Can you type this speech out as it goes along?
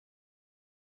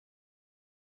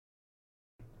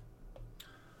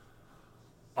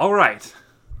All right.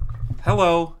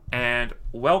 Hello and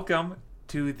welcome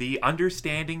to the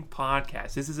Understanding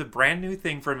Podcast. This is a brand new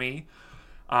thing for me.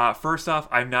 First off,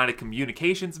 I'm not a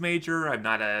communications major. I'm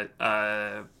not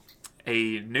a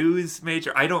news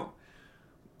major. I don't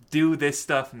do this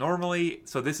stuff normally,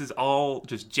 so this is all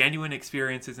just genuine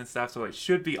experiences and stuff, so it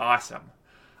should be awesome.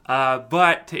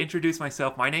 But to introduce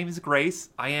myself, my name is Grace.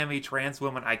 I am a trans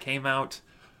woman. I came out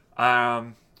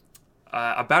about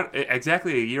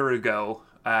exactly a year ago,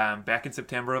 back in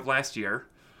September of last year.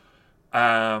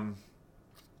 The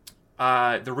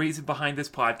reason behind this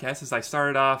podcast is I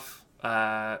started off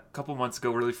a couple months ago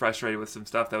really frustrated with some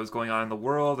stuff that was going on in the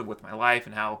world and with my life,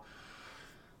 and how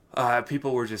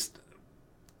people were just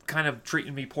kind of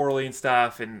treating me poorly and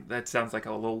stuff. And that sounds like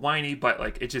a little whiny, but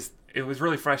like it was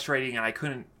really frustrating, and I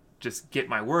couldn't just get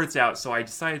my words out. So I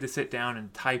decided to sit down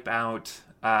and type out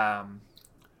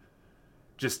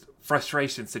just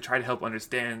frustrations to try to help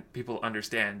people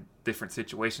understand different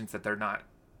situations that they're not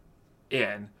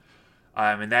in.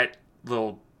 And that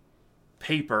little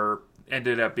paper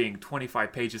ended up being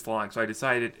 25 pages long. So I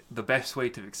decided the best way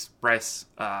to express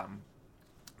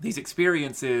these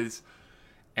experiences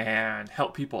and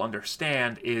help people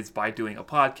understand is by doing a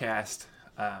podcast.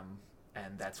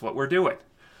 And that's what we're doing.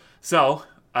 So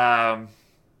the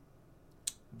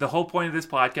whole point of this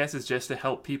podcast is just to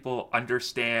help people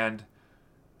understand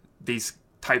these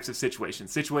types of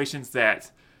situations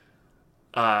that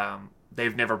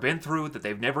they've never been through, that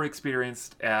they've never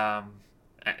experienced, and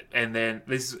the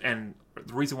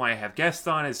reason why I have guests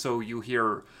on is so you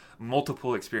hear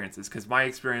multiple experiences, because my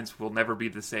experience will never be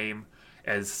the same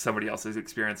as somebody else's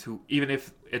experience, who, even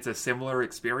if it's a similar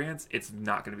experience, it's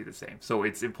not going to be the same. So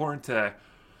it's important to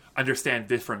understand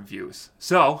different views.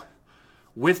 So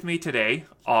with me today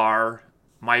are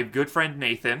my good friend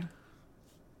Nathan.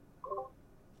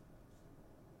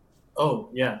 Oh,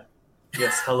 yeah.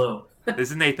 Yes, hello.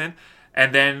 This is Nathan.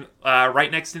 And then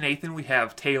right next to Nathan, we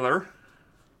have Taylor.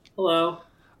 Hello.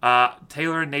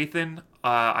 Taylor and Nathan,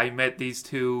 I met these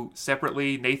two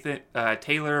separately.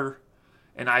 Taylor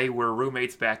and I were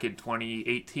roommates back in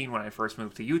 2018 when I first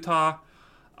moved to Utah.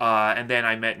 And then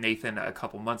I met Nathan a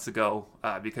couple months ago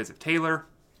because of Taylor.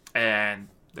 And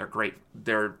they're great.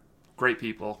 They're great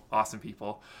people, awesome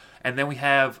people. And then we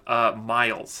have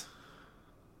Miles.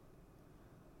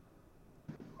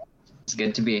 It's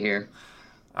good to be here.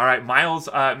 All right, Miles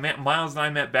and I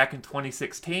met back in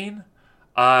 2016,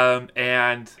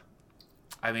 and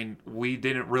I mean, we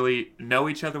didn't really know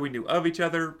each other. We knew of each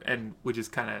other, and we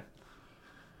just kind of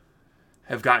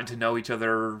have gotten to know each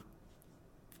other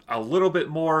a little bit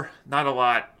more, not a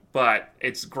lot, but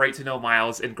it's great to know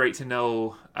Miles, and great to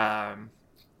know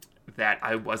that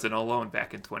I wasn't alone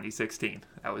back in 2016.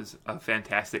 That was a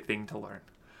fantastic thing to learn.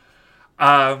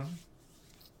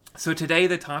 So today,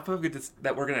 the topic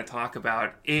that we're going to talk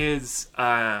about is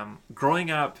growing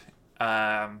up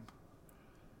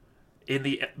in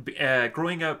the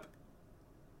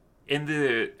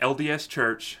LDS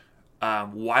church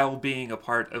while being a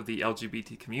part of the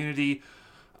LGBT community.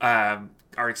 Our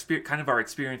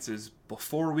experiences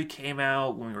before we came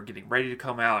out, when we were getting ready to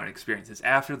come out, and experiences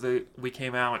after we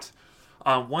came out.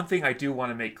 One thing I do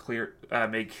want to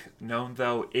make known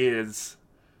though is.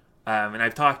 And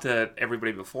I've talked to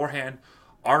everybody beforehand,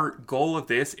 our goal of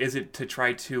this isn't to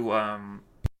try to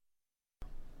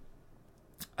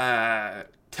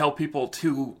tell people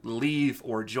to leave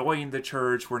or join the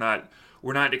church. We're not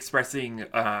expressing,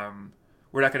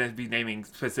 we're not going to be naming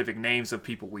specific names of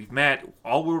people we've met.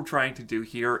 All we're trying to do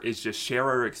here is just share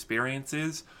our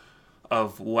experiences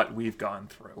of what we've gone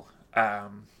through.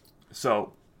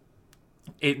 So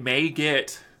it may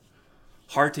get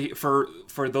hard to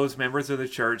for those members of the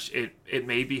church. It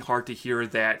may be hard to hear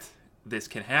that this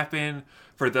can happen.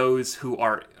 For those who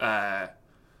are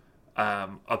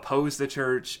oppose the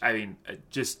church, I mean,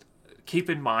 just keep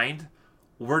in mind,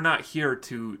 we're not here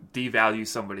to devalue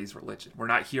somebody's religion. We're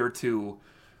not here to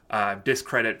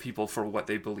discredit people for what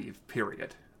they believe.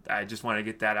 Period. I just want to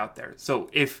get that out there. So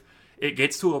if it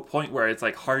gets to a point where it's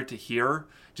like hard to hear,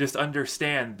 just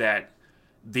understand that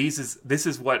this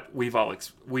is what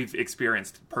we've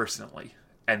experienced personally,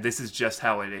 and this is just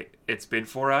how it's been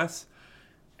for us.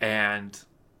 And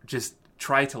just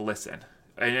try to listen,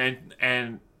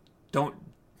 and don't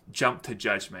jump to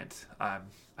judgment.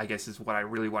 I guess is what I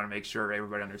really want to make sure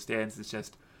everybody understands. Is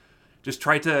just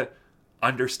try to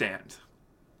understand,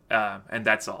 and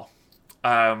that's all.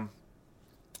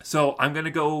 So I'm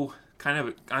gonna go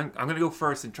I'm gonna go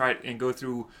first and try and go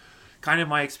through kind of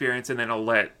my experience, and then I'll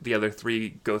let the other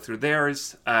three go through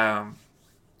theirs.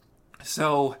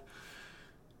 So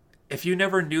if you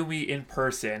never knew me in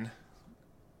person,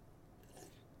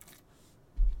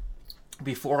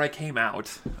 before I came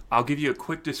out, I'll give you a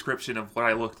quick description of what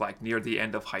I looked like near the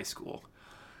end of high school.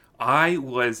 I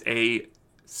was a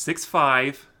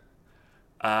 6'5",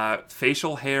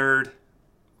 facial-haired,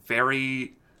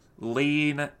 very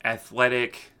lean,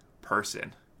 athletic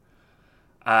person.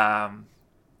 So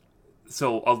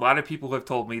a lot of people have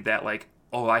told me that, like,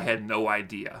 oh, I had no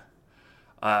idea.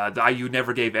 That you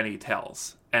never gave any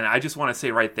tells. And I just want to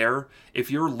say right there, if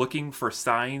you're looking for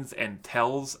signs and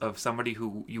tells of somebody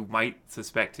who you might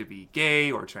suspect to be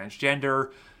gay or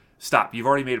transgender, stop. You've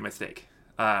already made a mistake.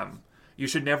 You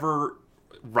should never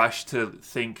rush to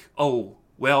think, oh,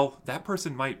 well, that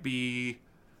person might be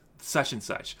such and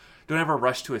such. Don't ever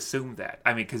rush to assume that.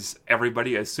 I mean, because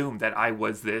everybody assumed that I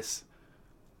was this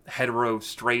hetero,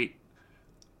 straight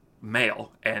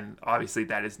male, and obviously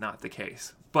that is not the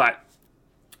case. But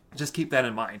just keep that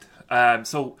in mind.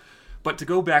 But to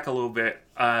go back a little bit,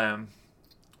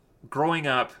 growing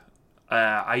up,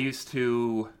 I used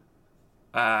to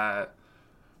go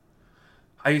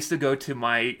to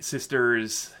my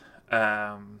sister's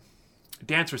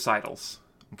dance recitals,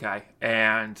 okay?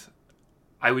 And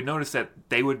I would notice that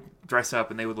they would dress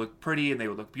up and they would look pretty and they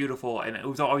would look beautiful, and it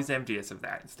was always envious of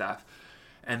that and stuff.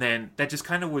 And then that just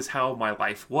kind of was how my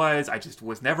life was. I just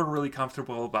was never really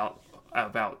comfortable about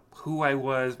who I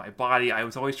was, my body. I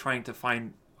was always trying to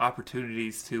find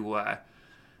opportunities to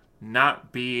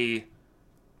not be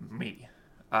me.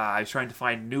 I was trying to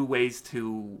find new ways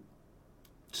to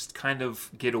just kind of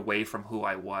get away from who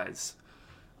I was.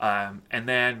 And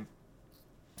then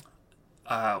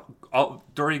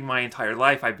during my entire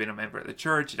life, I've been a member of the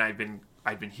church, and I've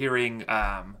been hearing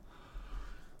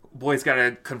boys got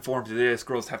to conform to this,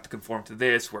 girls have to conform to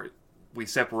this, where we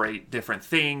separate different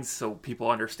things so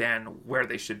people understand where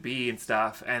they should be and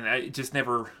stuff. And it just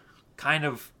never kind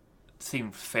of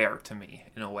seemed fair to me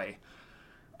in a way.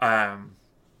 And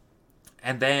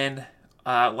then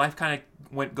life kind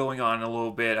of went going on a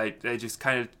little bit. I just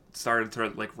kind of started to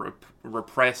like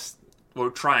repress,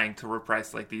 or trying to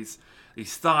repress, like these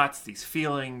thoughts, these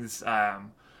feelings,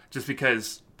 just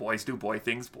because boys do boy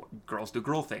things, girls do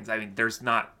girl things. I mean,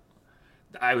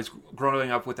 I was growing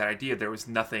up with that idea. There was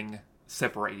nothing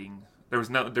separating. There was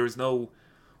no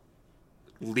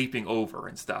leaping over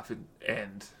and stuff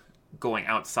and going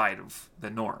outside of the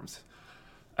norms.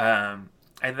 And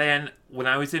then when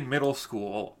I was in middle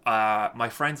school, my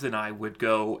friends and I would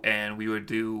go and we would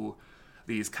do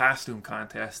these costume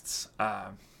contests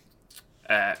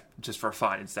just for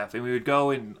fun and stuff. And we would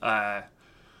go and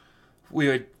we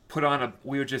would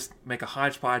just make a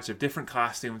hodgepodge of different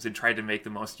costumes and try to make the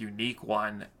most unique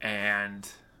one, and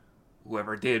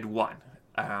whoever did won.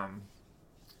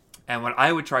 And what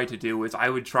I would try to do is I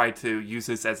would try to use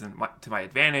this to my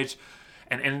advantage,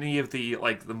 and any of the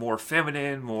more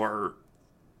feminine, more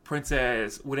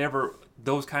princess, whatever,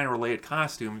 those kind of related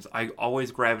costumes, I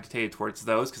always gravitated towards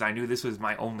those because I knew this was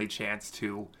my only chance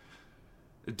to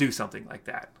do something like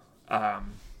that.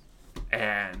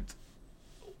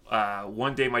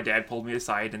 One day my dad pulled me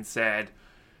aside and said,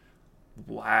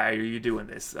 "Why are you doing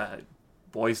this?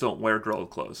 Boys don't wear girl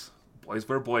clothes. Boys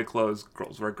wear boy clothes,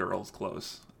 girls wear girls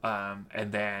clothes."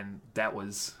 And then that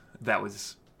was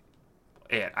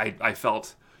it. I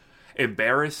felt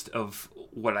embarrassed of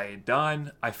what I had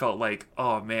done. I felt like,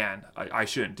 oh man, I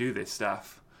shouldn't do this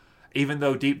stuff. Even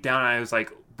though deep down I was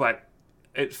like, but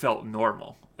it felt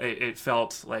normal. It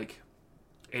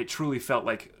truly felt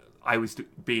like I was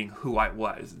being who I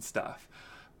was and stuff.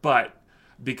 But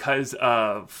because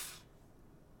of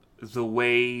the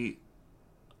way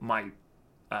my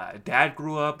dad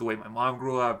grew up, the way my mom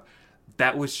grew up,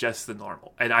 that was just the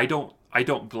normal. And I don't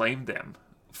blame them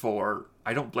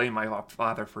I don't blame my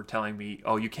father for telling me,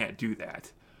 oh, you can't do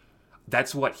that.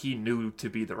 That's what he knew to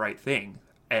be the right thing.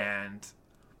 And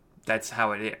that's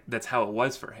how it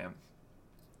was for him.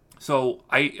 So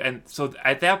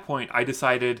at that point I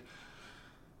decided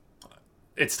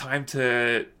it's time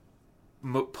to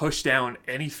push down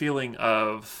any feeling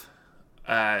of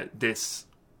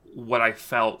what I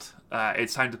felt.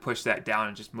 It's time to push that down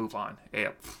and just move on.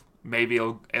 Maybe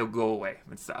it'll go away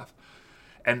and stuff.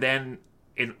 And then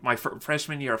in my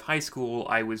freshman year of high school,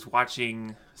 I was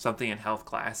watching something in health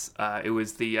class. It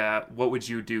was the What Would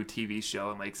You Do TV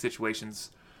show, and like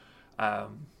situations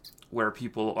where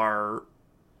people are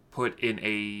put in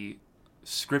a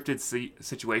scripted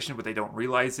situation but they don't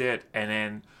realize it. And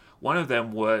then one of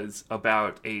them was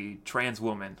about a trans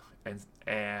woman,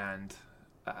 and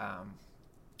I'm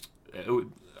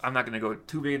not going to go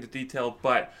too big into detail,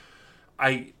 but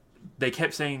they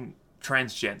kept saying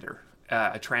transgender,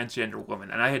 a transgender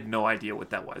woman, and I had no idea what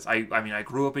that was. I mean, I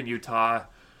grew up in Utah.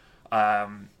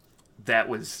 that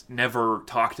was never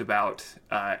talked about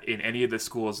in any of the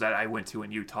schools that I went to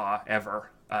in Utah ever.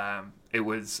 It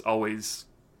was always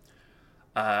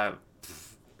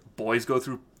boys go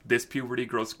through this puberty,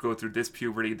 girls go through this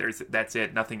puberty. That's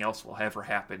it. Nothing else will ever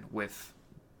happen with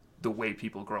the way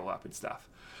people grow up and stuff.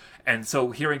 And so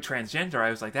hearing transgender,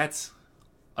 I was like, that's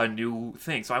a new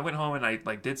thing. So I went home and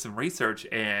I did some research,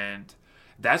 and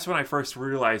that's when I first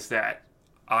realized that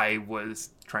I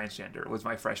was transgender. It was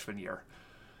my freshman year.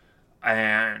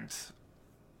 And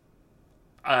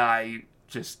I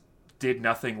just did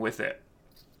nothing with it.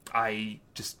 I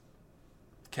just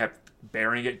kept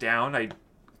bearing it down. I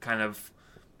kind of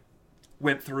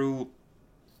went through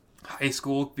high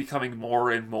school becoming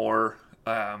more and more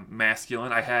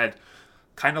masculine. I had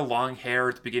kind of long hair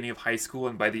at the beginning of high school,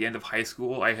 and by the end of high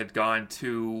school, I had gone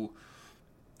to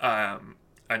an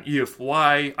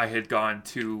EFY. I had gone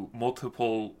to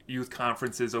multiple youth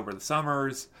conferences over the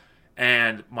summers,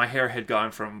 and my hair had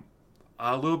gone from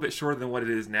a little bit shorter than what it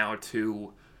is now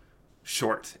to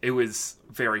short. It was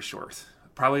very short.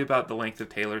 Probably about the length of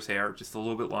Taylor's hair, just a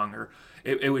little bit longer.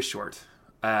 It was short.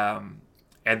 And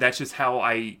that's just how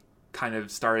I kind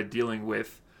of started dealing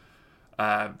with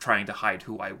trying to hide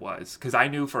who I was. Because I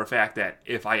knew for a fact that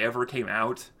if I ever came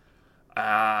out,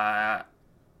 I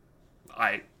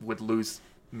would lose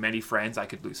many friends. I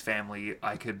could lose family.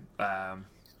 I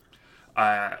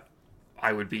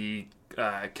would be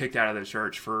kicked out of the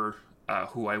church for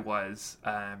who I was.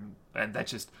 And that's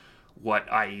just what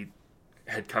I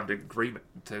had come to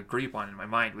agree upon in my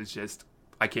mind, was just,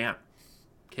 I can't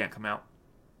come out.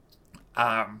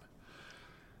 And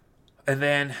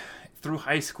then through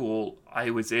high school, I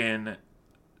was in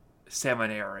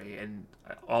seminary and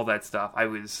all that stuff. I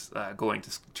was going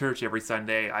to church every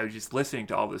Sunday. I was just listening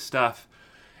to all this stuff.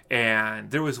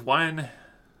 And there was one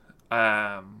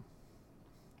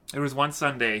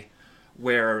Sunday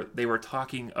where they were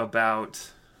talking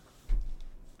about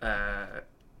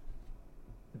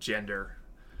gender,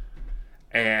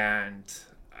 and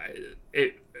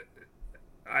it's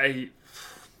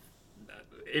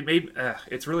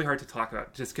really hard to talk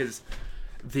about, just because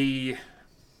the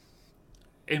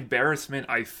embarrassment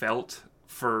I felt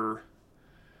for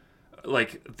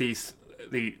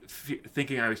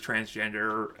thinking I was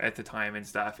transgender at the time and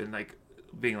stuff, and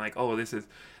being like, oh,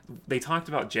 they talked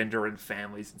about gender and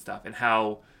families and stuff, and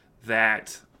how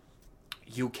that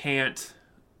you can't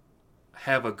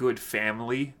have a good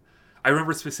family. I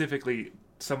remember specifically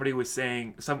somebody was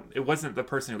saying, it wasn't the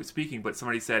person who was speaking, but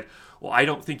somebody said, well, I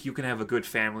don't think you can have a good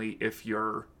family if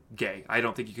you're gay. I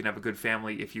don't think you can have a good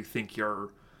family if you think you're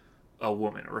a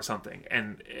woman or something.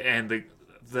 And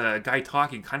the guy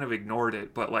talking kind of ignored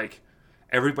it, but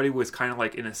everybody was kind of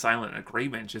in a silent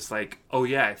agreement, just oh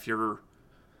yeah, if you're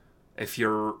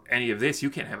any of this, you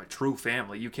can't have a true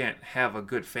family. You can't have a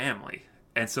good family.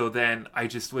 And so then I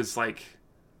just was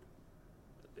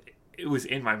it was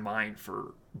in my mind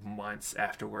for months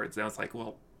afterwards. And I was like,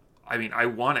 well, I mean, I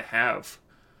want to have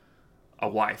a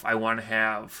wife. I want to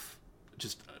have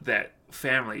just that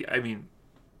family. I mean,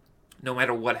 no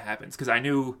matter what happens. Because I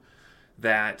knew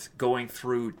that going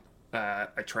through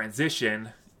a transition,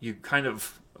 you kind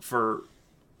of, for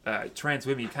trans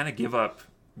women, you kind of give up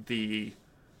the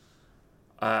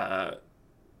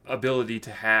ability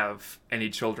to have any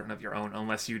children of your own,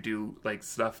 unless you do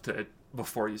stuff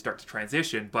before you start to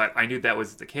transition. But I knew that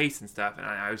was the case and stuff, and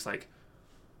I was like,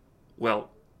 well,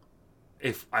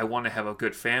 if I want to have a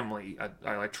good family,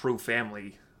 a true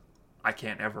family, I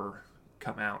can't ever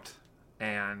come out.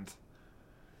 And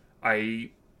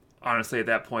I honestly, at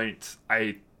that point,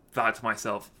 I thought to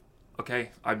myself,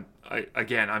 okay, I'm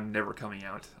never coming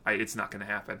out. It's not going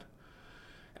to happen.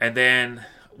 And then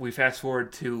we fast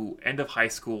forward to end of high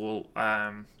school.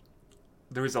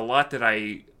 There was a lot that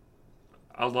I'm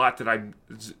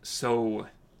so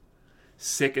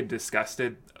sick and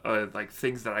disgusted,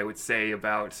 things that I would say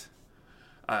about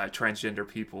transgender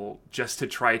people, just to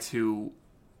try to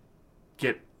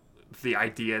get the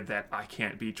idea that I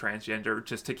can't be transgender,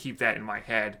 just to keep that in my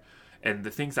head. And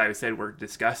the things I said were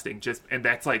disgusting. And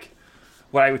that's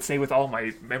what I would say with all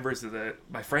my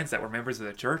my friends that were members of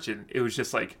the church, and it was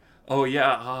just oh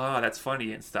yeah, that's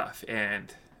funny and stuff.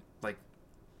 And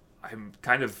I'm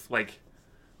kind of like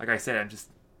I said, I'm just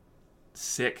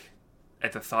sick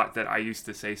at the thought that I used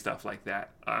to say stuff like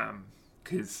that.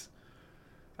 Because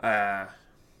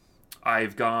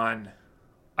I've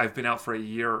been out for a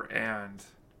year, and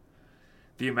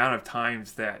the amount of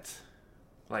times that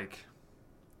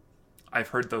I've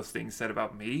heard those things said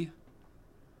about me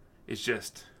is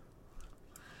just,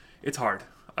 it's hard.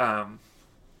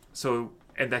 So,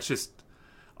 and that's just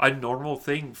a normal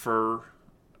thing for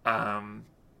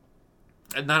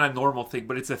not a normal thing,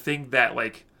 but it's a thing that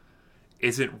like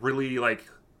isn't really like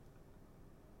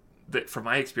that from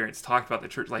my experience talked about the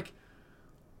church. Like,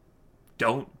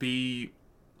 don't be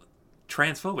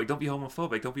transphobic, don't be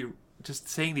homophobic, don't be just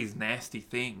saying these nasty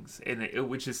things. And it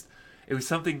was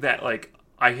something that like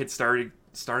I had started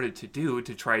to do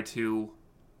to try to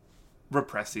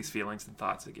repress these feelings and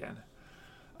thoughts again.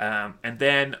 And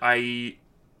then I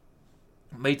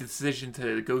made the decision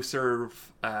to go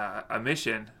serve a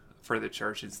mission for the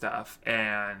church and stuff.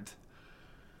 And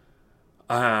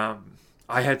I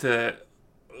had to,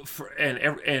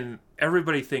 and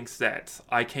everybody thinks that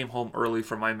I came home early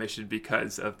from my mission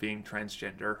because of being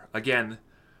transgender. Again,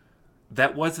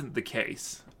 that wasn't the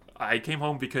case. I came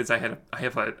home because I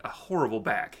have a horrible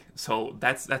back. So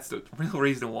that's the real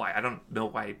reason why. I don't know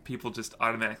why people just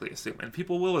automatically assume, and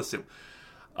people will assume.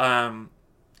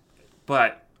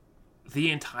 But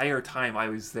the entire time I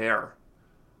was there,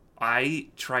 I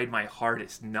tried my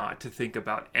hardest not to think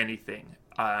about anything.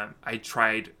 I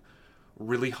tried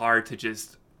really hard to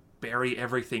just bury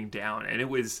everything down, and it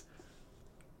was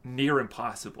near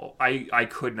impossible. I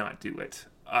could not do it.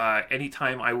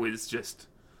 Anytime I was just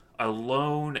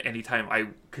alone, anytime I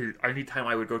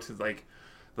would go to like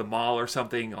the mall or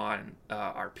something on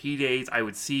our P days, I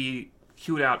would see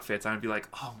cute outfits. I would be like,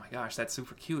 oh my gosh, that's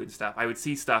super cute and stuff. I would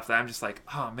see stuff that I'm just like,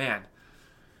 oh man,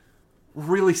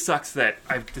 really sucks that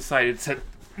I've decided to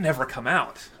never come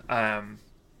out.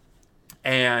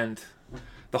 And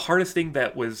the hardest thing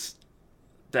that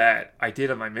I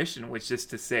did on my mission was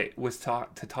just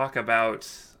to talk about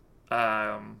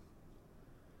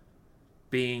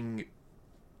being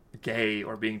gay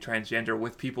or being transgender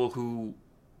with people who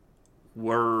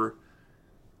were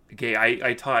gay.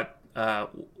 I taught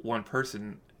one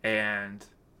person, and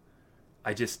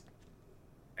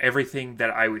everything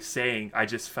that I was saying, I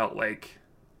just felt like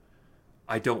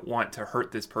I don't want to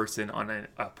hurt this person on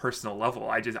a personal level.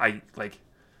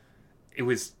 It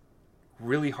was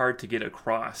really hard to get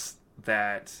across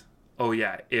that, oh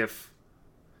yeah, if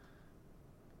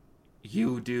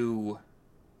you do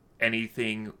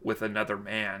anything with another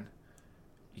man,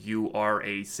 you are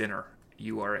a sinner.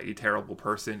 You are a terrible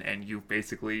person, and you've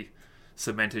basically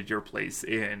cemented your place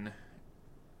in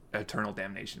eternal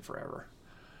damnation forever.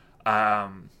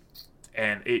 And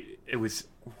it was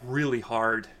really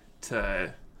hard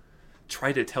to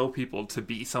try to tell people to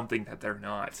be something that they're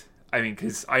not. I mean,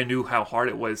 because I knew how hard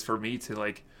it was for me to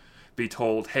like be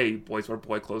told, hey, boys wear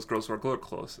boy clothes, girls wear girl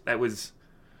clothes. That was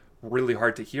really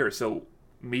hard to hear. So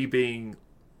me being,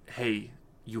 hey,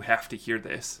 you have to hear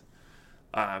this,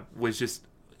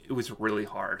 it was really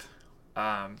hard.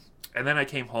 And then I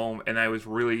came home, and I was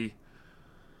really,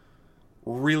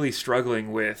 really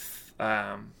struggling with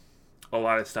a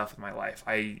lot of stuff in my life.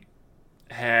 I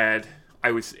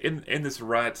was in this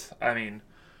rut. I mean,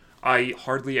 I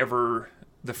hardly ever,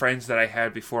 the friends that I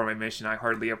had before my mission, I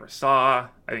hardly ever saw.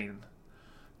 I mean,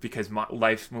 because my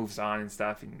life moves on and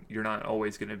stuff, and you're not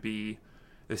always going to be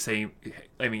the same.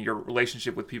 I mean, your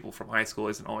relationship with people from high school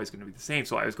isn't always going to be the same.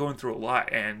 So I was going through a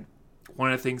lot, and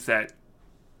one of the things that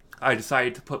I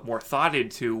decided to put more thought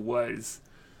into was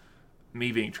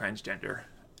me being transgender.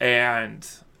 And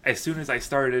as soon as I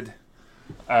started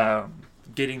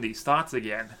getting these thoughts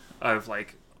again of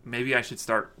like, maybe I should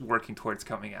start working towards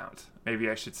coming out. Maybe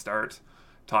I should start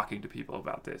talking to people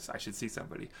about this. I should see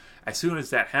somebody. As soon as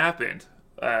that happened,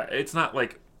 it's not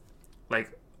like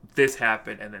this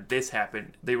happened and then this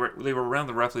happened. They were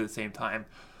around roughly the same time.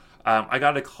 I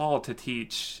got a call to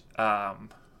teach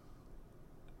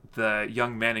the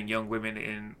young men and young women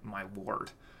in my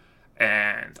ward.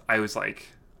 And I was like,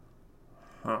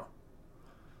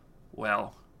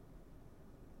 well,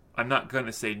 I'm not going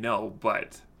to say no,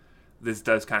 but this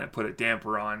does kind of put a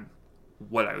damper on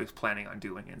what I was planning on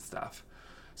doing and stuff.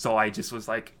 So I just was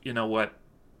like, you know what?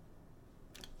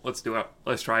 Let's do it.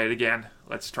 Let's try it again.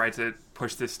 Let's try to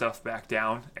push this stuff back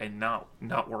down and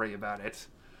not worry about it.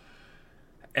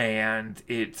 And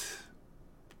it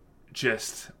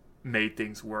just made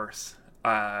things worse.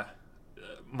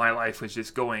 My life was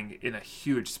just going in a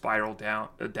huge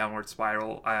downward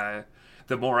spiral.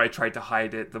 The more I tried to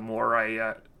hide it, the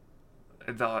more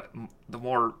the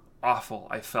more awful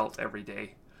I felt every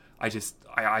day.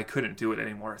 I couldn't do it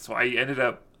anymore. So I ended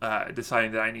up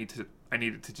deciding that I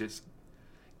needed to just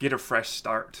get a fresh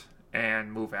start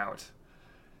and move out.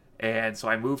 And so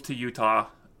I moved to Utah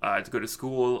to go to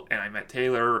school, and I met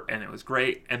Taylor, and it was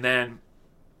great. And then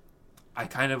I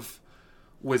kind of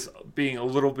was being a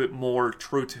little bit more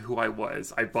true to who I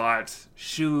was. I bought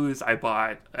shoes, I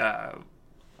bought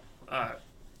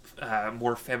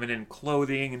more feminine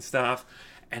clothing and stuff,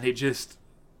 and it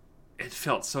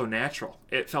felt so natural.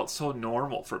 It felt so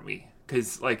normal for me,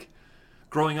 because like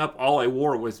growing up, all I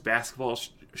wore was basketball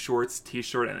shorts,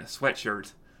 t-shirt, and a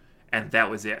sweatshirt, and that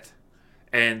was it.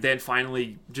 And then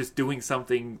finally, just doing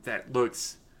something that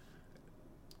looks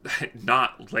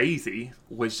not lazy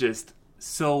was just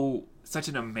such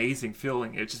an amazing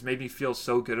feeling. It just made me feel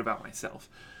so good about myself.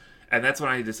 And that's when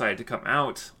I decided to come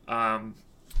out.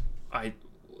 I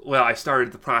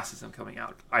started the process of coming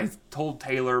out. I told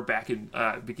Taylor back in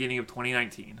beginning of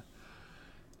 2019.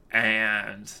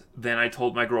 And then I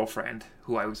told my girlfriend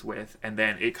who I was with. And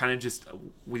then it kind of just,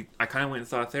 I kind of went and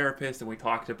saw a therapist, and we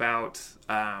talked about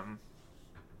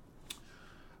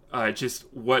just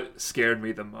what scared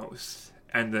me the most.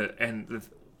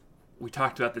 We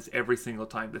talked about this every single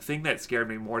time. The thing that scared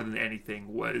me more than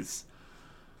anything was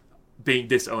being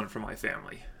disowned from my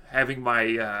family. Having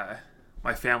my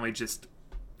family just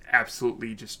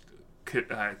absolutely just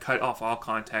cut off all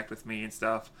contact with me and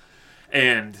stuff.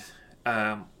 And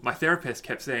my therapist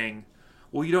kept saying,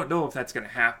 well, you don't know if that's going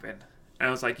to happen. And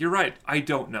I was like, you're right, I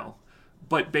don't know.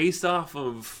 But based off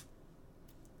of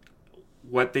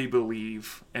what they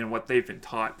believe and what they've been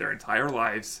taught their entire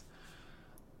lives,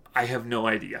 I have no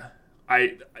idea.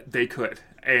 They could.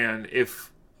 And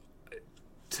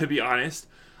to be honest,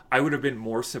 I would have been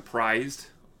more surprised.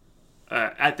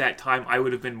 At that time, I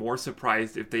would have been more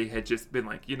surprised if they had just been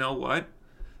like, you know what?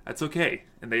 That's okay.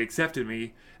 And they accepted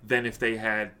me than if they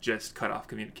had just cut off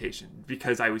communication.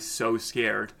 Because I was so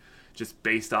scared just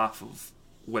based off of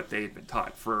what they had been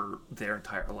taught for their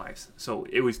entire lives. So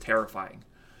it was terrifying.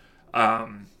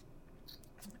 And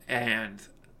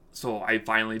so I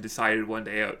finally decided one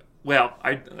day, well,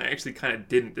 I actually kind of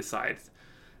didn't decide.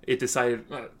 It decided,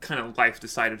 life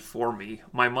decided for me.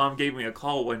 My mom gave me a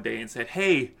call one day and said,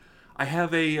 hey, I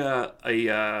have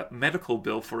a medical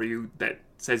bill for you that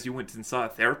says you went and saw a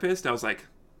therapist. I was like,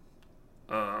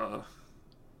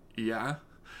 yeah.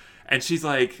 And she's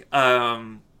like,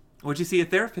 what'd you see a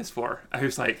therapist for? I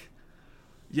was like,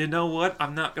 you know what?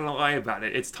 I'm not going to lie about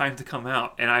it. It's time to come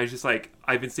out. And I was just like,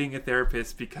 I've been seeing a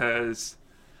therapist because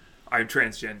I'm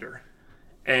transgender.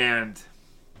 And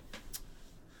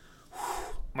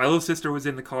my little sister was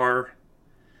in the car,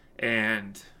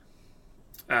 and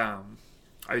I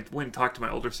went and talked to my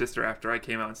older sister after I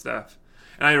came out and stuff.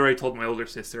 And I already told my older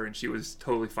sister, and she was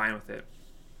totally fine with it.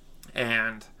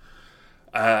 And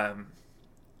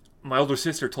my older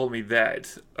sister told me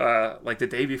that, the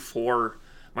day before,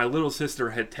 my little sister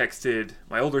had texted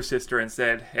my older sister and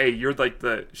said, hey, you're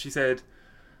she said,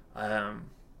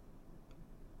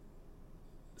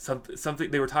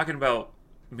 something, they were talking about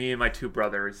me and my two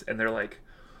brothers, and they're like,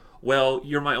 well,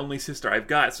 you're my only sister I've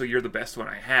got, so you're the best one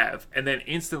I have. And then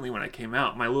instantly when I came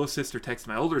out, my little sister texted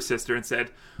my older sister and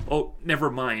said, oh, never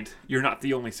mind, you're not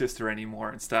the only sister anymore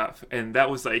and stuff. And that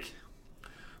was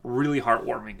really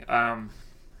heartwarming.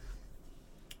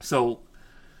 So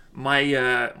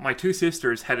my two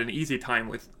sisters had an easy time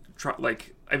with,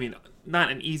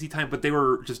 not an easy time, but they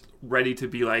were just ready to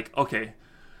be like, okay,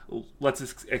 let's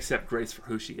accept Grace for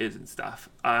who she is and stuff.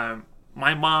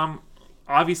 My mom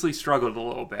obviously struggled a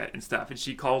little bit and stuff, and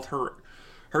she called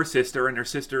her sister, and her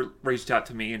sister reached out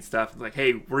to me and stuff, like,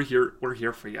 hey, we're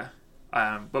here for you.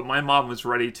 But my mom was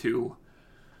ready to,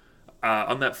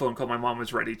 on that phone call, my mom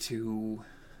was ready to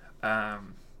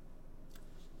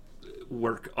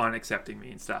work on accepting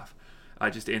me and stuff,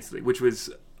 just instantly, which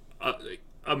was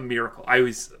a miracle. I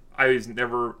was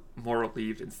never more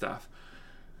relieved and stuff.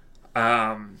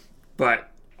 But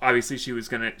obviously she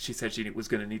said she was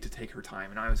gonna need to take her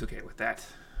time, and I was okay with that.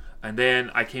 And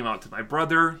then I came out to my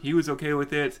brother. He was okay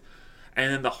with it.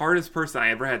 And then the hardest person I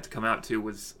ever had to come out to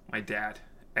was my dad.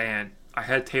 And I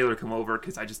had Taylor come over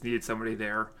because I just needed somebody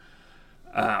there.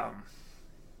 And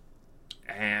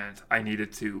I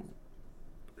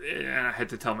had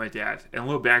to tell my dad. And a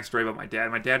little backstory about my dad.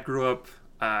 My dad grew up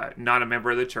not a member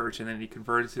of the church, and then he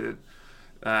converted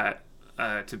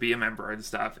to be a member and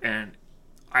stuff. And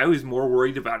I was more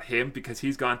worried about him because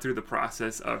he's gone through the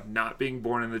process of not being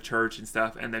born in the church and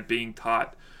stuff, and then being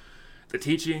taught the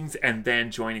teachings and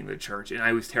then joining the church. And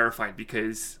I was terrified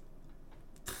because,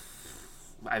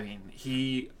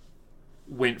 he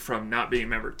went from not being a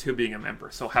member to being a member.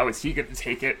 So how is he going to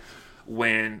take it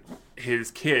when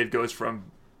his kid goes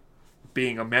from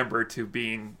being a member to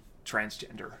being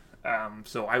transgender?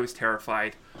 So I was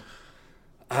terrified.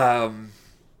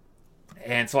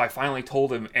 And so I finally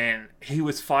told him, and he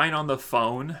was fine on the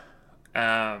phone.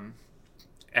 And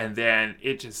then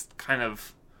it just kind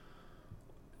of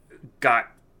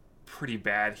got pretty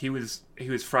bad. He was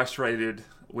frustrated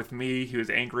with me. He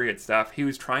was angry at stuff. He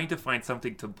was trying to find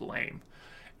something to blame.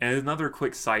 And another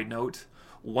quick side note,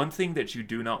 one thing that you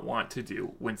do not want to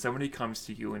do when somebody comes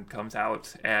to you and comes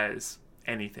out as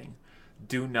anything,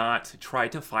 do not try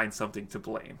to find something to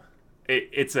blame.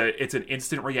 It's an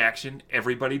instant reaction.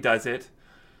 Everybody does it.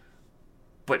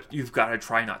 But you've got to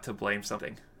try not to blame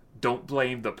something. Don't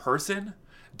blame the person.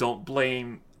 Don't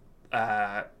blame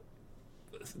their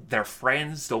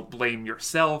friends. Don't blame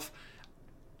yourself.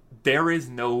 There is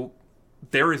nothing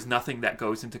that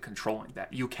goes into controlling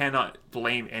that. You cannot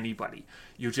blame anybody.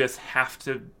 You just have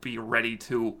to be ready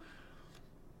to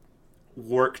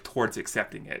work towards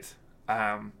accepting it.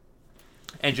 And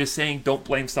just saying don't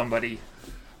blame somebody,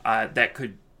 that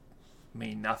could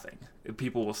mean nothing.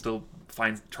 People will still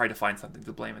try to find something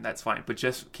to blame, and that's fine. But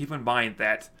just keep in mind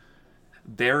that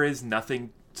there is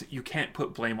nothing, you can't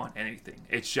put blame on anything.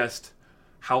 It's just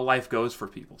how life goes for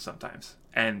people sometimes.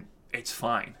 And it's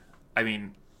fine. I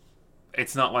mean,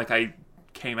 it's not like I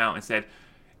came out and said,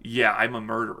 yeah, I'm a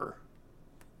murderer.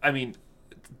 I mean,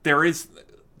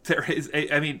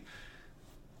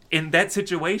 in that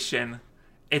situation,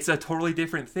 it's a totally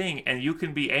different thing, and you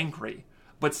can be angry.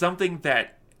 But something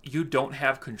that you don't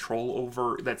have control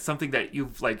over, that's something that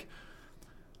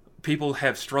people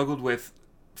have struggled with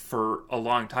for a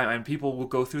long time, and people will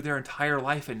go through their entire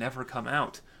life and never come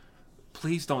out.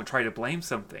 Please don't try to blame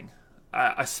something,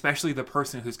 especially the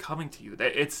person who's coming to you.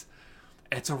 It's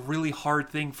a really hard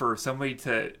thing for somebody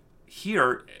to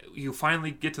hear. You finally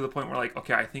get to the point where, like,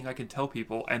 okay, I think I can tell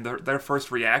people, and their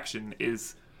first reaction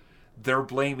is they're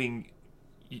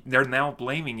now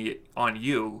blaming it on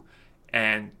you,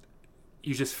 and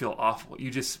you just feel awful.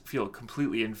 You just feel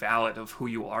completely invalid of who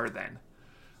you are then.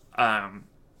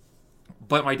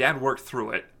 But my dad worked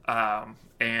through it,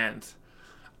 and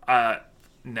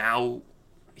now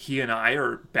he and I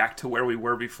are back to where we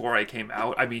were before I came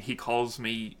out. I mean, he calls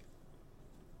me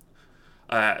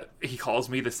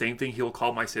the same thing he'll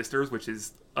call my sisters, which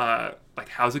is like,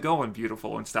 how's it going,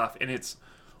 beautiful, and stuff. And it's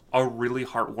a really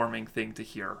heartwarming thing to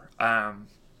hear.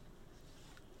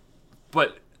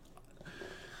 But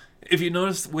if you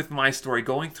notice with my story,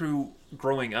 going through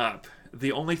growing up,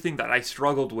 the only thing that I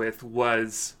struggled with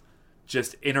was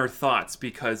just inner thoughts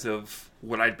because of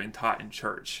what I'd been taught in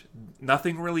church.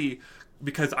 Nothing really,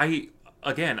 because I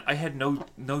had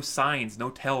no signs, no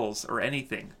tells or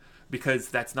anything, because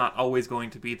that's not always going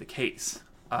to be the case.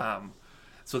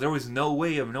 So there was no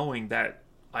way of knowing that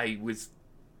I was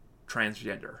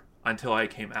transgender until I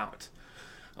came out.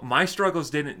 My struggles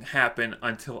didn't happen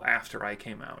until after I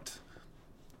came out.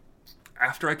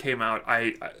 After I came out,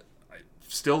 I'm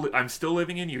still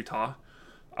living in Utah,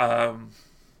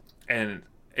 and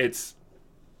it's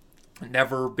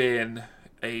never been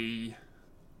a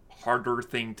harder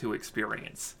thing to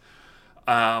experience.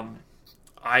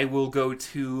 I will go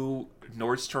to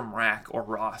Nordstrom Rack or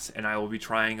Ross, and I will be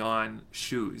trying on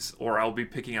shoes, or I'll be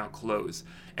picking out clothes.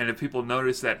 And if people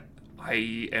notice that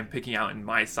I am picking out in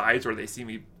my size, or they see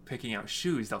me picking out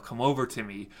shoes, they'll come over to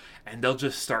me and they'll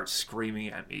just start screaming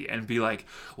at me and be like,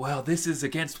 well, this is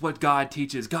against what God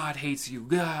teaches. God hates you.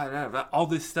 God, all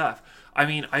this stuff. I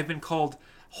mean, I've been called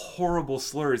horrible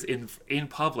slurs in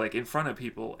public, in front of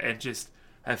people, and just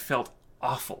have felt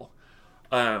awful.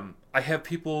 I have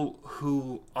people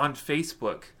who on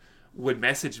Facebook would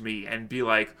message me and be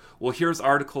like, well, here's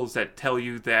articles that tell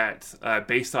you that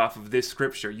based off of this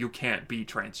scripture, you can't be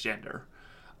transgender.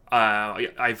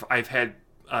 I've had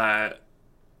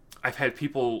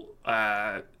people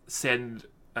send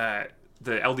the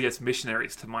LDS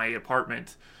missionaries to my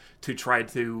apartment to try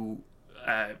to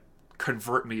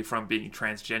convert me from being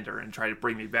transgender and try to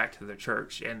bring me back to the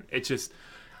church. And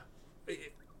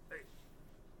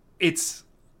it's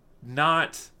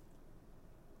not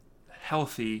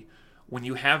healthy when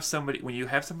you have somebody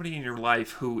in your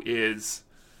life who is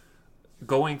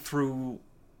going through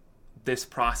this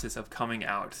process of coming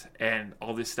out and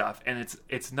all this stuff, and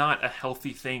it's not a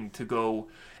healthy thing to go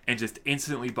and just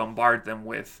instantly bombard them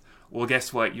with, well,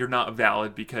 guess what, you're not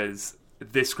valid because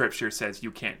this scripture says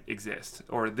you can't exist,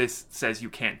 or this says you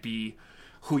can't be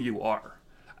who you are.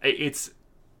 It's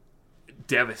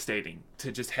devastating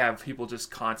to just have people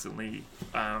just constantly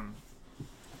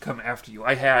come after you.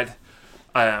 I had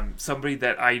somebody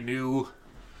that I knew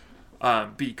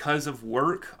because of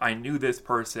work. I knew this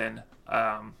person.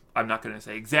 I'm not going to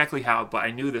say exactly how, but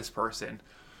I knew this person.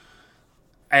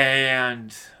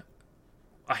 And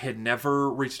I had never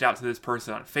reached out to this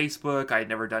person on Facebook. I had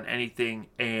never done anything.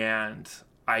 And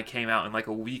I came out, and like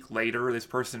a week later, this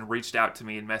person reached out to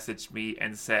me and messaged me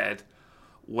and said,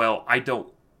 well, I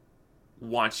don't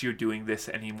want you doing this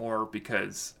anymore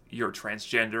because you're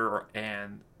transgender,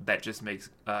 and that just makes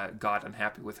God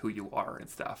unhappy with who you are and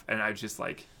stuff. And I was just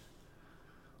like,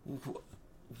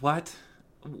 what?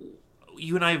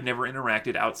 You and I have never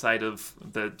interacted outside of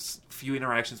the few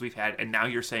interactions we've had, and now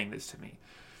you're saying this to me.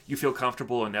 you feel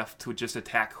comfortable enough to just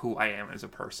attack who I am as a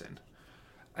person.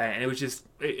 And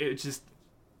it just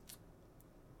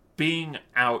being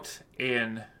out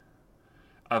in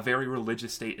a very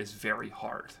religious state is very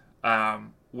hard.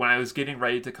 When I was getting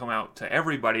ready to come out to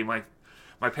everybody, my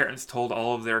parents told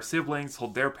all of their siblings,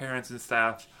 told their parents and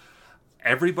stuff.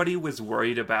 Everybody was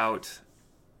worried about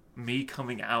me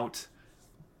coming out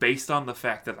based on the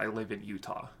fact that I live in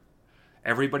Utah.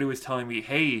 Everybody was telling me,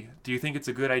 hey, do you think it's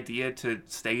a good idea to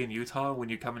stay in Utah when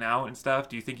you're coming out and stuff?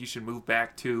 Do you think you should move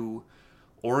back to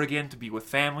Oregon to be with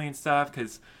family and stuff?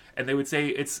 And they would say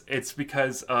it's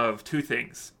because of two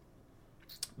things: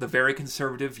 the very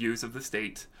conservative views of the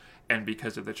state, and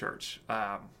because of the church.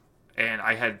 And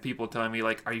I had people telling me,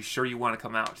 like, are you sure you want to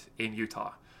come out in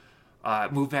Utah?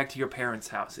 Move back to your parents'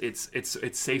 house. It's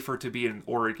safer to be in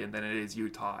Oregon than it is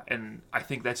Utah. And I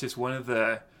think that's just one of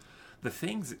the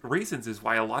reasons is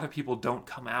why a lot of people don't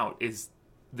come out, is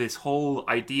this whole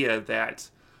idea that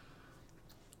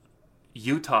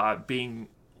Utah, being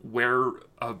where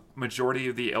a majority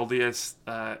of the LDS,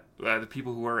 the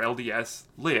people who are LDS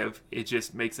live, it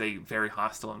just makes a very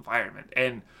hostile environment.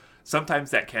 And sometimes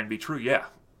that can be true. Yeah,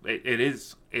 it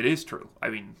is true. I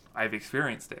mean, I've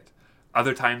experienced it.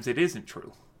 Other times it isn't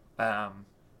true.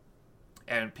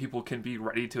 And people can be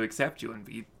ready to accept you and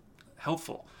be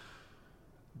helpful.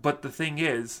 But the thing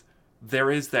is, there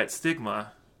is that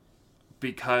stigma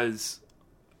because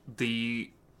the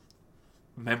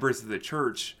members of the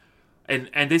church,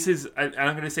 and this is, and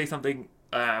I'm going to say something,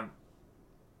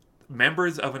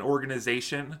 members of an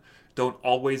organization don't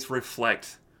always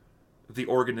reflect the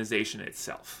organization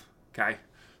itself, okay?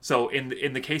 So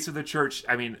in the case of the church,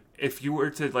 I mean, if you were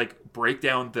to like break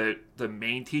down the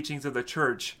main teachings of the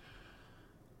church,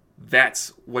 that's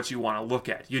what you want to look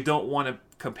at. You don't want to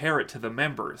compare it to the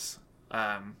members.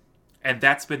 And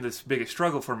that's been this biggest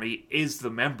struggle for me, is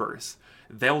the members.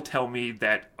 They'll tell me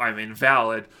that I'm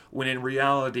invalid, when in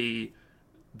reality,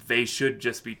 they should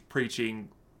just be preaching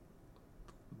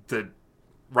the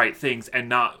right things and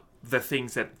not the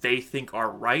things that they think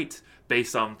are right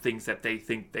based on things that they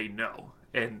think they know.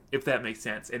 And if that makes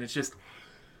sense. And it's just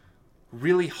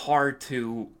really hard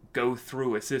to go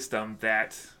through a system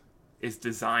that is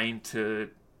designed to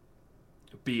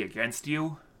be against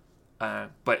you,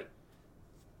 but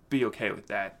be okay with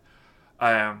that.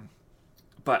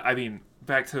 But I mean,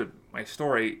 back to my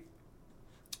story,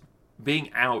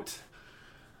 being out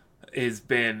has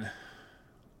been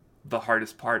the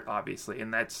hardest part, obviously,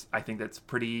 and I think that's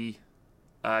pretty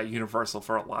universal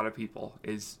for a lot of people.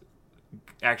 Is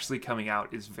actually coming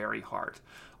out is very hard.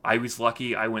 I was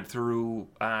lucky. I went through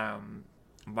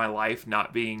my life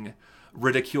not being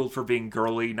ridiculed for being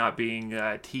girly, not being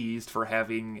teased for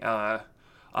having a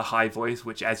high voice,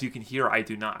 which, as you can hear, I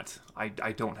do not. I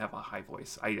don't have a high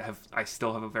voice. I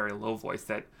still have a very low voice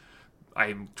that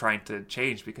I'm trying to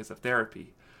change because of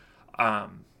therapy.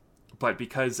 But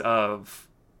because of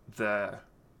the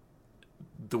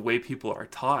way people are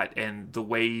taught and the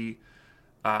way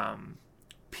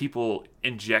people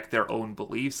inject their own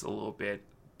beliefs a little bit,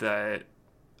 that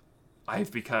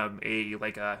I've become a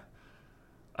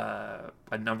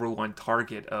number one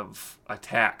target of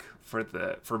attack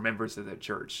for members of the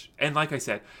church. And like I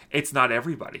said, it's not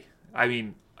everybody. I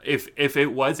mean, if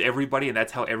it was everybody and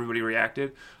that's how everybody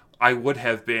reacted, I would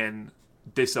have been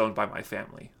disowned by my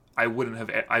family. We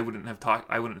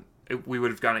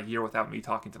would have gone a year without me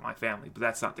talking to my family, but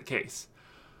that's not the case.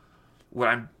 What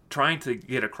I'm trying to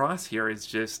get across here is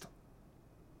just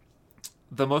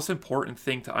the most important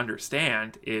thing to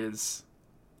understand is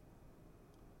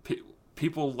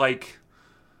people like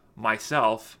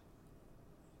myself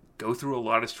go through a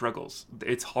lot of struggles.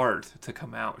 It's hard to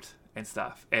come out and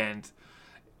stuff, and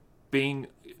being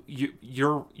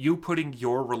you putting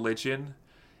your religion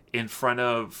in front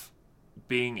of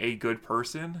being a good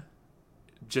person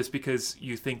just because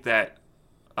you think that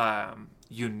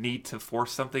you need to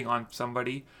force something on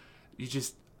somebody.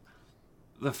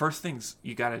 The first things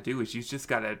you got to do is you just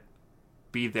got to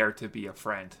be there to be a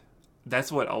friend.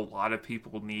 That's what a lot of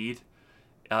people need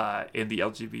in the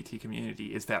LGBT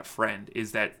community, is that friend,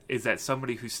 is that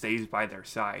somebody who stays by their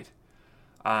side.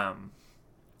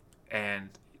 And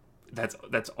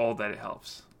that's all that it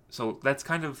helps. So that's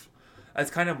kind of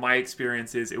my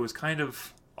experiences. It was kind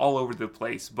of all over the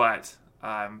place, but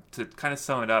to kind of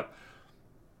sum it up,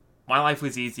 my life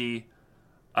was easy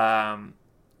on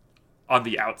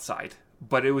the outside,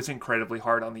 but it was incredibly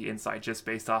hard on the inside, just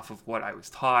based off of what I was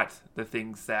taught, the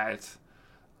things that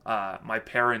my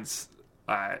parents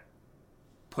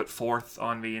put forth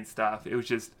on me and stuff. It was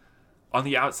just, on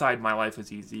the outside, my life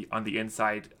was easy. On the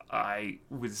inside, I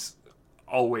was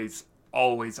always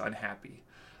unhappy.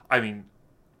 I mean,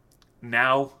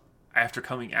 now, after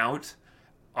coming out,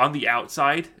 on the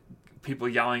outside, people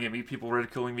yelling at me, people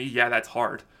ridiculing me, yeah, that's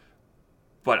hard.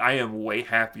 But I am way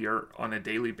happier on a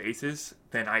daily basis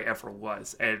than I ever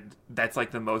was. And that's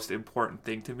like the most important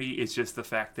thing to me, is just the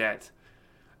fact that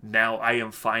now I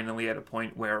am finally at a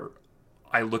point where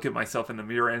I look at myself in the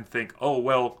mirror and think, oh,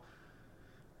 well,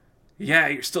 yeah,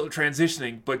 you're still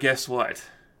transitioning, but guess what?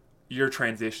 You're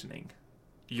transitioning.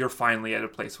 You're finally at a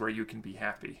place where you can be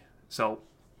happy. So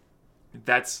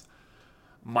that's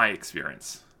my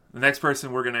experience. The next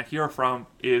person we're going to hear from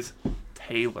is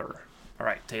Taylor. All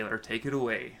right, Taylor, take it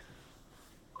away.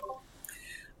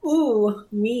 Ooh,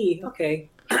 me. Okay.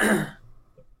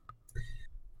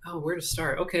 Oh, where to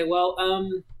start? Okay, well,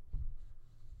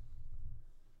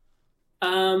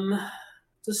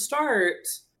 to start,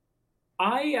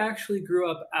 I actually grew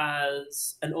up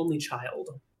as an only child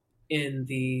in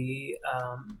the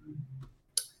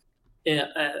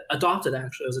adopted.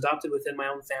 Actually, I was adopted within my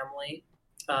own family.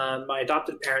 My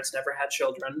adopted parents never had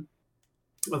children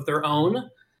of their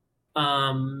own.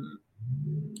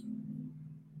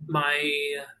 My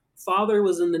father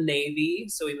was in the Navy,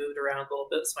 so he moved around a little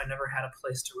bit, so I never had a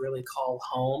place to really call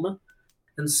home.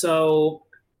 And so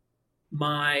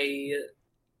my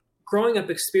growing up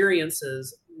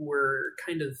experiences were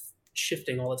kind of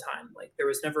shifting all the time. Like, there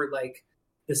was never like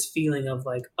this feeling of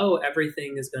like, oh,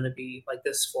 everything is going to be like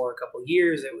this for a couple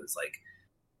years. It was like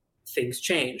things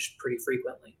changed pretty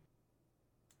frequently.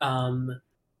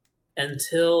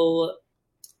 Until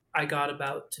I got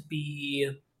about to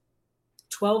be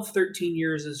 12, 13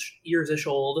 years-ish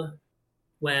old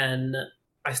when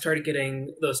I started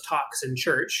getting those talks in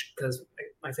church, because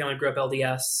my family grew up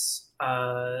LDS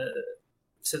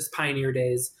since pioneer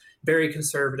days, very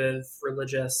conservative,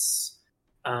 religious,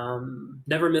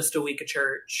 never missed a week of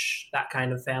church, that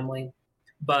kind of family.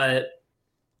 But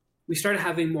we started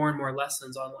having more and more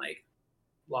lessons on like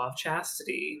law of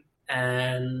chastity,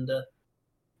 and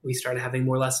we started having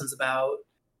more lessons about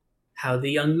how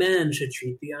the young men should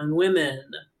treat the young women.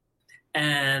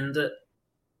 And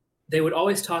they would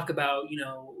always talk about,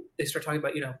 they start talking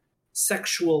about,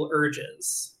 sexual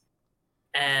urges.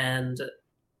 And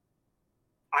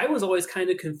I was always kind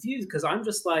of confused, because I'm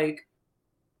just like,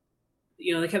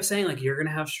 they kept saying like, you're going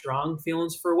to have strong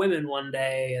feelings for women one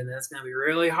day, and that's going to be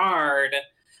really hard.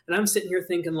 And I'm sitting here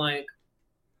thinking like,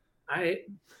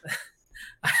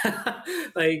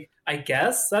 like, I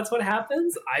guess that's what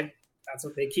happens. That's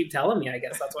what they keep telling me. I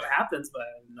guess that's what happens, but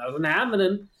nothing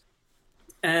happening.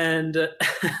 And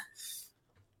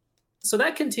so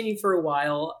that continued for a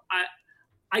while.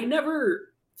 I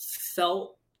never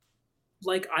felt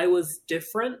like I was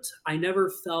different. I never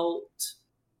felt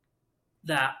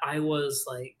that I was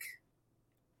like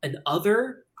an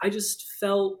other. I just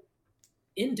felt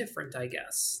indifferent, I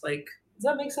guess. Like, does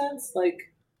that make sense?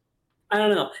 Like, I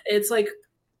don't know. It's like,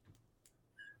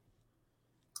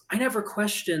 I never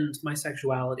questioned my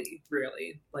sexuality,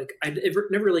 really. Like, it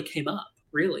never really came up,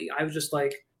 really. I was just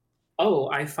like, oh,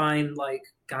 I find, like,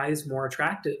 guys more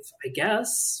attractive, I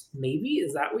guess. Maybe?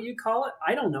 Is that what you call it?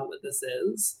 I don't know what this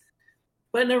is.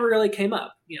 But it never really came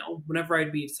up. Whenever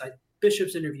I'd be at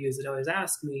bishops' interviews, they'd always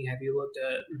ask me, have you looked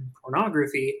at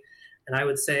pornography? And I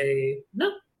would say,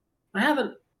 no, I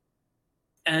haven't.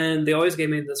 And they always gave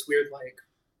me this weird, like,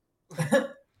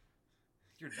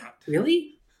 You're not.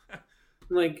 Really? I'm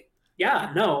like,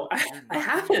 yeah, no, I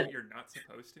haven't. You're not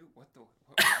supposed to? What the?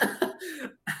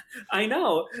 I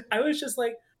know. I was just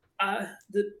like,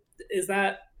 is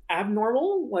that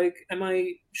abnormal? Like,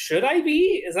 should I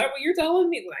be? Is that what you're telling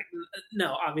me? Like,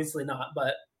 no, obviously not.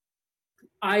 But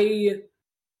I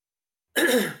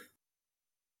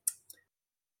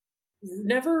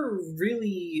never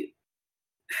really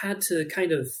had to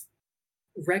kind of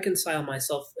reconcile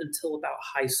myself until about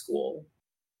high school,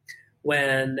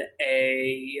 when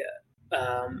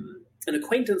an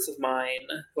acquaintance of mine,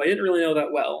 who I didn't really know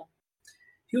that well,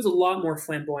 he was a lot more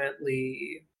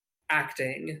flamboyantly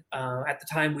acting. At the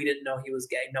time, we didn't know he was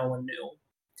gay. No one knew.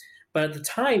 But at the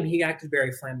time, he acted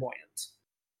very flamboyant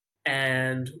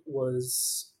and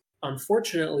was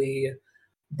unfortunately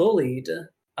bullied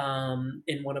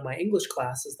in one of my English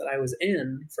classes that I was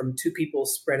in, from two people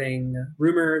spreading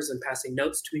rumors and passing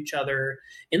notes to each other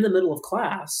in the middle of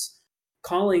class,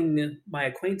 calling my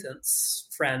acquaintance,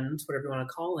 friend, whatever you want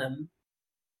to call him,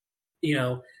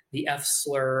 the F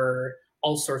slur,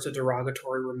 all sorts of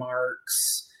derogatory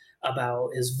remarks about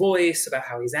his voice, about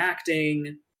how he's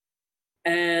acting.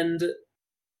 And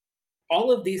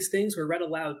all of these things were read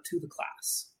aloud to the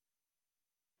class.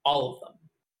 All of them.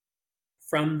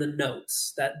 From the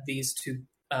notes that these two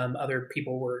other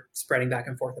people were spreading back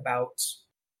and forth about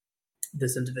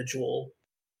this individual.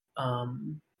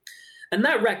 And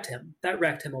that wrecked him. That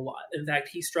wrecked him a lot. In fact,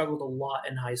 he struggled a lot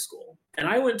in high school. And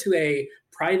I went to a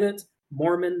private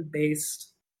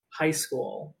Mormon-based high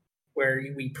school where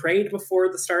we prayed before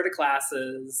the start of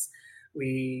classes.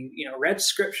 We, read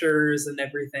scriptures and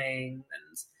everything.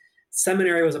 And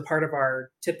seminary was a part of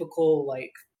our typical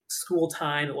like school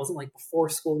time. It wasn't like before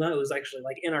school. No, it was actually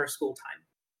like in our school time.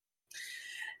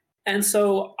 And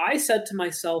so I said to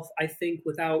myself, I think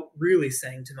without really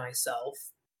saying to myself,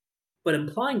 but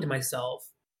implying to myself,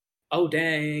 oh,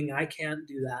 dang, I can't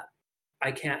do that.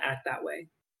 I can't act that way.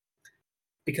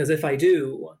 Because if I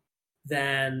do,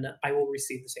 then I will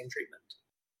receive the same treatment.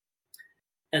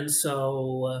 And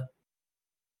so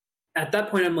at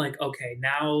that point, I'm like, okay,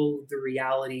 now the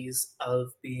realities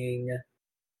of being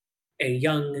a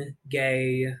young,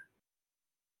 gay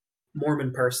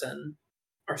Mormon person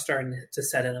are starting to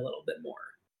set in a little bit more.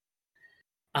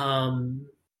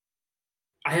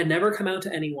 I had never come out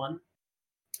to anyone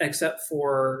except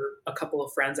for a couple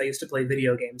of friends I used to play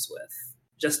video games with,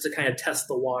 just to kind of test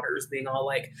the waters, being all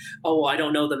like, oh, well, I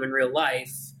don't know them in real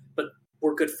life, but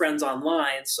we're good friends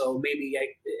online, so maybe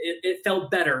it felt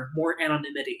better, more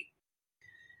anonymity.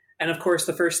 And of course,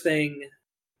 the first thing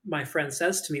my friend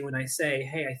says to me when I say,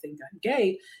 hey, I think I'm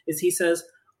gay, is he says,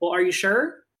 well, are you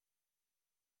sure?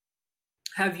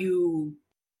 Have you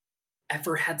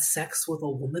ever had sex with a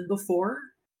woman before?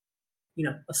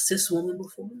 A cis woman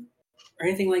before? Or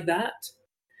anything like that?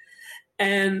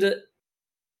 And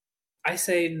I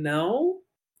say, no.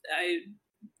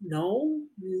 No.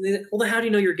 Well, then how do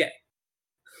you know you're gay?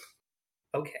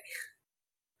 Okay.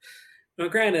 Now,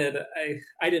 granted,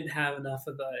 I didn't have enough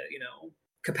of a,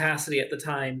 capacity at the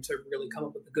time to really come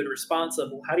up with a good response of,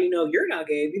 well, how do you know you're not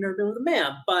gay if you've never been with a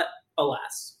man? But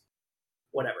alas,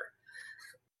 whatever.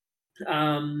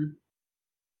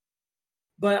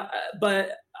 But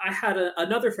I had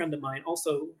another friend of mine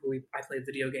also who I played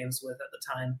video games with at the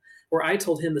time, where I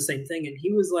told him the same thing, and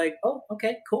he was like, oh,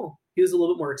 okay, cool. He was a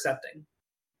little bit more accepting.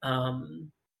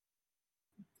 Not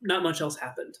much else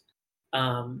happened.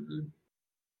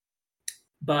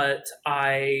 But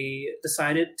I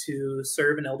decided to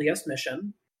serve an LDS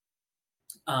mission,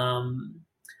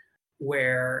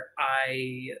 where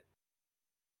I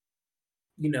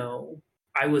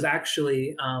was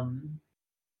actually,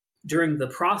 during the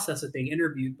process of being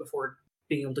interviewed before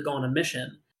being able to go on a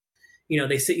mission,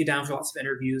 they sit you down for lots of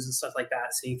interviews and stuff like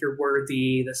that, seeing if you're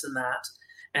worthy, this and that.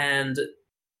 And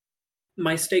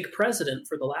my stake president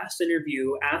for the last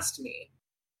interview asked me,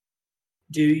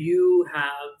 do you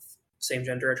have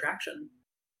same-gender attraction?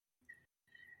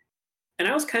 And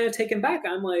I was kind of taken back.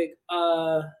 I'm like,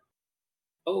 oh.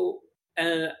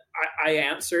 And I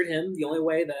answered him the only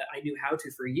way that I knew how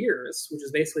to for years, which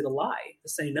is basically to lie, to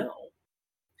say no.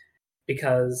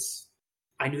 Because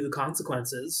I knew the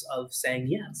consequences of saying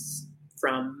yes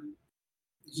from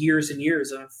years and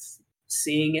years of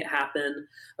seeing it happen,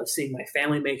 of seeing my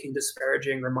family making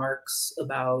disparaging remarks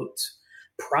about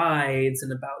prides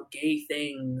and about gay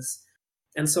things.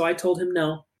 And so I told him,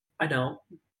 no, I don't.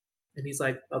 And he's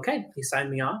like, okay. He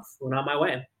signed me off, went on my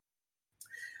way.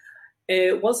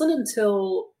 It wasn't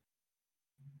until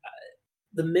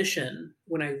the mission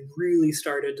when I really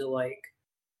started to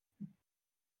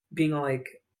being like,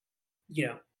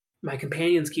 my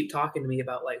companions keep talking to me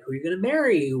about who are you going to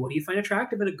marry? What do you find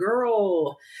attractive in a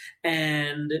girl?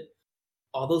 And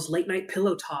all those late night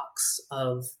pillow talks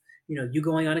of, you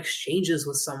going on exchanges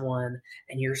with someone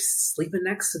and you're sleeping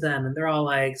next to them. And they're all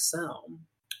like, so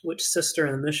which sister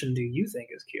in the mission do you think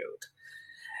is cute?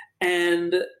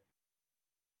 And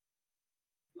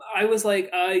I was like,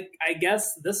 I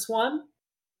guess this one,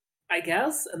 I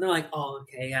guess. And they're like, oh,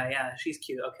 okay, yeah, she's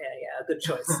cute. Okay, yeah, good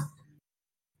choice.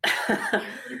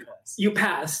 You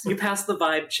passed the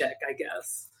vibe check, I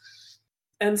guess.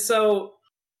 And so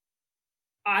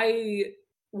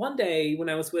one day when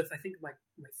I was with, I think my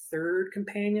third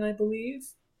companion, I believe,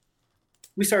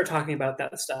 we started talking about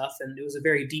that stuff, and it was a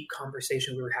very deep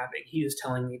conversation we were having. He was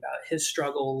telling me about his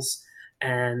struggles,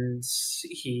 and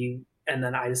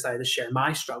then I decided to share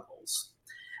my struggles.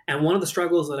 And one of the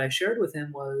struggles that I shared with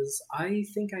him was, I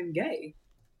think I'm gay.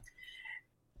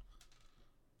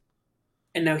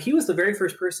 And now he was the very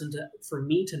first person for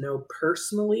me to know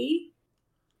personally,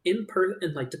 and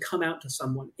to come out to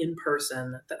someone in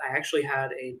person that I actually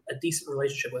had a decent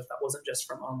relationship with that wasn't just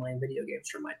from online video games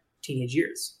from my teenage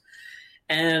years.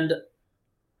 And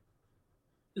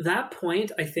that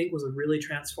point, I think, was a really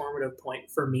transformative point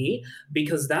for me,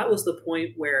 because that was the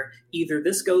point where either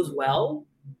this goes well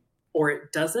or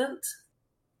it doesn't,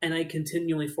 and I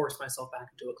continually force myself back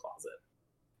into a closet.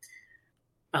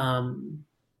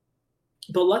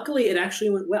 But luckily, it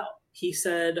actually went well. He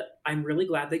said, I'm really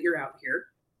glad that you're out here.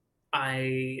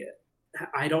 I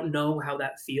don't know how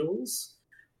that feels,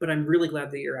 but I'm really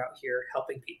glad that you're out here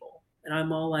helping people. And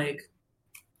I'm all like,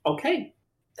 okay,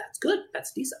 that's good.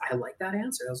 That's decent. I like that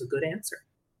answer. That was a good answer.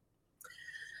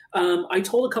 I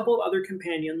told a couple of other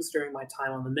companions during my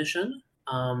time on the mission,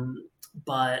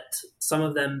 but some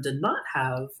of them did not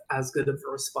have as good of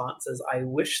a response as I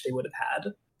wish they would have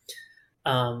had.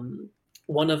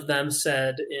 One of them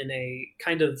said in a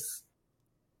kind of,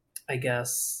 I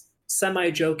guess,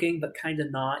 semi-joking, but kind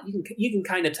of not. You can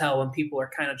kind of tell when people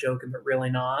are kind of joking, but really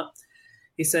not.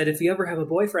 He said, if you ever have a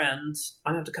boyfriend,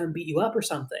 I'm going to have to come beat you up or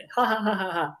something. Ha ha ha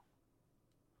ha ha.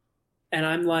 And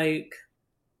I'm like,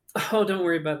 oh, don't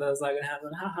worry about that. It's not going to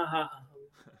happen. Ha ha ha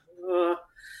ha.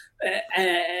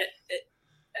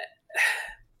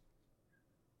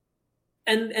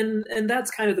 And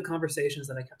that's kind of the conversations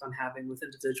that I kept on having with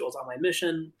individuals on my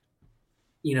mission.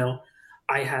 You know,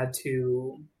 I had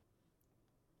to,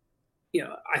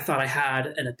 I thought I had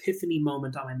an epiphany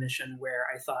moment on my mission where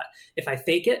I thought, if I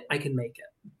fake it, I can make it.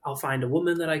 I'll find a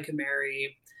woman that I can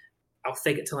marry. I'll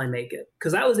fake it till I make it.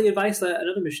 Because that was the advice that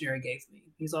another missionary gave me.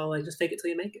 He's all like, just fake it till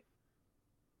you make it.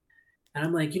 And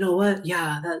I'm like, you know what?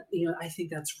 Yeah, I think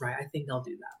that's right. I think I'll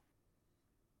do that.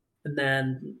 And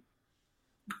then,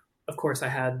 of course, I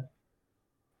had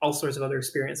all sorts of other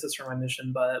experiences from my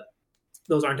mission, but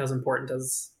those aren't as important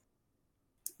as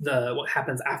what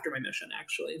happens after my mission,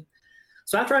 actually.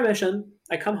 So after my mission,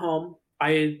 I come home,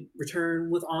 I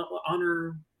return with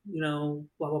honor,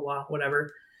 blah, blah, blah,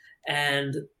 whatever.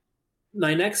 And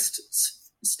my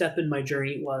next step in my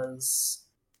journey was,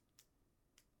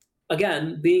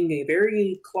 again, being a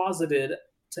very closeted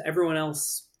to everyone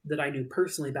else that I knew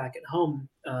personally back at home,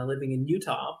 living in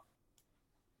Utah,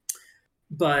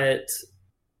 but,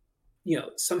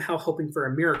 somehow hoping for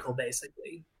a miracle,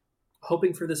 basically.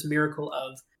 Hoping for this miracle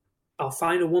of, I'll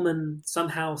find a woman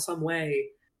somehow, some way,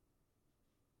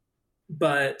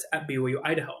 but at BYU,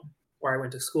 Idaho, where I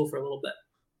went to school for a little bit.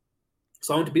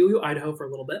 So I went to BYU, Idaho for a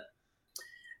little bit,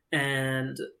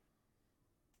 and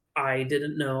I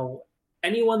didn't know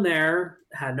anyone there,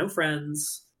 had no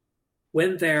friends,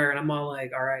 went there, and I'm all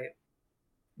like, all right,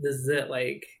 this is it,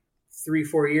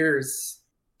 3-4 years,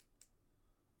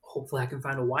 hopefully I can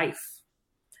find a wife.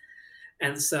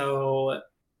 And so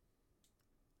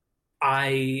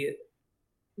I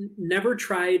never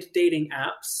tried dating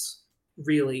apps,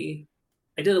 really.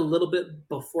 I did a little bit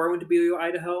before I went to BYU,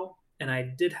 Idaho, and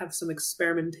I did have some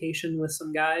experimentation with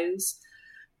some guys,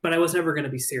 but I was never going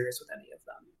to be serious with any of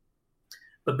them.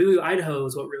 But BYU, Idaho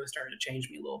is what really started to change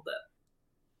me a little bit,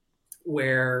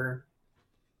 where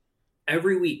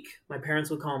every week my parents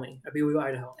would call me at BYU,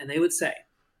 Idaho, and they would say,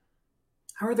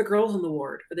 how are the girls in the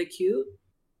ward? Are they cute?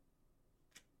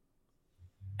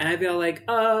 And I'd be all like,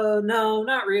 oh, no,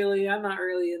 not really. I'm not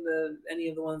really into any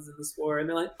of the ones in this ward. And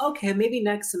they're like, okay, maybe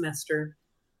next semester.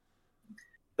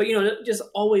 But, just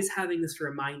always having this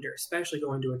reminder, especially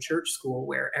going to a church school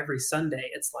where every Sunday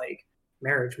it's like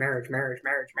marriage, marriage, marriage,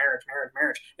 marriage, marriage, marriage,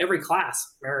 marriage. Every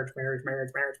class, marriage, marriage,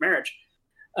 marriage, marriage, marriage.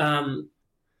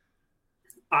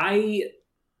 I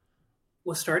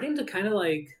was starting to kind of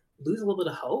lose a little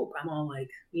bit of hope. I'm all like,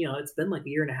 it's been a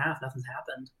year and a half, nothing's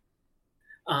happened.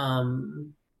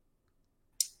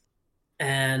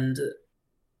 And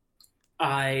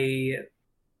I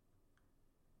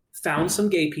found some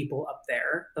gay people up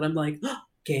there that I'm like, oh,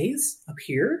 gays up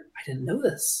here? I didn't know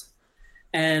this.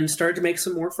 And started to make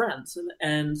some more friends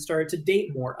and started to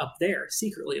date more up there,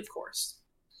 secretly, of course.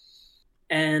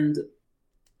 And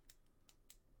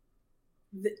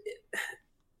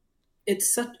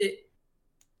it's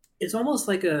almost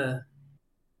like I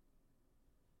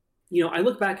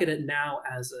look back at it now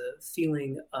as a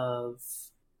feeling of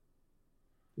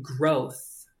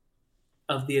growth,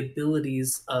 of the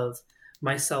abilities of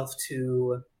myself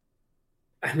to,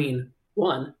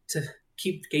 one, to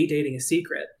keep gay dating a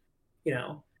secret,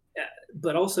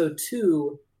 but also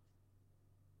two,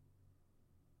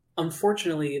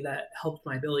 unfortunately, that helped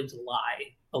my ability to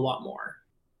lie a lot more,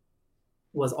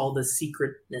 was all the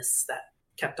secretness that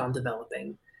kept on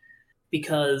developing.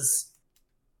 Because,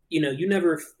 you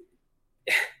never,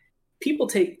 people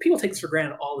take this for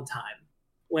granted all the time.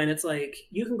 When it's like,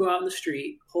 you can go out in the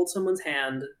street, hold someone's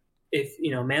hand, if,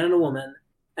 man and a woman,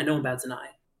 and no one bats an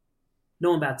eye.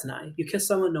 No one bats an eye. You kiss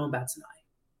someone, no one bats an eye.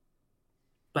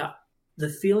 But the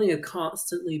feeling of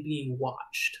constantly being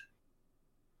watched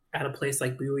at a place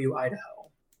like BYU, Idaho,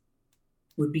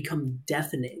 would become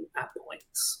deafening at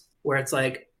points, where it's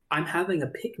like, I'm having a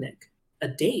picnic, a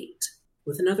date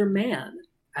with another man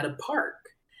at a park,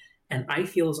 and I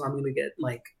feel as though I'm going to get,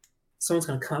 someone's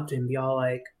going to come up to him and be all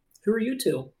like, who are you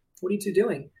two? What are you two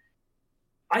doing?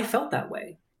 I felt that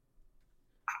way.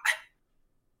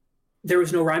 there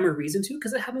was no rhyme or reason to,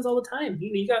 because it happens all the time.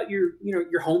 You got your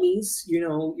homies,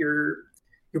 your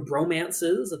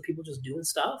bromances of people just doing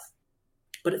stuff,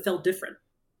 but it felt different.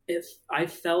 If I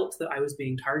felt that I was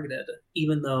being targeted,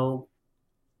 even though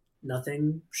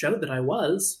nothing showed that I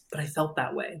was, but I felt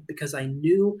that way because I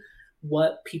knew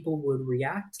what people would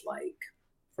react like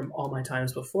from all my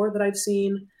times before that I've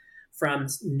seen, from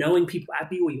knowing people at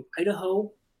BYU,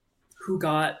 Idaho, who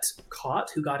got caught,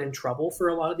 who got in trouble for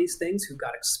a lot of these things, who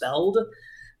got expelled,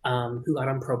 who got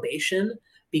on probation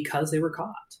because they were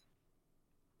caught.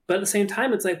 But at the same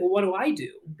time, it's like, well, what do I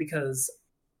do? Because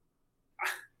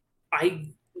I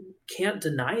can't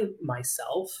deny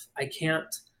myself. I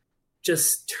can't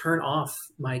just turn off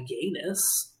my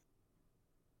gayness.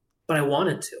 But I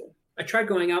wanted to. I tried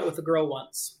going out with a girl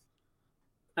once,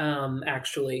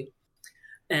 actually.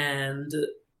 And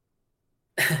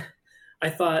I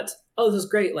thought, oh, this is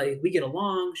great. Like, we get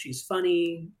along. She's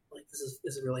funny. Like, this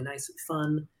is really nice and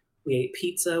fun. We ate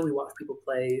pizza. We watched people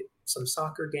play some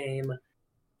soccer game.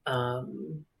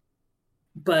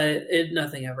 But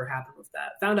nothing ever happened with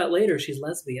that. Found out later she's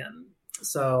lesbian.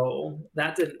 So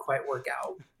that didn't quite work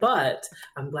out. But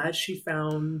I'm glad she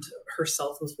found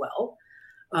herself as well.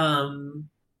 And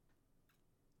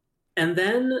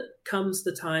then comes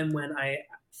the time when I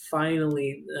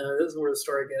finally, this is where the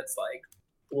story gets like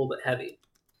a little bit heavy.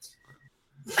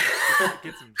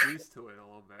 Get some juice to it a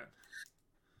little bit.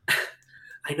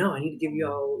 I know. I need to give you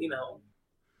all,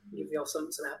 give you all some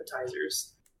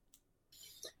appetizers.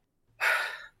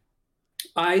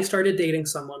 I started dating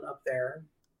someone up there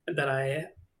that I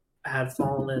had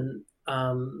fallen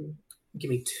in. Give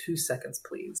me 2 seconds,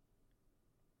 please.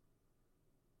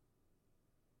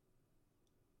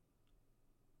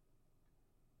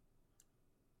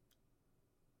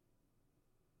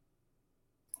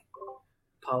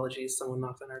 Apologies, someone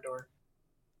knocked on our door.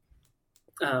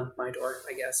 My door,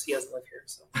 I guess. He doesn't live here,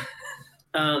 so.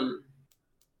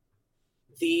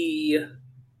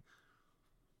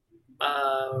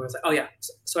 What was I? Oh yeah.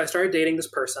 So I started dating this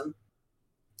person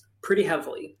pretty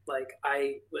heavily. Like,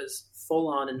 I was full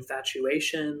on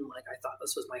infatuation. Like, I thought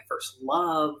this was my first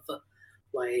love.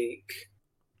 Like,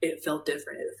 it felt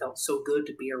different. It felt so good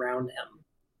to be around him.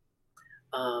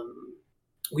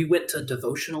 We went to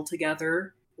devotional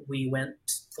together. We went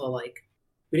to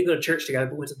we didn't go to church together,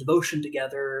 but we went to devotion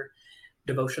together,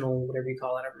 devotional, whatever you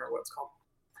call it. I don't remember what it's called.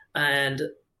 And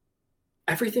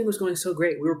everything was going so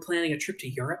great. We were planning a trip to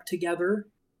Europe together.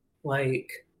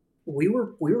 Like, we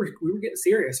were getting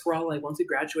serious. We're all like, once we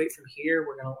graduate from here,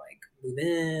 we're gonna like move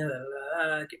in,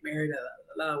 get married,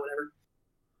 whatever.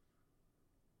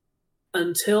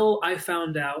 Until I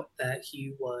found out that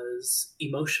he was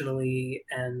emotionally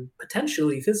and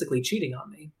potentially physically cheating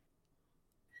on me.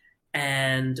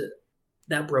 And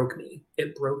that broke me.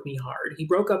 It broke me hard. He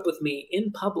broke up with me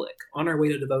in public on our way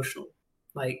to devotional.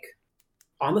 Like,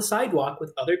 on the sidewalk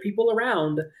with other people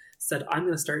around, said, I'm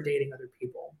going to start dating other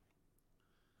people.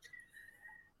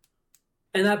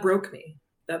 And that broke me.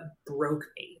 That broke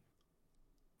me.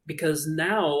 Because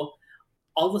now,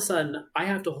 all of a sudden, I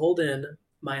have to hold in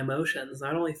my emotions,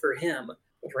 not only for him,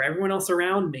 but for everyone else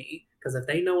around me, because if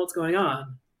they know what's going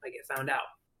on, I get found out.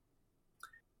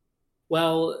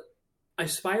 Well, I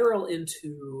spiral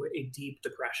into a deep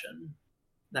depression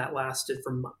that lasted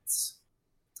for months.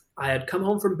 I had come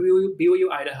home from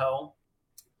BYU, Idaho,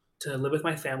 to live with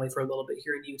my family for a little bit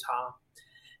here in Utah,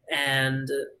 and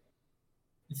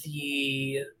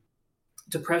the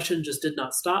depression just did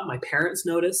not stop. My parents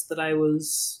noticed that I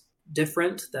was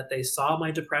different, that they saw my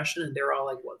depression, and they were all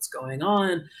like, what's going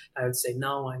on? I would say,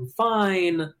 no, I'm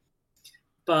fine,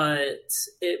 but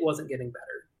it wasn't getting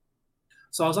better.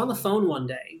 So I was on the phone one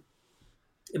day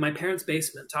in my parents'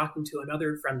 basement talking to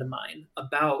another friend of mine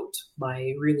about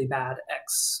my really bad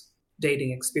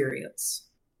ex-dating experience.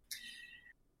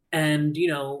 And,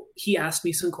 he asked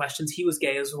me some questions. He was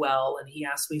gay as well. And he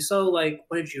asked me, so, like,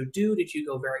 what did you do? Did you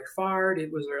go very far?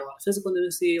 Was there a lot of physical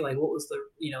intimacy? Like, what was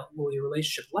what was your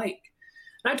relationship like?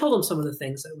 And I told him some of the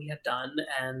things that we had done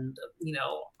and,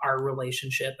 our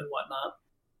relationship and whatnot.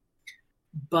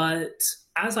 But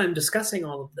as I'm discussing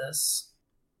all of this,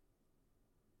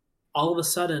 all of a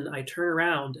sudden, I turn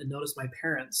around and notice my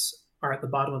parents are at the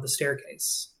bottom of the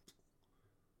staircase.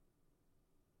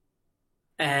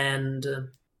 And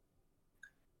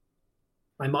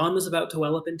my mom is about to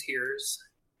well up in tears,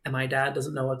 and my dad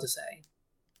doesn't know what to say.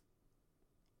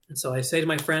 And so I say to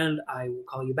my friend, I will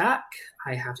call you back.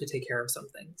 I have to take care of some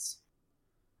things.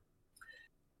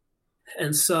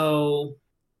 And so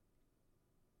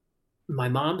my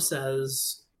mom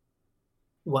says,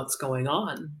 what's going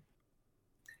on?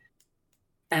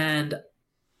 And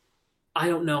I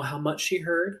don't know how much she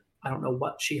heard. I don't know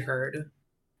what she heard.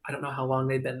 I don't know how long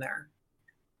they'd been there.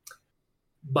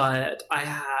 But I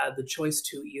had the choice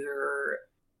to either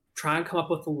try and come up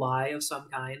with a lie of some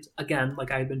kind, again,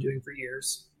 like I've been doing for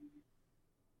years,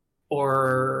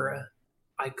 or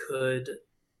I could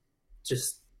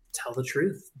just tell the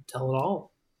truth, tell it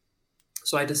all.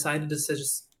 So I decided to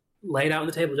just lay it out on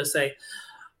the table, just say,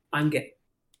 I'm gay.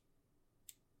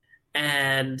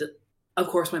 And of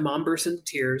course, my mom burst into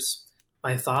tears.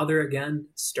 My father, again,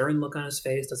 stern look on his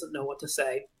face, doesn't know what to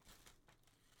say.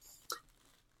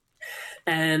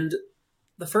 And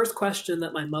the first question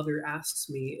that my mother asks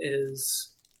me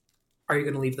is, are you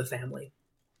going to leave the family?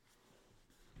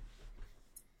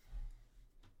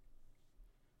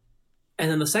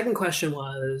 And then the second question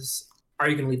was, are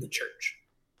you going to leave the church?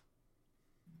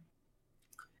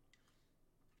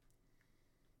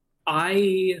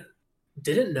 I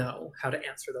didn't know how to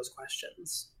answer those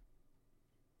questions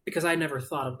because I never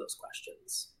thought of those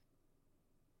questions.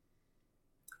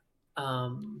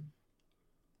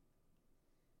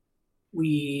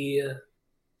 We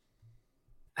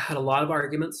had a lot of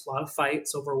arguments, a lot of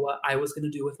fights over what I was going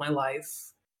to do with my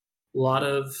life. A lot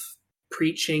of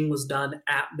preaching was done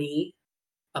at me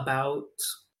about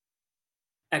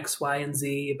X, Y, and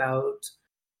Z, about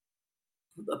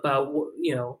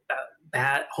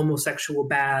bad, homosexual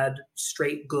bad,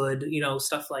 straight good,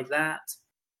 stuff like that.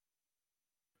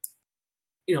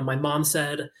 My mom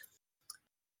said,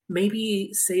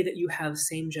 maybe say that you have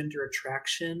same gender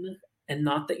attraction and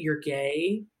not that you're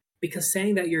gay, because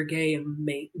saying that you're gay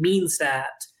means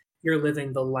that you're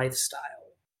living the lifestyle,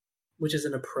 which is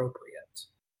inappropriate.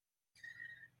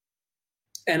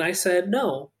 And I said,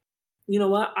 no, you know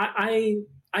what? I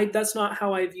that's not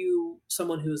how I view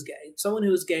someone who's gay. Someone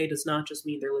who's gay does not just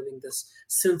mean they're living this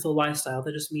sinful lifestyle.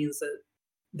 That just means that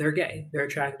they're gay. They're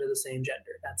attracted to the same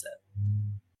gender. That's it.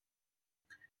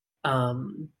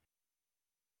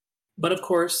 But of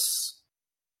course,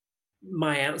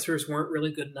 my answers weren't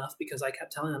really good enough because I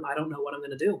kept telling them, I don't know what I'm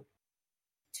going to do.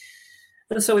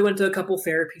 And so we went to a couple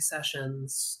therapy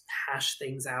sessions, hashed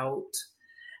things out,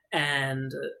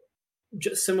 and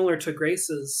just similar to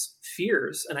Grace's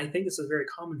fears, and I think this is a very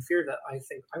common fear that I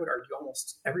think I would argue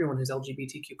almost everyone who's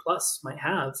LGBTQ plus might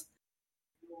have,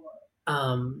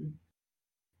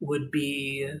 would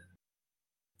be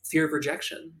fear of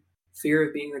rejection, fear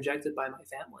of being rejected by my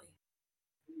family.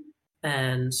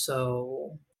 And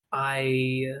so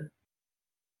I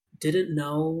didn't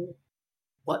know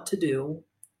what to do.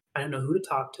 I didn't know who to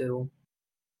talk to,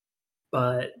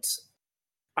 but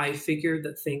I figured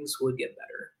that things would get better.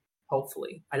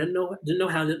 Hopefully. I didn't know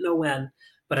how, didn't know when,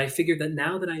 but I figured that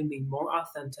now that I'm being more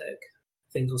authentic,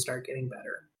 things will start getting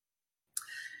better.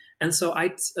 And so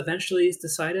I eventually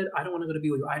decided I don't want to go to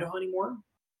BYU, Idaho anymore.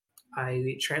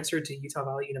 I transferred to Utah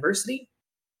Valley University.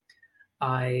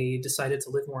 I decided to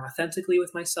live more authentically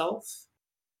with myself.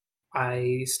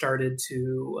 I started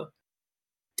to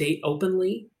date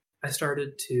openly. I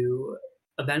started to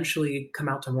eventually come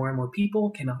out to more and more people,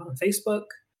 came out on Facebook,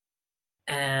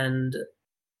 and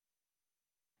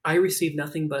I received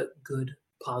nothing but good,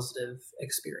 positive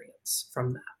experience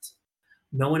from that.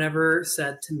 No one ever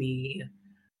said to me,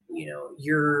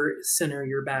 you're a sinner,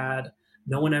 you're bad.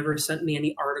 No one ever sent me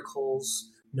any articles.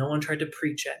 No one tried to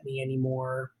preach at me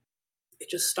anymore. It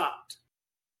just stopped.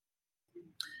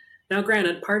 Now,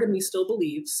 granted, part of me still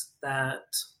believes that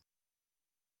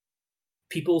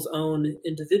people's own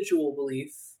individual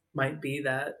belief might be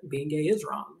that being gay is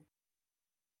wrong.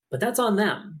 But that's on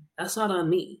them. That's not on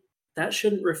me. That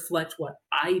shouldn't reflect what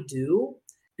I do,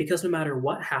 because no matter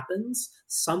what happens,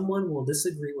 someone will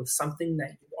disagree with something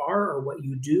that you are or what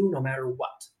you do, no matter what.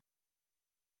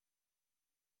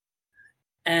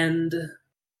 And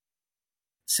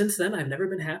since then, I've never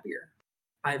been happier.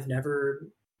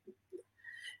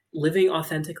 Living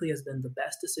authentically has been the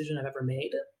best decision I've ever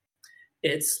made.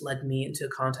 It's led me into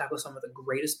contact with some of the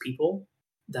greatest people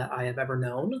that I have ever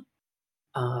known.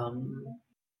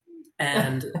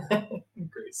 And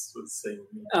Grace was saying,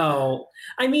 oh,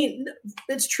 I mean,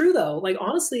 it's true though. Like,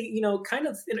 honestly, kind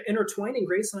of intertwining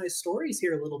Grace and I's stories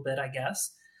here a little bit, I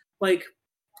guess. Like,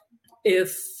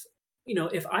 if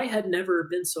I had never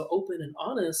been so open and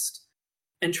honest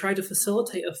and tried to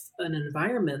facilitate an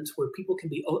environment where people can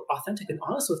be authentic and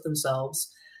honest with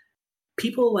themselves,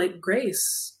 people like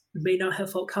Grace may not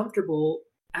have felt comfortable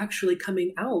actually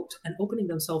coming out and opening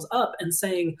themselves up and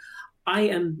saying, I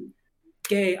am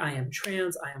gay, I am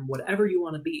trans, I am whatever you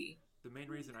want to be. The main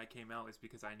reason I came out is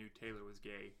because I knew Taylor was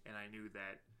gay, and I knew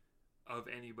that of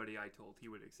anybody I told, he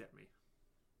would accept me.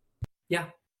 Yeah.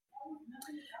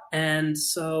 And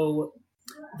so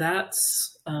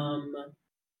that's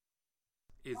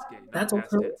is gay, not that's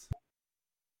past also tense.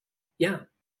 Yeah.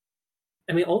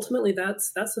 I mean, ultimately,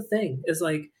 that's the thing, is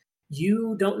like,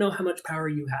 you don't know how much power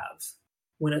you have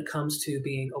when it comes to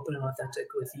being open and authentic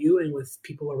with you and with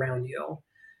people around you,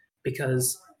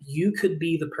 because you could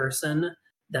be the person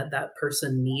that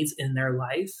person needs in their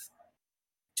life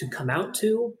to come out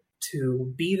to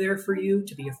be there for you,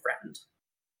 to be a friend.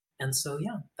 And so,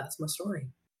 yeah, that's my story.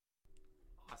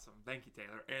 Awesome. Thank you,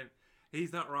 Taylor. And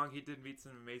he's not wrong. He did meet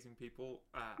some amazing people.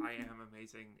 I am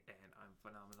amazing, and I'm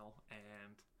phenomenal.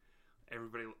 And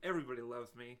everybody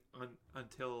loves me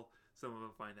until some of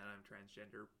them find out I'm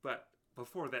transgender. But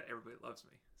before that, everybody loves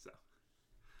me. So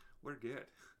we're good.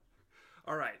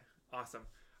 All right. Awesome.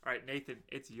 All right, Nathan,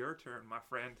 it's your turn, my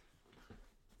friend.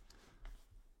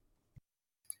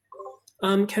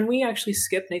 Can we actually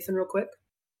skip Nathan real quick?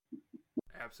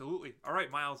 Absolutely. All right,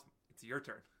 Miles, it's your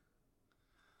turn.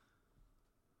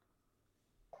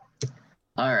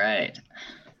 All right.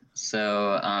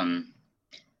 So,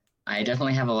 I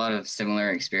definitely have a lot of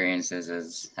similar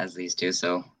experiences as these two,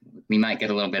 so we might get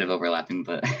a little bit of overlapping,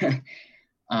 but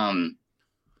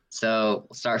so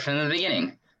we'll start from the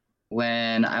beginning.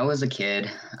 When I was a kid,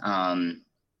 I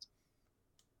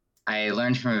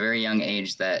learned from a very young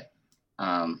age that,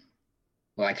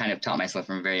 I kind of taught myself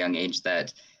from a very young age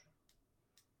that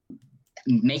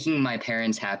making my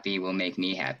parents happy will make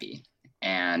me happy.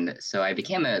 And so I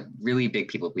became a really big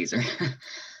people pleaser.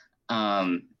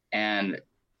 And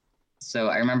so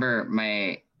I remember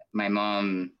my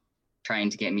mom trying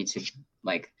to get me to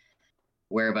like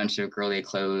wear a bunch of girly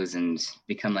clothes and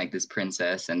become like this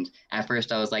princess. And at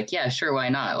first I was like, yeah, sure, why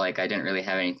not? Like, I didn't really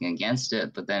have anything against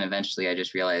it. But then eventually I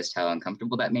just realized how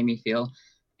uncomfortable that made me feel.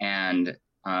 And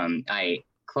I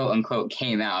quote unquote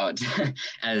came out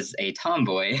as a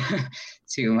tomboy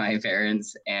to my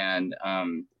parents. And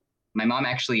my mom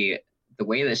actually, the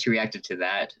way that she reacted to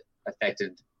that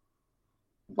affected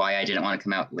why I didn't want to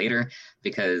come out later,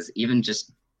 because even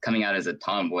just coming out as a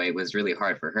tomboy was really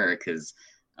hard for her, because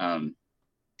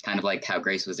kind of like how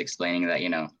Grace was explaining that, you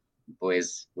know,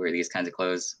 boys wear these kinds of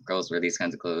clothes, girls wear these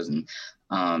kinds of clothes. And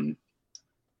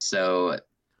so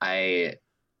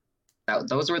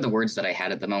those were the words that I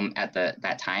had at the moment, at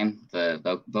that time.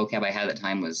 The vocab I had at the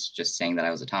time was just saying that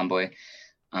I was a tomboy.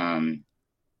 And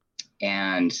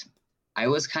I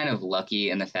was kind of lucky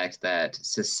in the fact that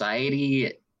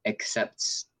society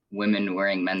accepts women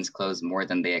wearing men's clothes more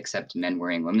than they accept men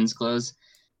wearing women's clothes.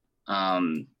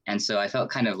 And so I felt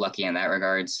kind of lucky in that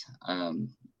regards,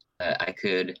 that I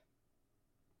could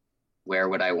wear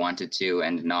what I wanted to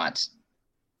and not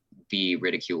be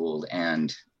ridiculed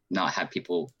and not have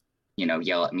people, you know,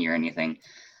 yell at me or anything.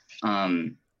 I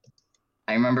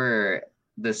remember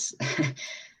this,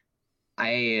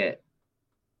 I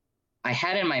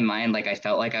had in my mind, like, I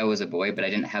felt like I was a boy, but I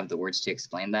didn't have the words to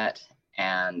explain that.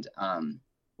 And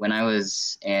when I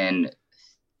was in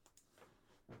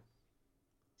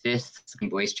fifth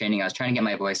voice training, I was trying to get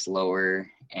my voice lower,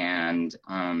 and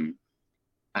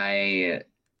I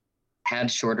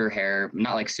had shorter hair,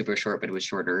 not like super short, but it was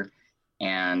shorter.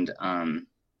 And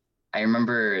I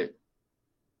remember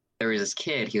there was this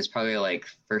kid, he was probably like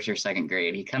first or second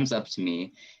grade. He comes up to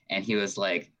me and he was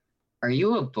like, "Are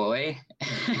you a boy?"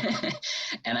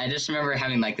 And I just remember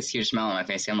having like this huge smile on my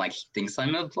face. I'm like, he thinks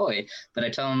I'm a boy. But I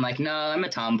told him like, no, I'm a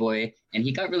tomboy. And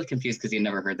he got really confused because he had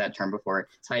never heard that term before.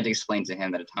 So I had to explain to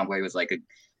him that a tomboy was like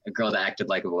a girl that acted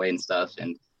like a boy and stuff.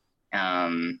 And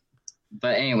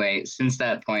but anyway, since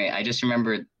that point, I just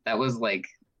remember that was like,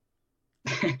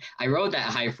 I rode that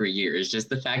high for years. Just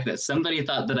the fact that somebody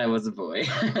thought that I was a boy.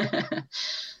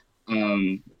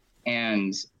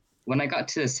 And when I got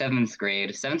to seventh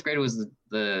grade was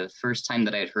the first time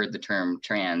that I had heard the term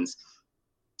trans.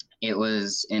 It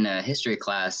was in a history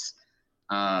class.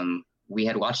 We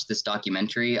had watched this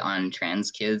documentary on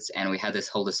trans kids, and we had this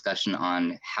whole discussion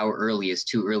on how early is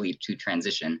too early to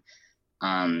transition,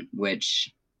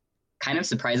 which kind of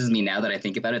surprises me now that I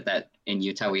think about it, that in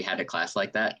Utah we had a class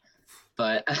like that.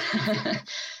 But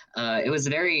it was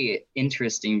very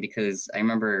interesting because I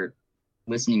remember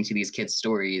listening to these kids'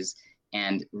 stories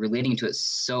and relating to it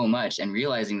so much and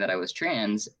realizing that I was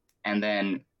trans. And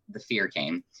then the fear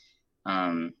came.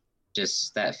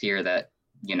 Just that fear that,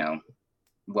 you know,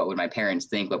 what would my parents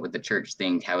think? What would the church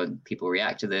think? How would people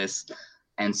react to this?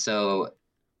 And so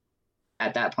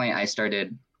at that point, I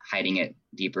started hiding it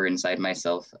deeper inside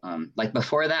myself. Like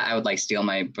before that, I would like steal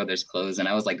my brother's clothes, and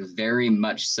I was like very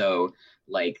much so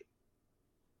like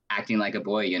acting like a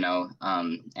boy, you know,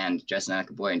 and dressing like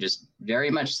a boy, and just very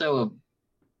much so,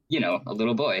 you know, a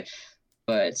little boy.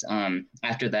 But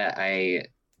after that, I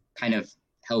kind of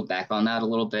held back on that a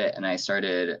little bit, and I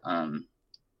started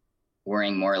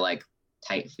wearing more like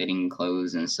tight-fitting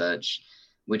clothes and such.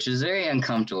 which is very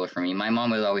uncomfortable for me. My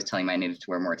mom was always telling me I needed to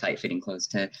wear more tight-fitting clothes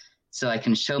so I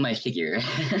can show my figure.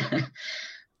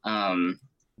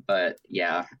 But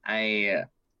yeah, I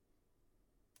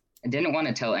didn't want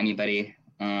to tell anybody.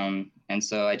 And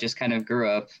so I just kind of grew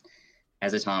up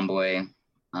as a tomboy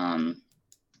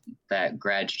that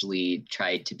gradually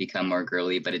tried to become more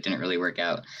girly, but it didn't really work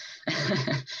out.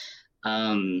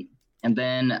 And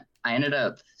then I ended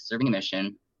up serving a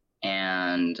mission,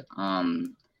 and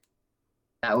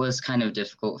that was kind of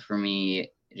difficult for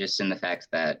me, just in the fact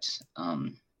that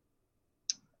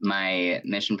my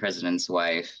mission president's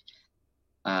wife,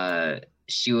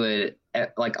 she would,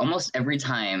 like, almost every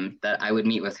time that I would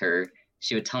meet with her,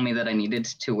 she would tell me that I needed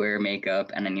to wear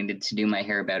makeup and I needed to do my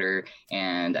hair better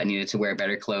and I needed to wear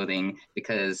better clothing,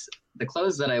 because the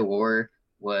clothes that I wore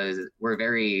were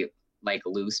very, like,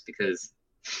 loose, because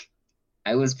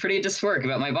I was pretty dysphoric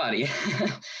about my body.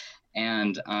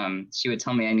 And she would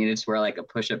tell me I needed to wear, like, a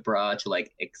push-up bra to,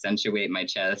 like, accentuate my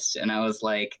chest, and I was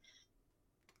like,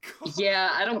 yeah,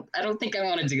 I don't think I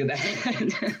want to do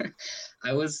that.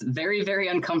 I was very, very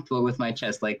uncomfortable with my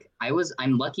chest. Like,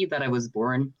 I'm lucky that I was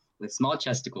born with small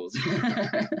chesticles.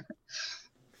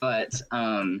 But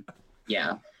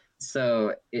yeah,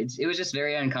 so it was just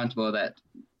very uncomfortable that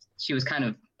she was kind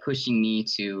of pushing me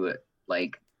to,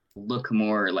 like, look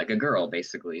more like a girl,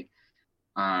 basically.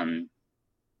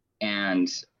 And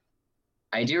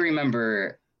I do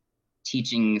remember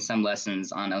teaching some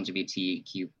lessons on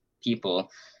LGBTQ people,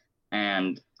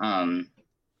 and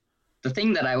the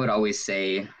thing that I would always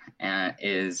say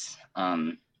is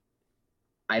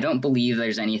I don't believe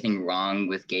there's anything wrong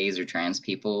with gays or trans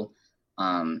people.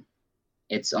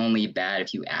 It's only bad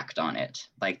if you act on it.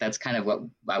 Like, that's kind of what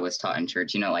I was taught in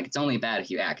church, like, it's only bad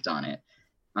if you act on it.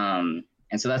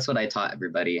 And so that's what I taught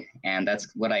everybody, and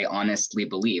that's what I honestly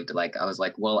believed. Like, I was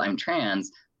like, well, I'm trans,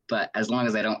 but as long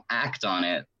as I don't act on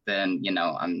it, then,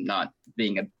 I'm not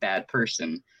being a bad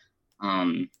person.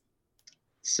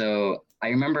 So I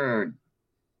remember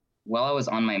while I was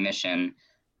on my mission,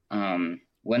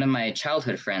 one of my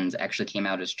childhood friends actually came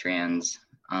out as trans.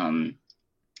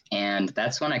 And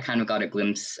that's when I kind of got a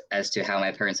glimpse as to how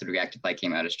my parents would react if I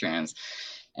came out as trans.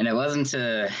 And it wasn't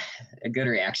a good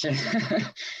reaction.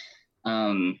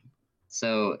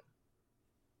 So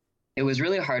it was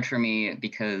really hard for me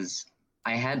because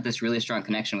I had this really strong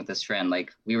connection with this friend.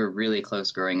 Like, we were really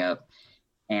close growing up,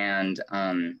 and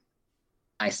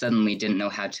I suddenly didn't know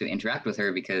how to interact with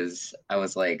her because I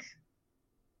was like,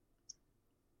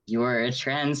 you're a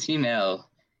trans female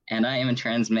and I am a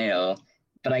trans male,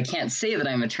 but I can't say that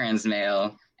I'm a trans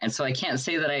male, and so I can't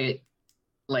say that I,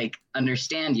 like,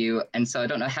 understand you, and so I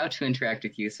don't know how to interact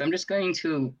with you, so I'm just going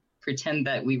to pretend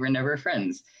that we were never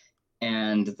friends.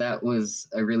 And that was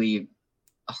a really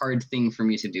hard thing for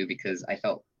me to do because I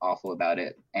felt awful about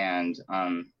it. And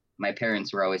my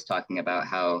parents were always talking about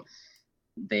how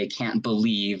they can't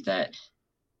believe that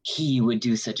he would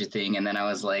do such a thing, and then I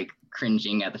was like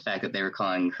cringing at the fact that they were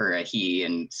calling her a he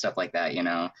and stuff like that,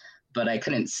 but I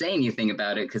couldn't say anything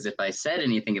about it because if I said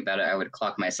anything about it, I would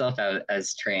clock myself out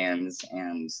as trans.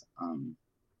 And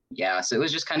yeah, so it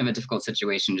was just kind of a difficult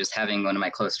situation, just having one of my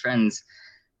close friends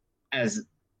coming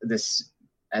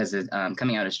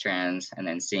out as trans, and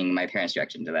then seeing my parents'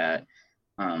 reaction to that.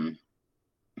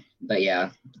 But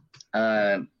yeah,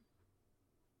 I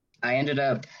ended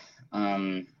up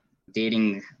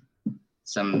dating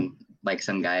some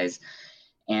guys,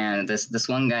 and this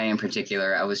one guy in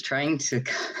particular,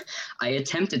 I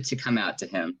attempted to come out to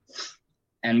him,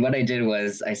 and what I did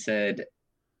was I said,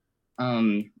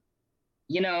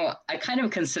 I kind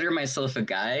of consider myself a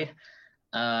guy.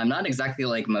 I'm not exactly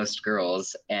like most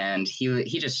girls. And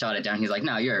he just shot it down. He's like,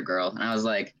 no, you're a girl. And I was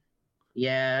like,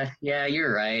 yeah,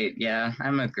 you're right. Yeah,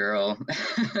 I'm a girl.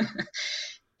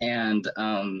 And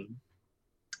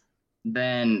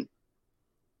then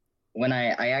when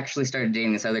I actually started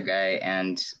dating this other guy,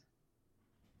 and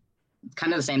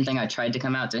kind of the same thing, I tried to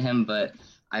come out to him, but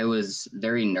I was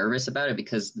very nervous about it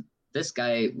because this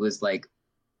guy was, like,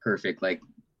 perfect. Like,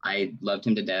 I loved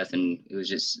him to death, and it was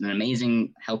just an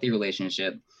amazing, healthy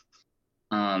relationship.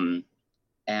 And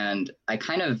I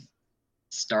kind of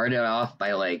started off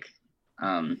by, like,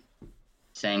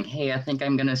 saying, hey, I think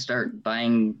I'm going to start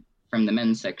buying from the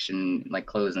men's section, like,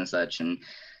 clothes and such. And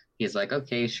he's like,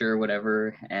 okay, sure,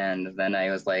 whatever. And then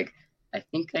I was like, I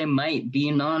think I might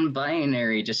be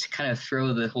non-binary, just to kind of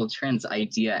throw the whole trans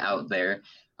idea out there,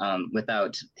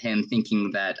 without him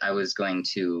thinking that I was going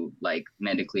to, like,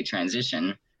 medically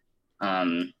transition.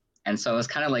 And so I was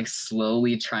kind of, like,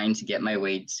 slowly trying to get my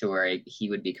way to where he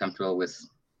would be comfortable with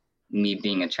me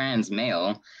being a trans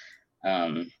male.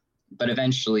 But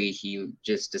eventually he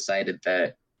just decided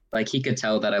that like he could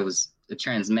tell that I was a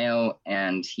trans male,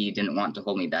 and he didn't want to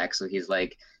hold me back. So he's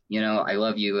like, I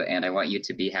love you and I want you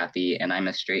to be happy, and I'm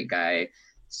a straight guy,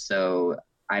 so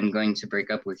I'm going to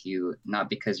break up with you, not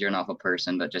because you're an awful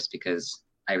person, but just because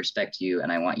I respect you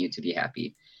and I want you to be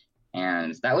happy.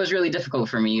 And that was really difficult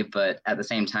for me, but at the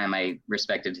same time, I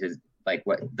respected his, like,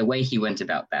 the way he went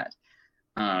about that.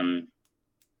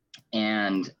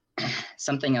 And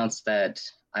something else that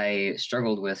I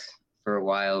struggled with for a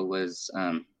while was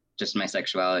just my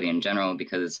sexuality in general,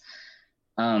 because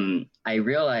I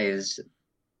realized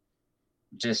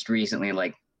just recently,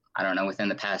 like, I don't know, within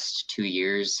the past 2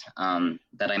 years,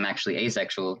 that I'm actually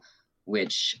asexual,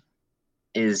 which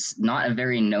is not a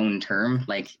very known term.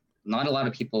 Like, not a lot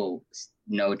of people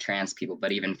know trans people,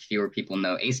 but even fewer people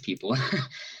know ace people.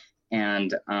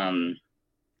 And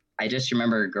I just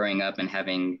remember growing up and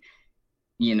having,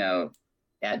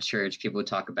 at church, people would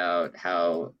talk about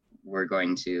how we're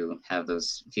going to have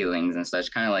those feelings and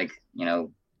such, kind of like,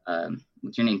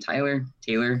 what's your name, Taylor?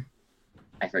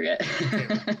 I forget.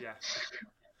 Taylor, yeah.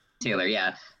 Taylor,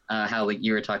 yeah. How, like,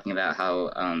 you were talking about how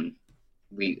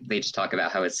they just talk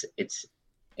about how it's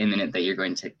imminent that you're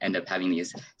going to end up having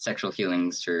these sexual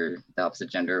feelings for the opposite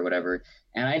gender or whatever.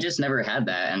 And I just never had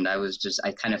that. And I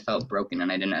kind of felt broken,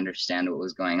 and I didn't understand what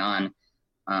was going on.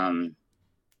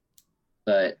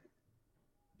 But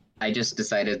I just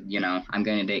decided, I'm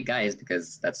going to date guys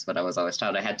because that's what I was always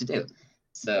taught I had to do.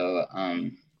 So,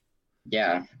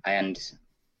 yeah. And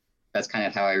that's kind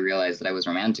of how I realized that I was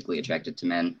romantically attracted to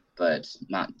men, but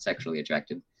not sexually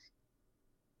attracted.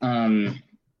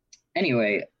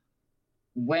 Anyway,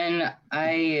 when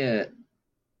I'm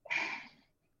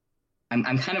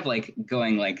kind of like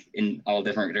going like in all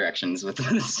different directions with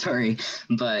the story,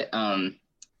 but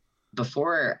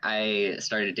before I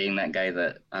started dating that guy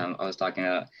that I was talking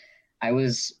about, I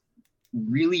was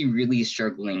really, really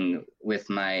struggling with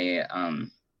my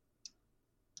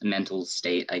mental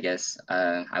state, I guess.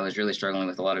 I was really struggling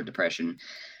with a lot of depression.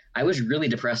 I was really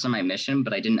depressed on my mission,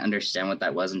 but I didn't understand what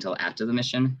that was until after the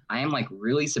mission. I am like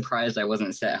really surprised I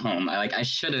wasn't sent home. I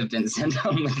should have been sent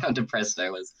home with how depressed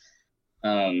I was.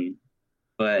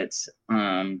 But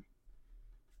the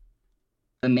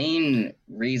main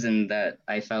reason that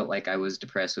I felt like I was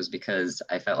depressed was because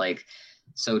I felt like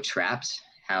so trapped,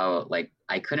 how like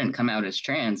I couldn't come out as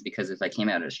trans, because if I came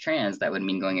out as trans, that would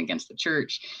mean going against the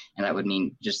church, and that would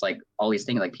mean just like all these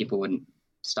things, like people wouldn't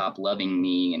stop loving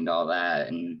me and all that.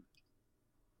 And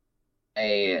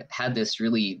I had this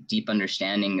really deep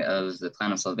understanding of the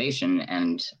plan of salvation,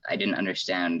 and I didn't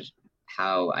understand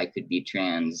how I could be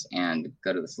trans and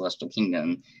go to the celestial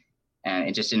kingdom, and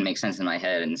it just didn't make sense in my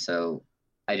head. And so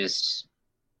I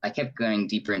kept going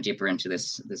deeper and deeper into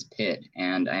this pit,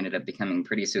 and I ended up becoming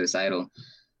pretty suicidal.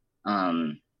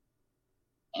 And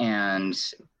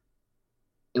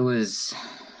it was,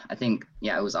 I think,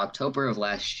 it was October of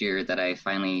last year that I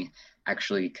finally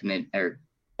actually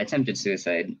attempted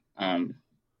suicide. And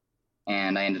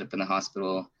I ended up in the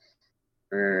hospital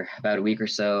for about a week or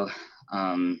so.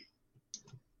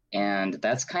 And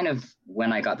that's kind of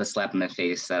when I got the slap in the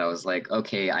face that I was like,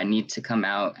 okay, I need to come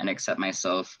out and accept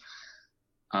myself,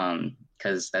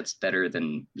 because that's better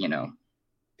than,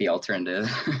 the alternative.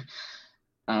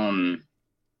 And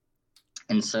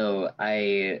so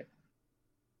I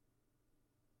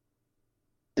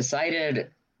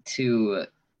decided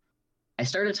I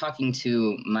started talking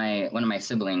to one of my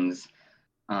siblings.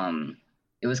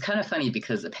 It was kind of funny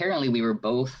because apparently we were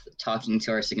both talking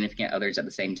to our significant others at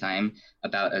the same time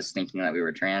about us thinking that we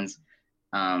were trans.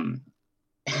 And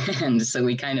so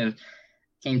we kind of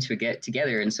came to get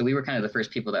together. And so we were kind of the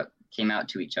first people that came out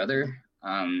to each other.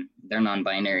 They're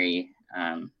non-binary.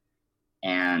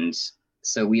 And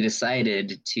so we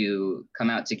decided to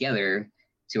come out together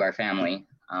to our family.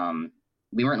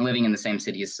 We weren't living in the same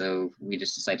city, so we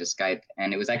just decided to Skype.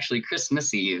 And it was actually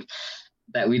Christmas Eve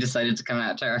that we decided to come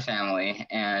out to our family.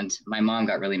 And my mom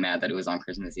got really mad that it was on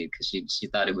Christmas Eve because she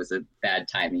thought it was a bad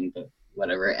timing, but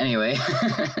whatever. Anyway,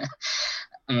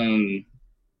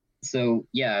 so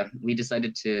yeah, we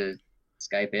decided to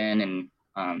Skype in, and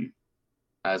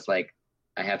I was like,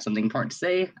 I have something important to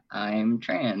say. I'm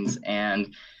trans.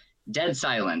 And dead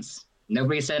silence.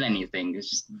 Nobody said anything. It's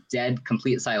just dead,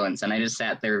 complete silence. And I just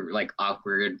sat there like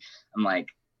awkward. I'm like,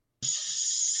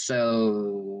 so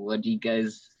what do you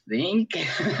guys think?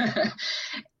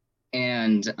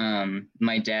 And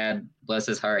my dad, bless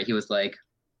his heart, he was like,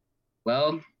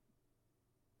 well,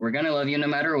 we're going to love you no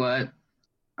matter what.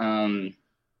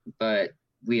 But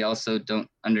we also don't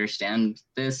understand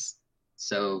this.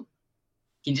 So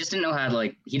he just didn't know how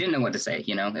to, he didn't know what to say,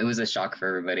 It was a shock for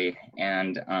everybody.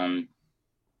 And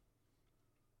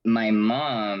my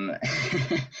mom,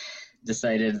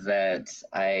 decided that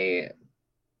I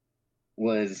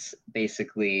was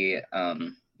basically,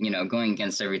 going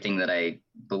against everything that I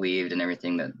believed and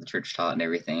everything that the church taught and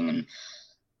everything.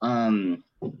 And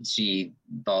she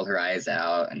bawled her eyes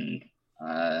out, and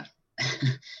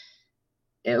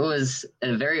it was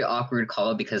a very awkward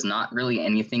call because not really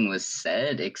anything was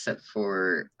said except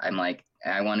for I'm like,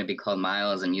 I want to be called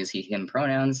Miles and use he, him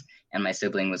pronouns. And my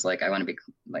sibling was like, I want to be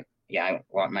like, yeah, I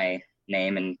want my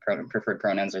name and preferred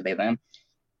pronouns are they, them.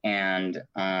 And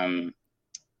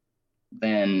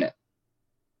then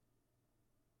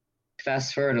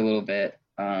fast forward a little bit,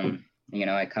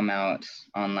 I come out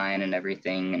online and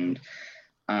everything.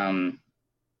 And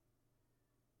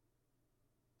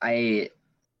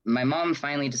my mom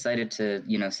finally decided to,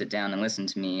 sit down and listen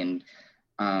to me. And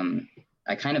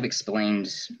I kind of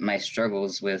explained my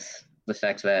struggles with the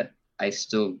fact that I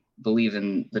still believe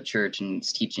in the church and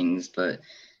its teachings, but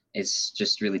it's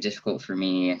just really difficult for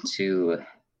me to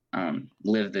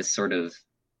live this sort of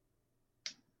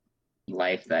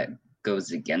life that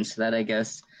goes against that, I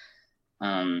guess.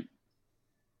 And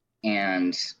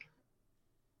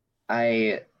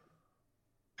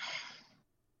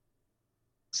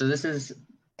so this is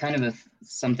kind of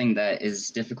something that is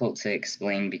difficult to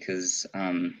explain because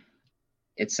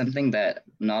it's something that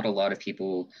not a lot of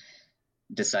people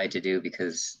decide to do,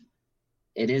 because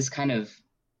it is kind of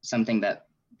something that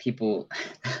people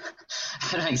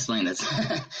how do I explain this?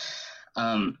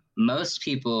 Most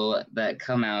people that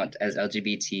come out as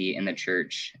LGBT in the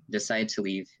church decide to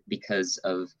leave because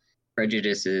of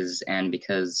prejudices and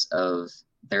because of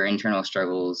their internal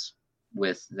struggles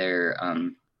with their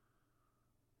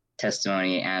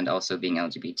testimony and also being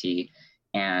LGBT.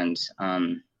 And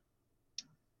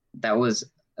that was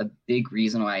a big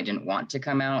reason why I didn't want to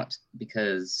come out,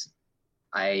 because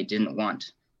I didn't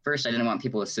want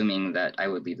people assuming that I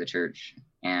would leave the church.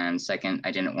 And second,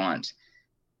 I didn't want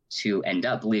to end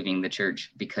up leaving the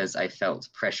church because I felt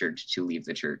pressured to leave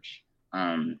the church.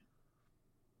 And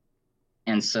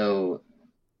so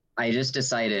I just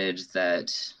decided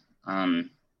that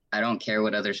I don't care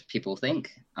what other people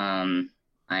think. I'm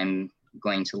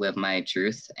going to live my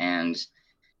truth, and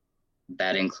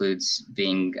that includes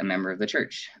being a member of the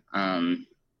church. And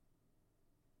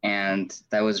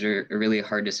that was a really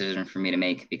hard decision for me to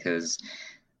make, because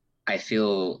I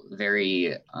feel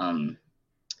very, I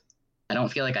don't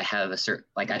feel like I have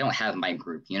I don't have my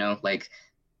group, like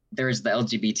there's the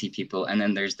LGBT people and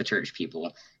then there's the church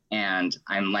people. And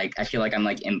I feel like I'm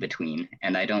like in between,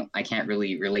 and I can't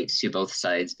really relate to both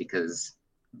sides, because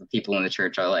the people in the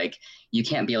church are like, you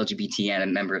can't be LGBT and a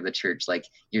member of the church. Like,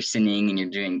 you're sinning and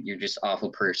you're just awful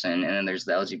person. And then there's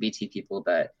the LGBT people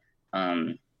that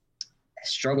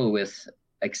struggle with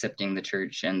accepting the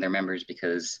church and their members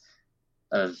because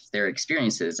of their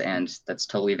experiences. And that's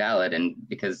totally valid. And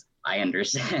because I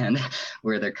understand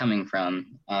where they're coming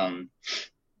from.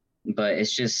 But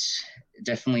it's just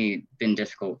definitely been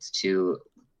difficult to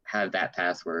have that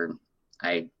path where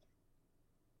I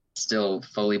still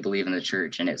fully believe in the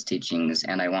church and its teachings,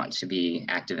 and I want to be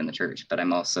active in the church, but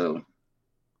I'm also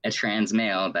a trans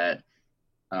male that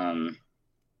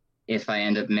if I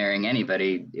end up marrying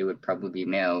anybody, it would probably be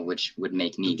male, which would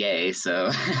make me gay.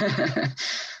 So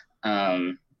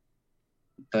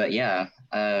but yeah,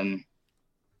 I don't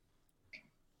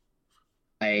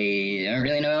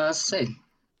really know what else to say.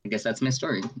 I guess that's my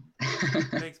story.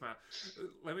 Thanks, Miles.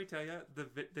 Let me tell you,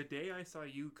 the day I saw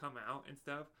you come out and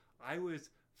stuff, I was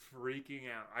freaking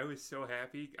out. I was so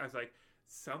happy. I was like,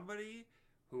 somebody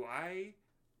who I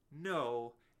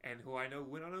know and who I know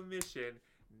went on a mission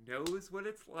knows what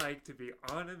it's like to be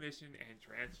on a mission and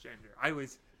transgender.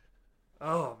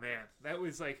 Oh man, that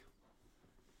was like,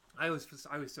 I was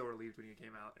so relieved when you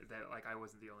came out that like I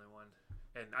wasn't the only one.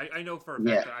 And I know for a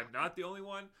fact that I'm not the only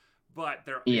one, but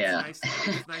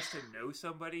it's nice to know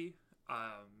somebody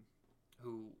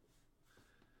who.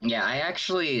 Yeah,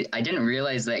 I didn't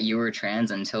realize that you were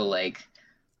trans until like,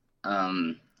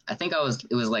 I think it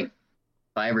was like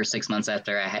 5 or 6 months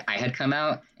after I had come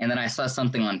out, and then I saw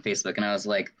something on Facebook and I was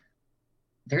like,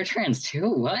 they're trans too?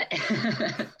 What?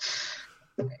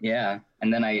 Yeah.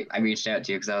 And then I reached out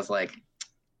to you because I was like,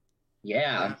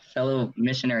 yeah, fellow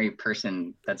missionary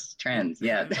person that's trans.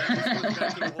 Yeah.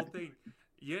 That's the whole thing.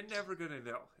 You're never going to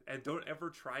know. And don't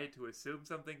ever try to assume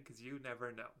something, because you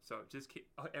never know. So just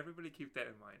everybody keep that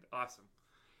in mind. Awesome.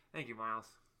 Thank you, Miles.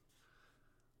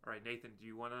 All right, Nathan, do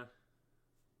you want to?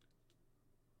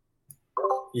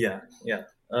 Yeah.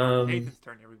 Nathan's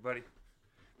turn, everybody.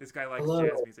 This guy likes Hello.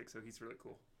 jazz music, so he's really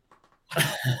cool.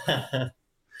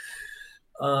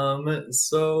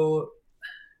 So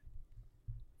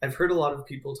I've heard a lot of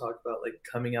people talk about like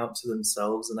coming out to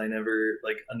themselves, and I never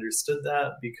like understood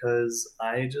that because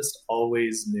I just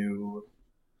always knew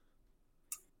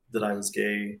that I was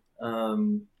gay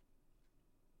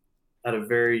at a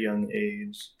very young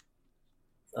age.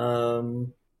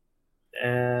 And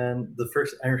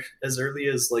as early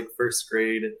as like first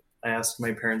grade, I asked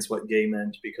my parents what gay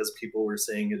meant because people were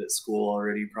saying it at school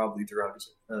already, probably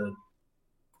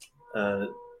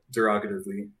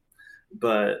derogatively.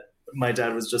 But my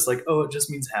dad was just like, "Oh, it just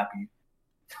means happy."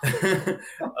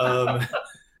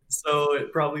 So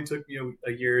it probably took me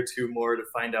a year or two more to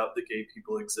find out that gay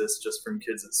people exist just from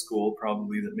kids at school,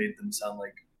 probably that made them sound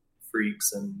like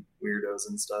freaks and weirdos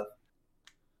and stuff.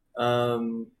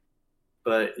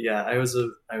 But yeah, I was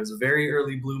a very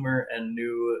early bloomer and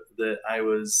knew that I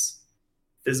was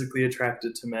physically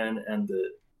attracted to men and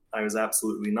that I was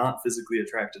absolutely not physically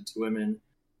attracted to women.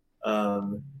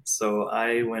 So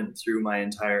I went through my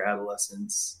entire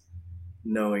adolescence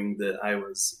knowing that I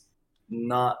was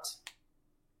not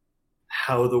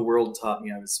how the world taught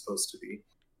me I was supposed to be.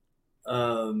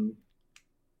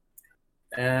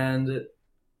 And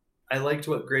I liked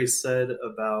what Grace said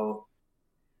about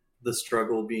the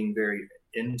struggle being very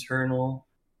internal.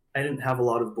 I didn't have a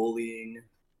lot of bullying,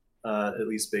 at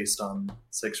least based on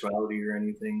sexuality or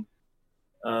anything.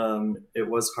 It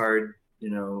was hard,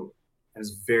 I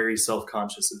was very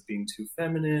self-conscious of being too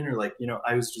feminine, or like,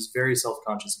 I was just very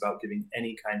self-conscious about giving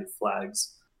any kind of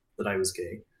flags that I was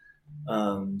gay.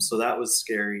 So that was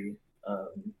scary.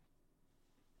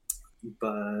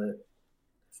 But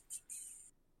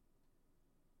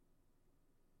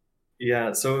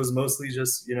yeah, so it was mostly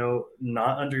just,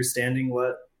 not understanding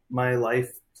what my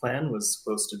life plan was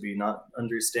supposed to be, not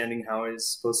understanding how I was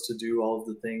supposed to do all of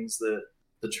the things that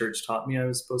the church taught me I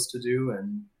was supposed to do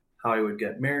and how I would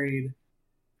get married.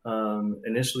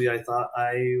 Initially, I thought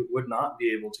I would not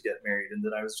be able to get married and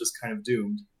that I was just kind of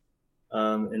doomed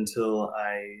until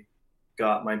I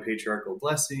got my patriarchal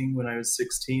blessing when I was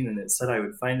 16, and it said I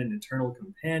would find an eternal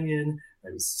companion.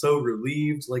 I was so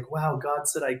relieved, like, wow, God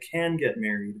said I can get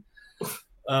married.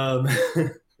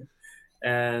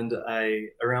 And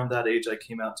around that age, I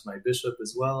came out to my bishop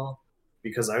as well,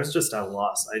 because I was just at a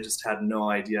loss. I just had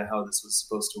no idea how this was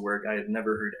supposed to work. I had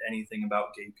never heard anything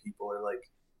about gay people, or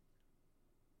like,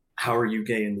 how are you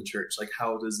gay in the church? Like,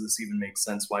 how does this even make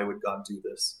sense? Why would God do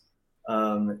this?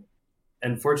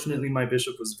 And fortunately, my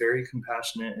bishop was very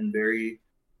compassionate and very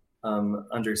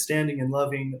understanding and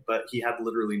loving, but he had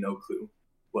literally no clue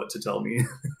what to tell me.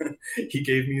 He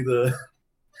gave me the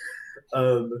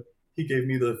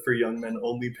For Young Men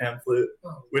Only pamphlet,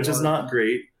 which is not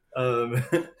great, but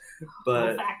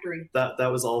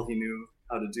that was all he knew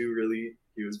how to do, really.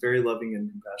 He was very loving and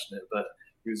compassionate, but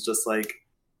he was just like,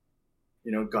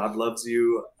 God loves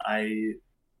you. I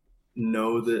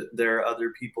know that there are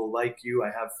other people like you. I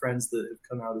have friends that have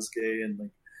come out as gay, and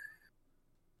like,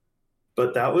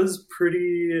 but that was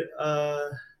pretty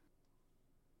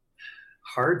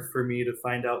hard for me to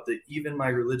find out that even my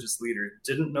religious leader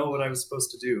didn't know what I was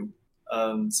supposed to do.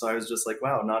 So I was just like,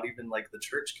 wow, not even like the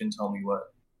church can tell me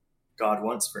what God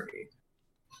wants for me.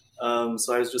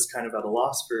 So I was just kind of at a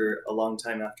loss for a long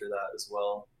time after that as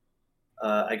well.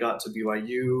 I got to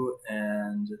BYU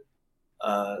and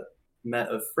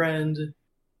met a friend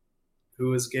who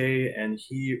was gay, and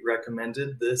he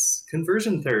recommended this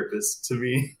conversion therapist to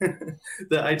me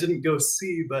that I didn't go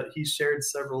see, but he shared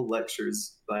several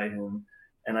lectures by him,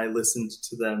 and I listened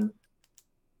to them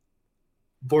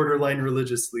borderline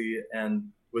religiously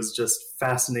and was just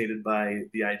fascinated by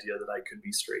the idea that I could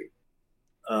be straight.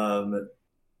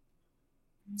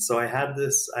 So I had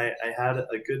I had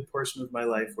a good portion of my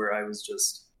life where I was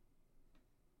just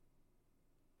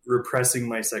repressing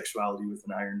my sexuality with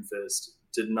an iron fist,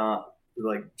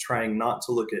 trying not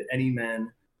to look at any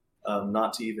men,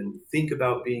 not to even think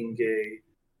about being gay.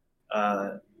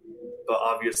 But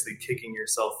obviously kicking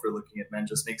yourself for looking at men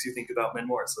just makes you think about men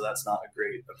more. So that's not a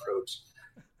great approach.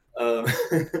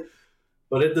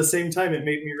 But at the same time, it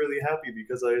made me really happy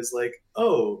because I was like,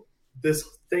 oh, this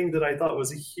thing that I thought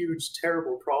was a huge,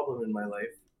 terrible problem in my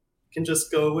life can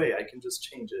just go away. I can just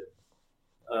change it.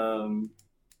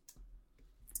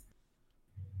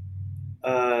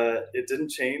 It didn't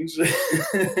change.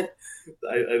 I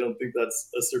don't think that's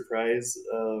a surprise.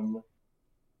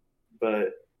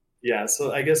 But yeah,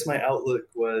 so I guess my outlook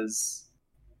was,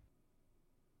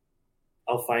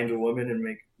 I'll find a woman and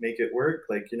make it work.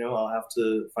 Like, I'll have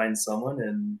to find someone,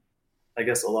 and I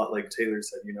guess a lot like Taylor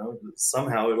said,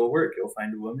 somehow it'll work. You'll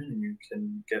find a woman and you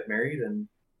can get married and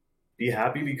be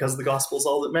happy because the gospel's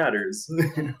all that matters.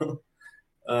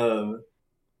 So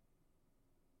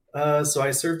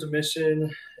I served a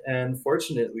mission, and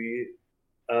fortunately,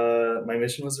 my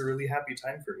mission was a really happy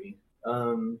time for me.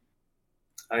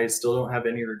 I still don't have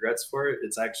any regrets for it.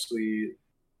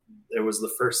 It was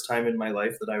the first time in my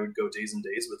life that I would go days and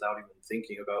days without even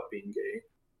thinking about being gay.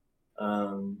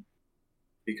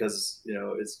 Because,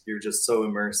 you're just so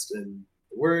immersed in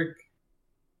the work.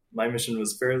 My mission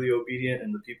was fairly obedient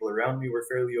and the people around me were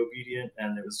fairly obedient.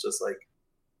 And it was just like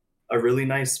a really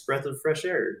nice breath of fresh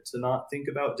air to not think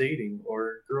about dating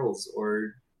or girls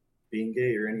or being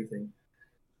gay or anything.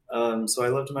 So I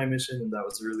loved my mission, and that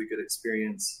was a really good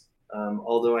experience.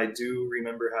 Although I do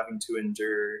remember having to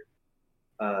endure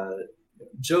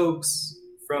jokes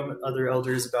from other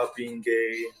elders about being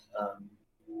gay,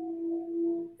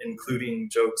 including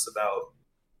jokes about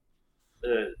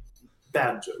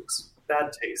bad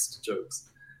taste jokes.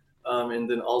 And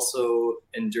then also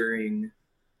enduring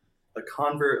a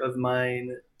convert of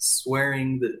mine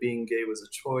swearing that being gay was a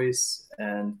choice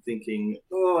and thinking,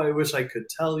 oh, I wish I could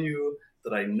tell you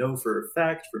that I know for a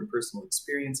fact from personal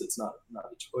experience it's not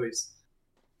a choice.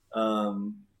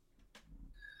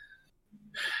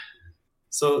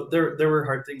 So there were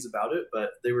hard things about it,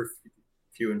 but they were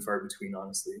few and far between,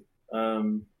 honestly.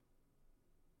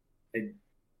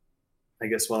 I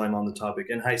guess while I'm on the topic,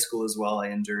 in high school as well, I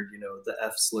endured, the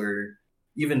F slur,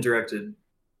 even directed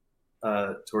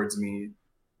towards me,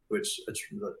 which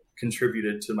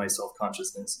contributed to my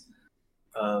self-consciousness.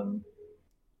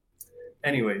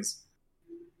 Anyways,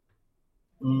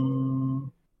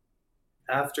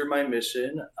 after my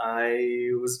mission,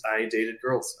 I dated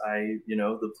girls.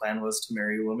 The plan was to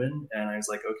marry a woman, and I was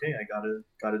like, okay, I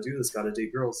gotta do this, gotta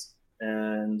date girls.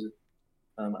 And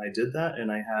I did that,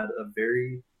 and I had a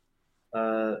very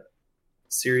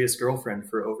serious girlfriend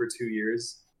for over 2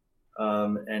 years,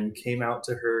 and came out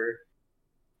to her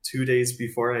 2 days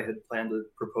before I had planned a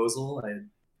proposal. I had,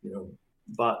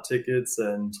 bought tickets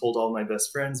and told all my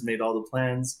best friends, made all the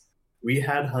plans. We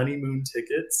had honeymoon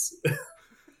tickets.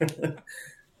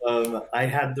 I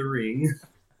had the ring.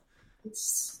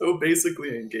 So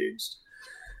basically engaged.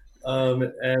 And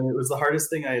it was the hardest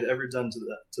thing I had ever done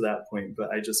to that point,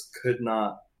 but I just could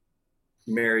not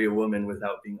marry a woman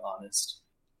without being honest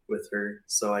with her.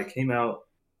 So I came out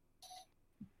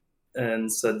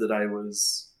and said that I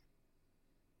was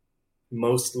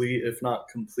mostly, if not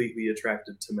completely,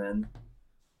 attracted to men.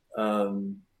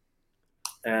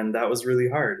 And that was really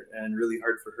hard, and really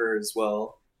hard for her as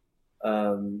well.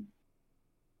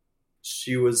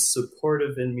 She was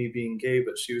supportive in me being gay,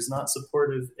 but she was not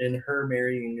supportive in her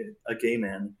marrying a gay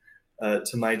man,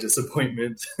 to my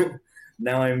disappointment.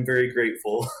 Now I'm very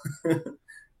grateful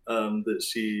that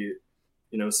she,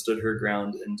 stood her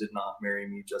ground and did not marry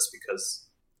me just because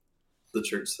the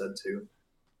church said to.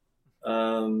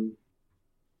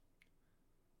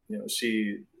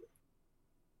 She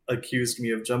accused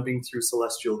me of jumping through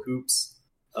celestial hoops,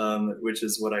 which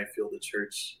is what I feel the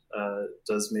church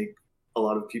does make a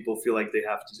lot of people feel like they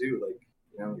have to do. Like,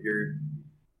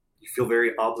 you feel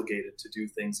very obligated to do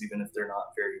things even if they're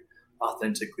not very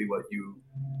authentically what you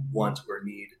want or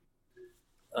need.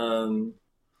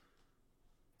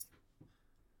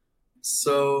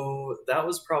 So that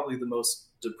was probably the most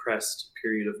depressed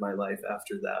period of my life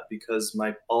after that, because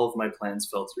all of my plans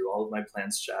fell through. All of my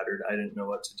plans shattered. I didn't know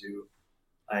what to do.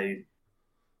 I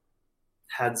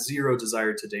had zero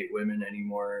desire to date women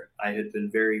anymore. I had been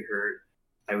very hurt.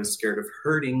 I was scared of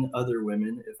hurting other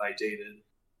women if I dated.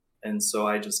 And so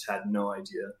I just had no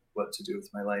idea what to do with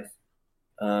my life.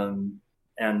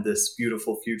 And this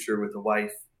beautiful future with a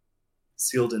wife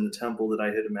sealed in the temple that I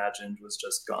had imagined was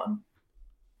just gone.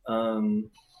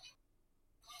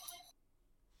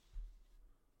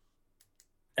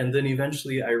 And then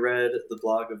eventually I read the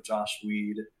blog of Josh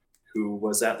Weed, who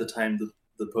was at the time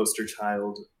the poster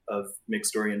child of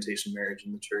mixed orientation marriage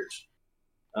in the church.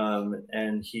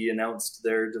 And he announced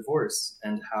their divorce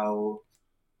and how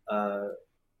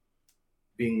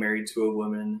being married to a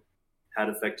woman had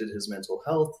affected his mental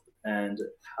health, and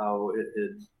how it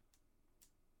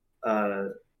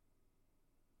had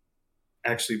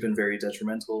actually been very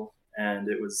detrimental. And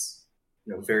it was,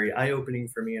 very eye-opening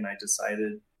for me. And I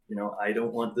decided, I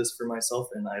don't want this for myself,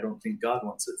 and I don't think God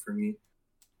wants it for me.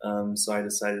 So I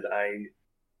decided I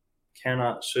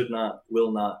cannot, should not,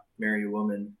 will not marry a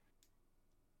woman.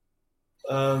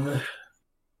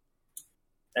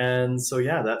 And so,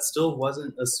 yeah, that still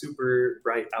wasn't a super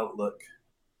bright outlook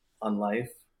on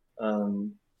life.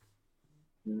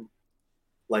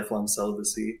 Lifelong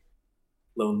celibacy,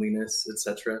 loneliness,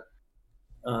 etc.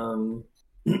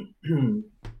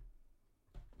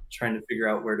 Trying to figure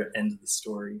out where to end the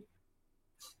story.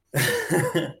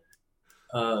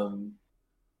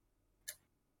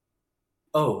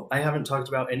 Oh, I haven't talked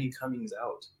about any comings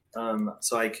out.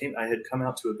 So I had come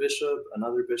out to a bishop,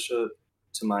 another bishop,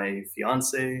 to my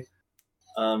fiance,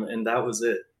 and that was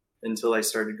it until I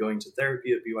started going to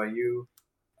therapy at BYU,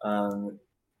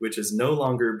 which is no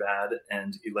longer bad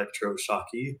and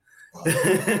electroshocky.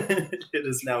 It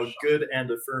is now good and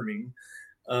affirming.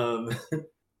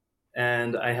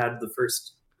 And I had the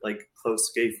first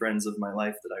close gay friends of my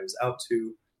life that I was out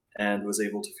to, and was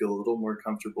able to feel a little more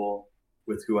comfortable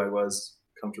with who I was,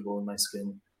 comfortable in my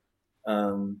skin.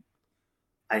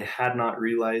 I had not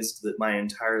realized that my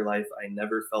entire life I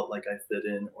never felt like I fit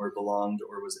in or belonged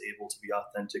or was able to be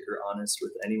authentic or honest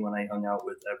with anyone I hung out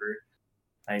with ever.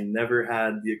 I never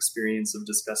had the experience of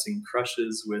discussing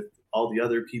crushes with all the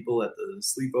other people at the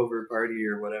sleepover party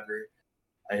or whatever.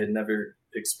 I had never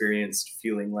experienced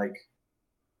feeling like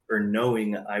or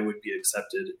knowing I would be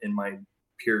accepted in my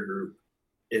peer group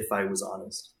if I was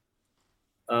honest.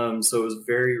 So it was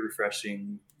very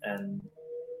refreshing and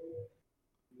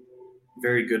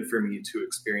very good for me to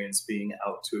experience being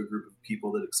out to a group of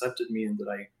people that accepted me and that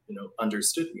I,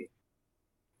 understood me.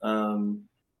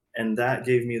 And that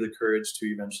gave me the courage to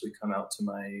eventually come out to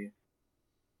my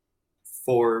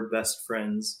 4 best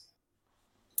friends,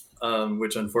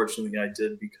 which unfortunately I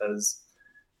did because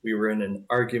we were in an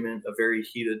argument, a very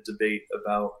heated debate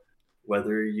about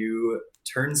whether you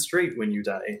turn straight when you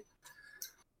die.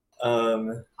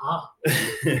 Normal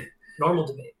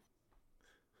debate.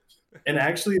 And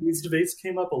actually, these debates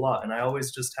came up a lot, and I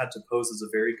always just had to pose as a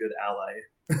very good ally.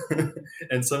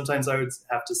 And sometimes I would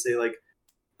have to say,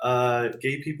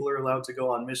 gay people are allowed to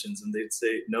go on missions, and they'd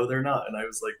say, no, they're not. And I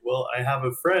was like, well, I have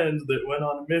a friend that went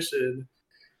on a mission,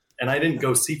 and I didn't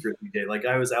go secretly gay.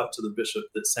 I was out to the bishop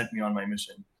that sent me on my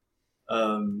mission.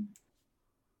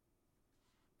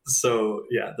 So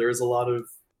yeah, there's a lot of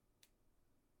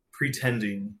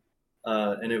pretending,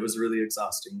 and it was really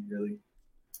exhausting, really.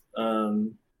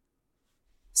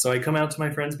 So I come out to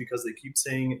my friends because they keep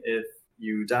saying, if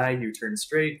you die, you turn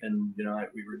straight. And,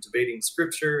 we were debating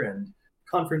scripture and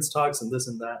conference talks and this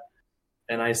and that.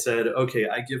 And I said, okay,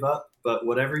 I give up, but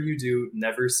whatever you do,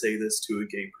 never say this to a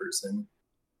gay person.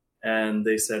 And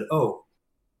they said, oh,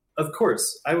 of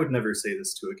course, I would never say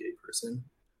this to a gay person.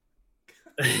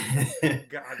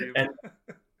 Got him. And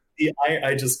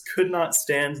I just could not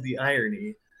stand the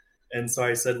irony. And so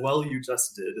I said, well, you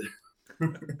just did.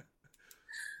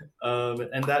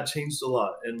 And that changed a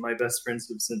lot. And my best friends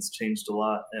have since changed a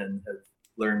lot and have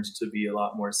learned to be a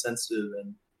lot more sensitive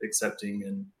and accepting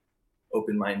and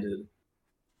open-minded.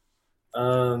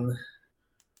 And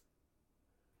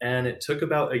it took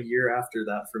about a year after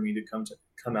that for me to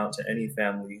come out to any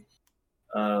family.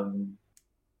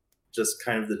 Just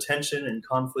kind of the tension and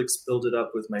conflicts built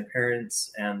up with my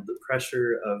parents, and the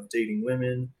pressure of dating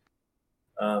women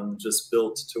just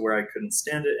built to where I couldn't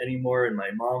stand it anymore. And my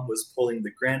mom was pulling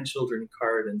the grandchildren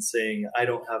card and saying, I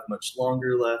don't have much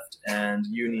longer left and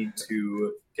you need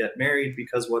to get married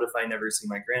because what if I never see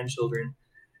my grandchildren?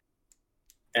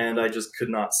 And I just could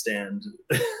not stand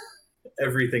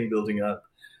everything building up.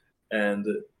 And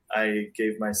I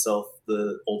gave myself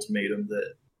the ultimatum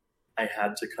that I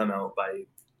had to come out by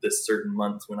this certain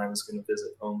month when I was going to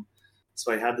visit home.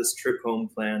 So I had this trip home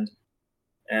planned.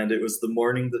 And it was the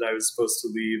morning that I was supposed to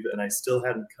leave, and I still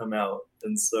hadn't come out.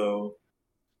 And so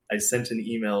I sent an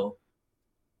email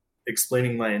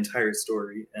explaining my entire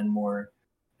story and more,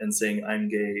 and saying I'm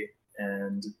gay.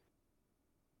 And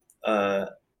I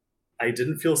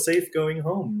didn't feel safe going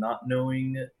home, not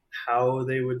knowing how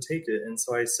they would take it. And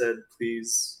so I said,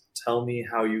 please tell me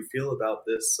how you feel about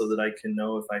this so that I can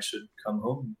know if I should come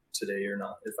home today or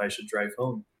not, if I should drive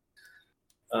home.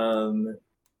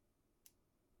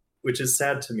 Which is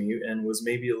sad to me and was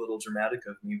maybe a little dramatic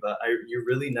of me, but you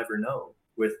really never know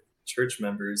with church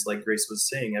members. Like Grace was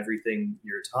saying, everything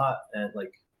you're taught, and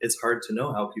it's hard to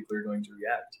know how people are going to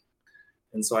react.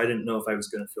 And so I didn't know if I was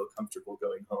going to feel comfortable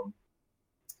going home.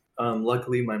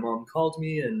 Luckily, my mom called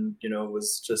me and,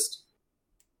 was just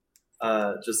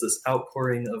this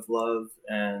outpouring of love.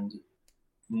 And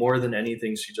more than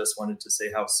anything, she just wanted to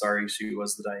say how sorry she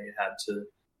was that I had to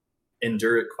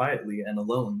endure it quietly and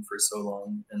alone for so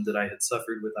long, and that I had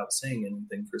suffered without saying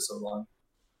anything for so long.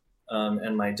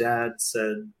 And my dad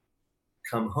said,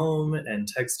 come home, and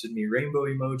texted me rainbow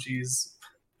emojis,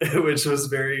 which was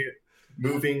very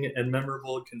moving and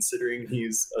memorable considering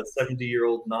he's a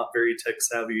 70-year-old, not very tech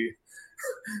savvy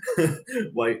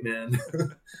white man.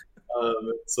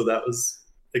 So that was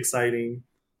exciting.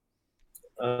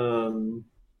 And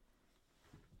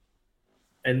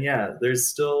yeah, it's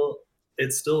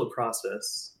still a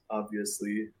process,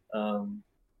 obviously.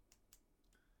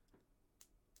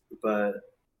 But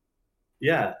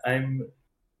yeah, I'm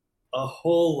a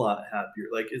whole lot happier.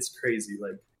 It's crazy.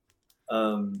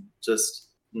 Just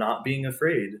not being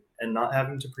afraid and not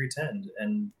having to pretend,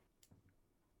 and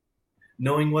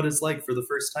knowing what it's like for the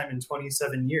first time in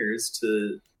 27 years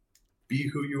to be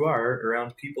who you are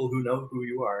around people who know who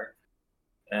you are,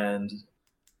 and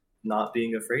not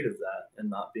being afraid of that and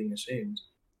not being ashamed.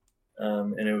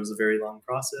 And it was a very long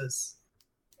process,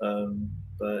 but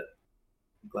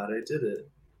I'm glad I did it.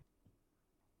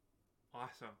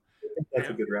 Awesome. I think that's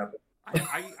a good wrap up.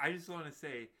 I just want to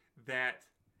say that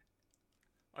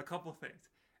a couple things.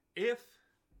 If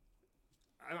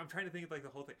I'm trying to think of like the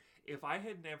whole thing, if I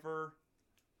had never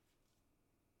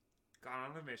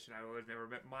gone on a mission, I would have never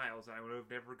met Miles, and I would have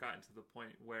never gotten to the point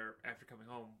where, after coming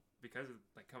home, because of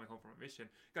like coming home from a mission,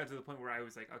 got to the point where I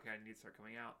was like, okay, I need to start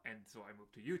coming out, and so I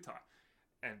moved to Utah,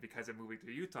 and because I'm moving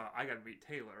to Utah, I got to meet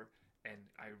Taylor, and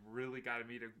I really got to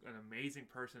meet an amazing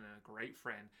person and a great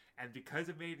friend, and because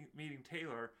of meeting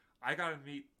Taylor, I got to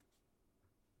meet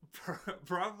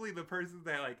probably the person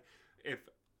that, like, if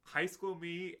high school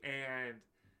me and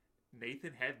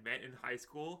Nathan had met in high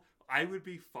school, I would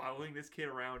be following this kid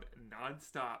around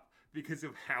nonstop because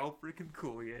of how freaking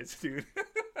cool he is, dude.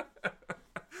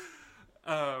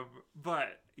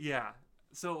 But yeah,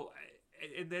 so,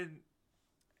 and then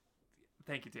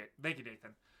thank you,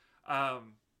 Nathan.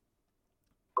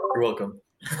 You're welcome.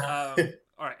 All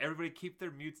right, everybody, keep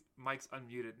their mics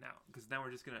unmuted now, because now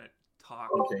we're just gonna talk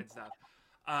and stuff.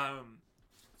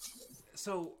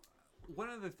 So one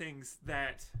of the things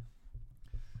that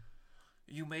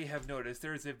you may have noticed,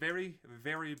 there's a very,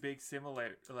 very big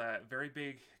very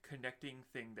big connecting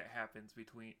thing that happens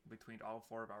between all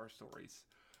four of our stories.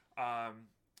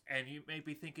 And you may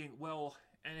be thinking, well,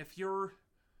 and if you're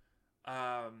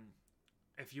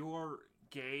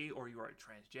gay, or you are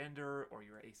transgender, or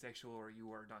you're asexual, or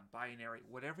you are non-binary,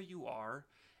 whatever you are,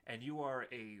 and you are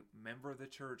a member of the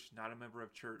church, not a member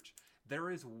of church, there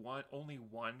is only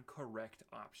one correct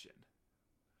option.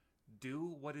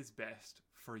 Do what is best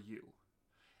for you.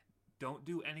 Don't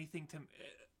do anything to...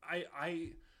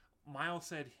 Miles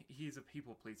said he's a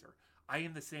people pleaser. I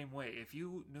am the same way. If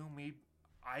you knew me,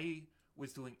 I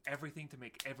was doing everything to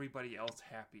make everybody else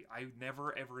happy. I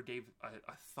never ever gave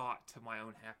a thought to my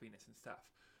own happiness and stuff.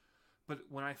 But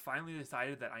when I finally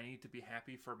decided that I need to be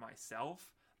happy for myself,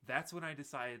 that's when I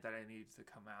decided that I needed to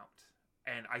come out.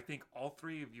 And I think all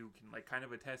three of you can like kind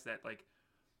of attest that like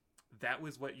that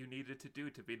was what you needed to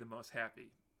do to be the most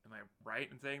happy. Am I right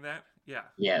in saying that? Yeah.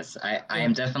 Yes, I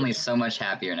am definitely so much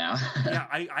happier now. Yeah,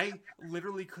 I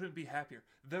literally couldn't be happier.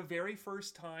 The very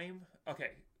first time,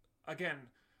 okay, again,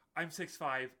 I'm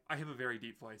 6'5", I have a very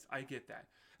deep voice, I get that.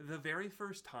 The very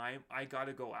first time I got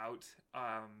to go out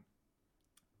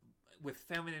with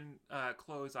feminine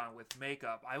clothes on, with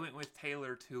makeup, I went with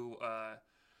Taylor to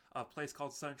a place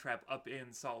called Sun Trap up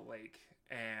in Salt Lake,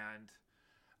 and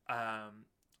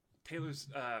Taylor's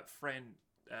friend...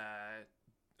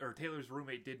 or Taylor's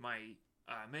roommate did my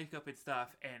makeup and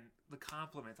stuff, and the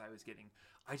compliments I was getting,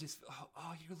 I just,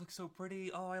 oh, you look so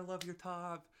pretty, oh, I love your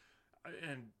top.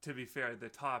 And to be fair, the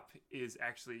top is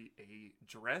actually a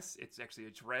dress. It's actually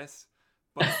a dress,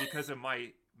 but because of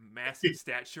my massive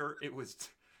stature,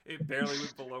 it barely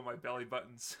went below my belly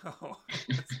button, so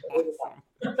it's awesome.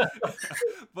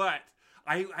 But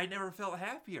I never felt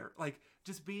happier. Like,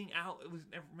 just being out, it was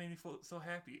never made me feel so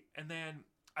happy. And then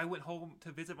I went home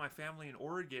to visit my family in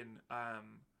Oregon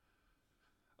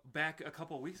back a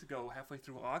couple of weeks ago, halfway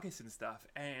through August and stuff.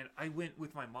 And I went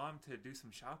with my mom to do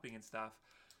some shopping and stuff.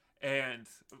 And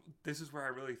this is where I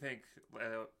really think,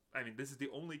 this is the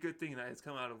only good thing that has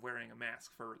come out of wearing a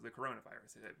mask for the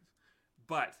coronavirus.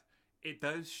 But it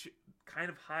does kind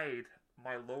of hide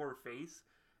my lower face,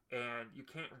 and you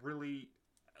can't really,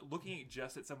 looking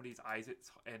just at somebody's eyes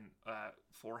and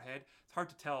forehead, it's hard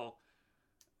to tell.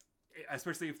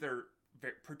 Especially if they're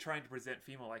trying to present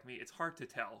female like me, it's hard to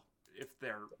tell if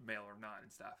they're male or not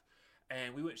and stuff.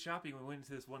 And we went shopping. We went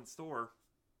into this one store,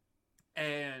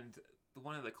 and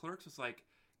one of the clerks was like,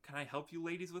 "Can I help you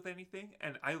ladies with anything?"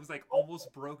 And I was like,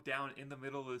 almost broke down in the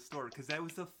middle of the store, because that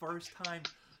was the first time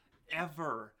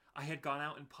ever I had gone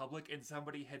out in public and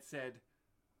somebody had said,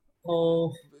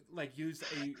 Oh, like, used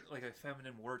a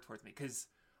feminine word towards me. Because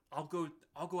I'll go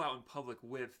out in public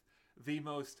with the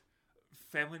most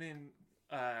feminine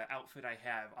outfit I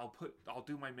have. I'll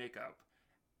do my makeup,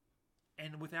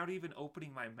 and without even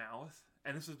opening my mouth,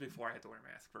 and this was before I had to wear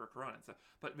a mask for Corona and stuff,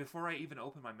 but before I even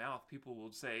open my mouth, people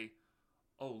will say,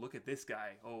 "Oh, look at this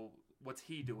guy, oh, what's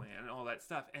he doing?" and all that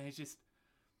stuff. And it's just,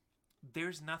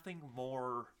 there's nothing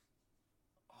more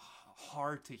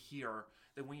hard to hear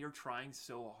than when you're trying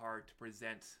so hard to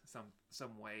present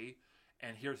some way,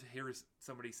 and here's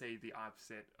somebody say the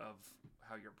opposite of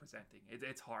how you're presenting.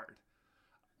 It's hard.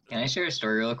 Can I share a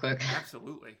story real quick?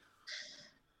 Absolutely.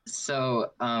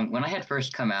 So when I had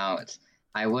first come out,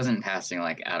 I wasn't passing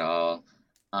like at all,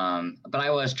 but I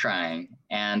was trying,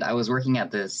 and I was working at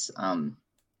this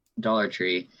Dollar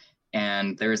Tree,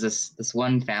 and there was this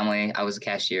one family. I was a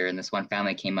cashier, and this one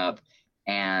family came up,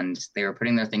 and they were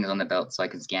putting their things on the belt so I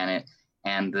could scan it.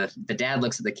 And the dad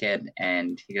looks at the kid,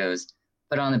 and he goes,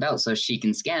 "Put it on the belt so she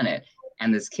can scan it."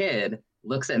 And this kid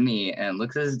looks at me and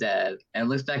looks at his dad and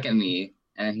looks back at me,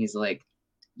 and he's like,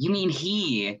 "You mean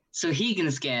he, so he can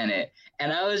scan it?"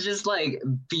 And I was just like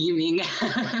beaming.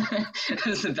 It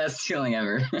was the best feeling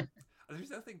ever. There's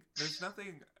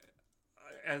nothing,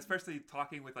 especially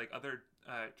talking with like other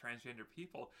transgender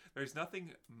people, there's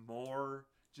nothing more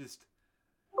just,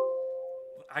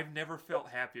 I've never felt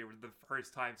happier with the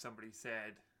first time somebody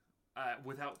said,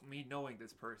 without me knowing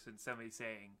this person, somebody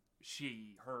saying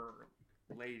she, her,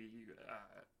 lady,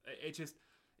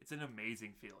 it's an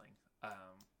amazing feeling.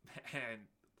 And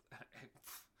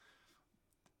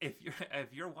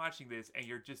if you're watching this and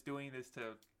you're just doing this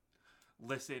to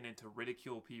listen and to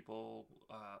ridicule people,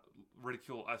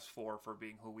 ridicule us for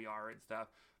being who we are and stuff,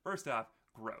 first off,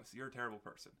 gross. You're a terrible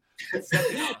person.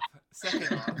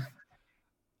 Second off,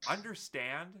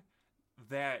 understand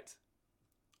that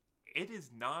it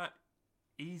is not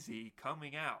easy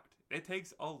coming out. It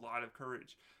takes a lot of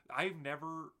courage.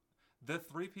 The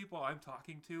three people I'm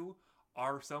talking to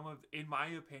are in my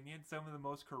opinion, some of the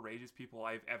most courageous people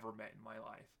I've ever met in my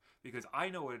life. Because I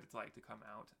know what it's like to come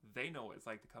out. They know what it's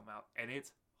like to come out. And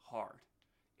it's hard.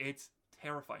 It's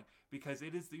terrifying. Because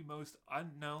it is the most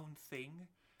unknown thing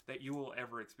that you will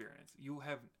ever experience. You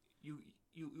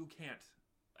can't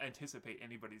anticipate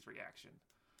anybody's reaction.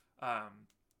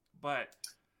 But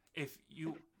if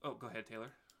you... Oh, go ahead,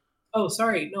 Taylor. Oh,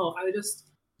 sorry. No, I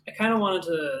kind of wanted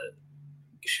to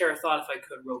share a thought if I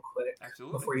could real quick.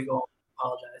 Absolutely. Before you go on.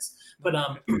 Apologize. But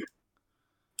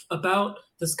about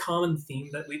this common theme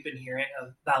that we've been hearing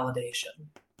of validation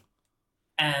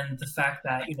and the fact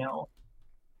that,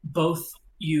 both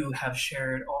you have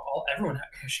shared, or everyone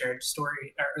has shared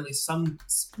story, or at least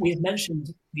we have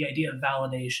mentioned the idea of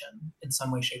validation in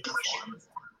some way, shape, or form.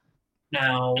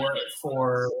 Now,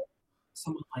 for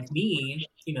someone like me,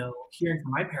 hearing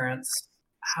from my parents,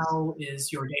 how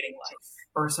is your dating life?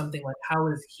 Or something like, how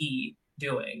is he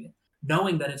doing?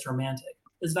 Knowing that it's romantic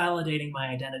is validating my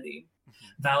identity,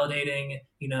 validating,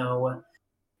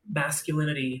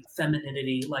 masculinity,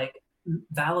 femininity, like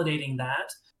validating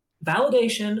that.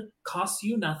 Validation costs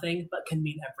you nothing, but can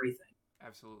mean everything.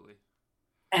 Absolutely.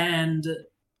 And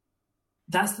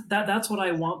that's what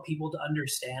I want people to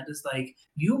understand is like,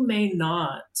 you may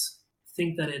not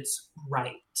think that it's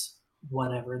right,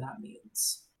 whatever that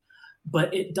means,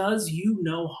 but it does you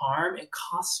no harm. It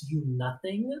costs you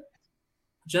nothing.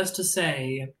 Just to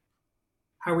say,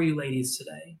 how are you ladies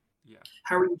today? Yeah.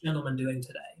 How are you gentlemen doing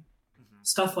today? Mm-hmm.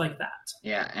 Stuff like that.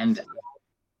 Yeah, and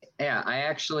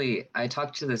I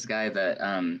talked to this guy that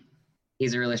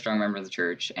he's a really strong member of the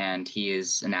church, and he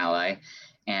is an ally,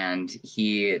 and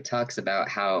he talks about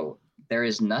how there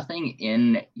is nothing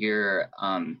in your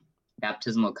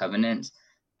baptismal covenant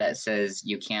that says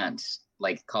you can't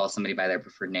like call somebody by their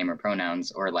preferred name or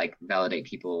pronouns or like validate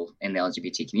people in the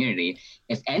LGBT community.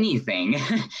 If anything,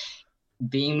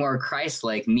 being more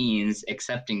Christ-like means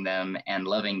accepting them and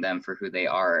loving them for who they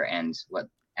are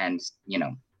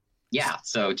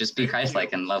so just be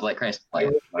Christ-like and love like Christ-like.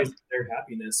 Their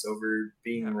happiness over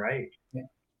being right.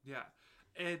 Yeah.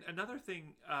 And another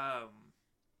thing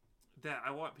that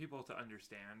I want people to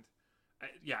understand,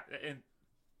 and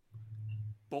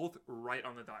both right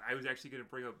on the dot. I was actually going to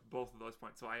bring up both of those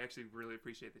points, so I actually really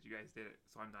appreciate that you guys did it,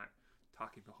 so I'm not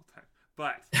talking the whole time.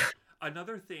 But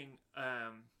another thing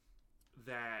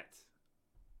that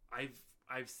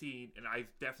I've seen, and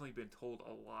I've definitely been told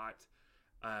a lot,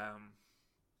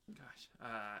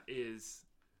 is,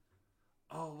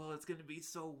 oh, well, it's going to be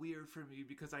so weird for me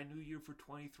because I knew you for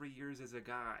 23 years as a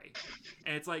guy.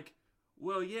 And it's like,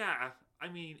 well, yeah, I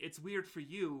mean, it's weird for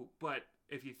you, but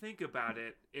if you think about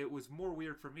it, it was more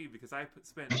weird for me because I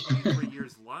spent 23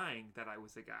 years lying that I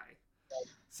was a guy.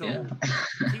 So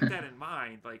keep that in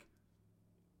mind. Like,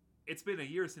 it's been a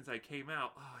year since I came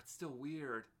out. Oh, it's still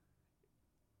weird.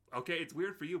 Okay, it's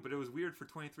weird for you, but it was weird for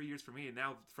 23 years for me, and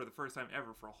now for the first time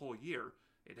ever for a whole year,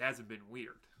 it hasn't been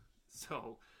weird.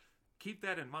 So keep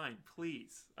that in mind,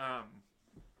 please.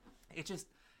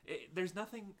 There's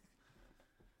nothing...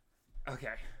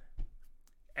 Okay.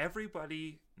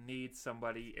 Everybody needs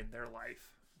somebody in their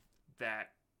life that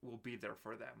will be there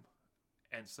for them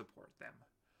and support them.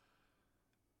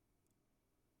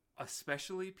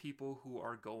 Especially people who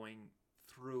are going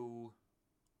through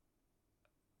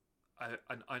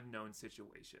an unknown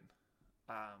situation,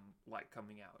 like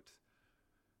coming out.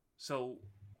 So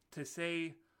to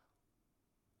say,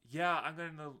 yeah, I'm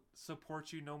going to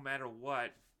support you no matter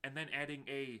what, and then adding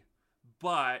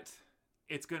but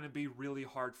it's going to be really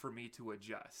hard for me to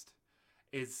adjust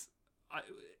is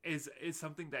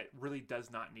something that really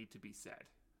does not need to be said.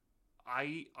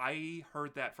 I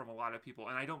heard that from a lot of people,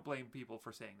 and I don't blame people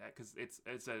for saying that, because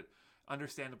it's a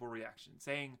understandable reaction.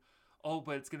 Saying, "Oh,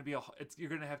 but it's gonna be you're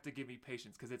gonna have to give me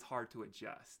patience because it's hard to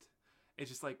adjust." It's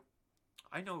just like,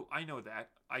 I know that.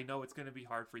 I know it's gonna be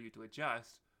hard for you to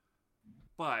adjust,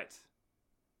 but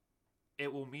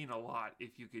it will mean a lot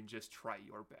if you can just try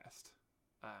your best.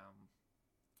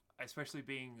 Especially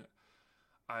being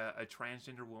a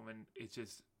transgender woman, it's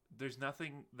just, there's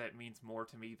nothing that means more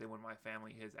to me than when my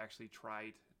family has actually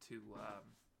tried to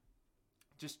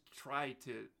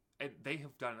and they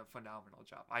have done a phenomenal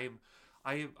job. I'm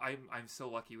so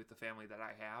lucky with the family that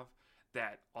I have,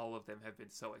 that all of them have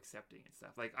been so accepting and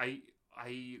stuff. Like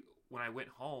when I went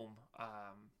home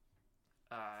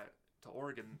to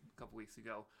Oregon a couple weeks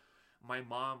ago, my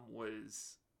mom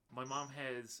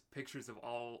has pictures of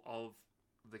all of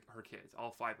her kids,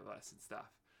 all 5 of us and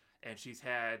stuff, and she's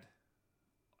had,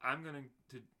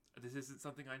 this isn't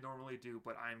something I normally do,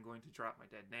 but I'm going to drop my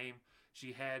dead name.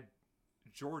 She had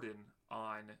Jordan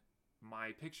on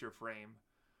my picture frame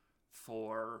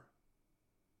for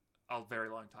a very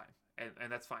long time.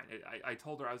 And that's fine. I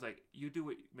told her, I was like, you do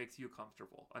what makes you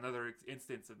comfortable. Another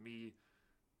instance of me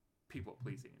people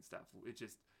pleasing and stuff. It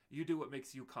just, you do what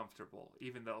makes you comfortable,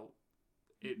 even though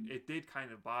it did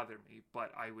kind of bother me,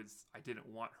 but I didn't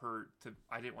want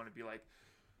to be like,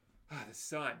 the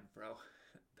sun, bro.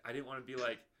 I didn't want to be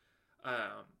like,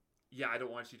 yeah, I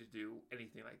don't want you to do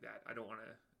anything like that. I don't want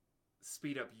to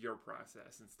speed up your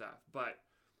process and stuff. But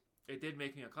it did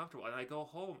make me uncomfortable. And I go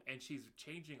home and she's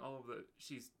changing all of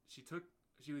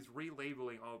she was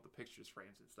relabeling all of the pictures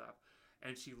frames and stuff.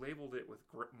 And she labeled it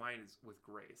mine is with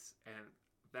Grace. And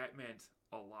that meant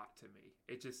a lot to me.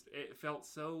 It felt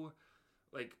so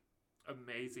like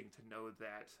amazing to know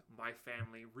that my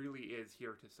family really is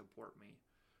here to support me.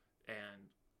 And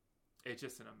it's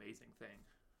just an amazing thing.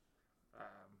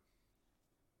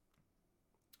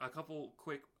 A couple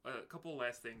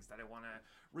last things that I want to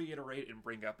reiterate and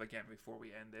bring up again before we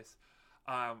end this.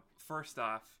 First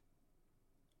off,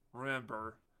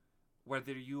 remember,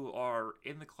 whether you are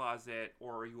in the closet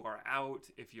or you are out,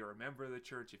 if you're a member of the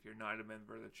church, if you're not a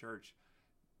member of the church,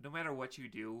 no matter what you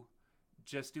do,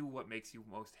 just do what makes you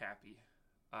most happy.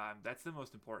 That's the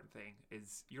most important thing,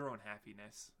 is your own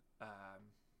happiness.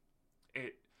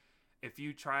 If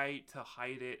you try to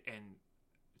hide it and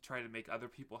try to make other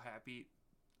people happy,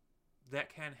 that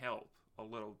can help a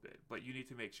little bit, but you need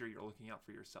to make sure you're looking out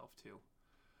for yourself too.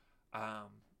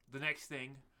 The next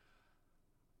thing,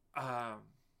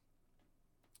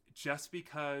 just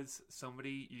because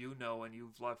somebody you know and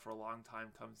you've loved for a long time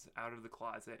comes out of the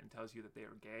closet and tells you that they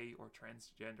are gay or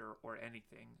transgender or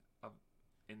anything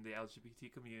in the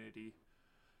LGBT community,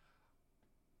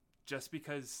 just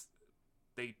because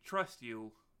they trust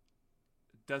you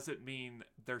doesn't mean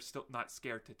they're still not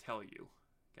scared to tell you.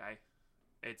 Okay?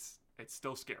 It's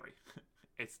still scary.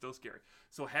 It's still scary.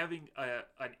 So having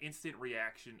an instant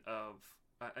reaction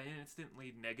an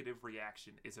instantly negative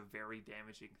reaction is a very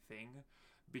damaging thing,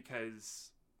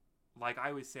 because, like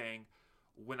I was saying,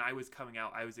 when I was coming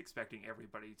out, I was expecting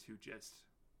everybody to just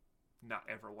not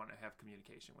ever want to have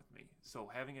communication with me. So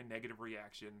having a negative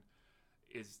reaction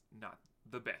is not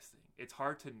the best thing. It's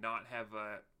hard to not have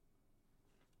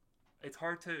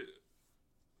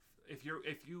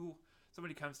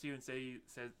somebody comes to you and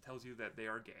tells you that they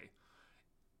are gay,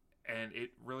 and it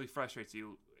really frustrates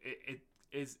you.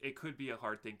 It could be a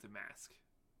hard thing to mask,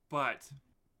 but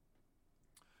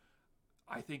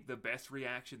I think the best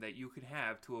reaction that you can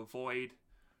have to avoid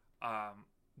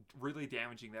really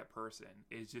damaging that person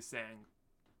is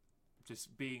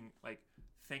just being like,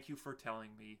 thank you for telling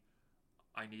me.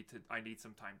 I need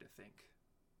some time to think.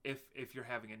 If you're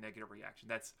having a negative reaction,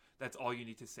 that's all you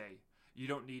need to say. You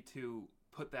don't need to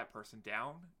put that person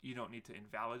down. You don't need to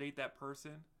invalidate that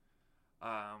person,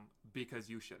 because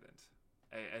you shouldn't.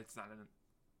 It's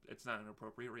not an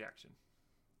appropriate reaction.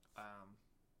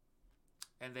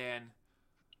 And then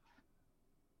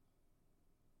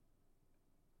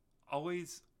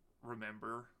always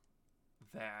remember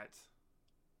that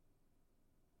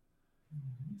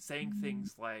saying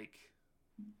things like,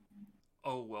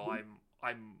 "Oh well,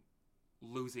 I'm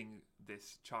losing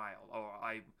this child," or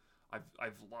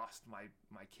I've lost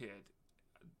my kid.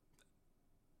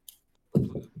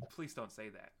 Please don't say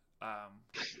that.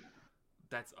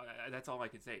 That's all I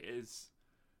can say is,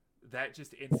 that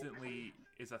just instantly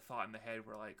is a thought in the head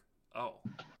where like, oh,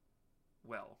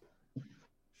 well,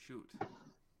 shoot,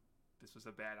 this was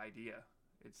a bad idea.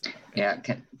 It's Yeah,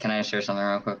 can I share something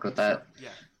real quick with that? Sure.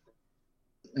 Yeah.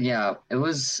 Yeah, it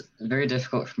was very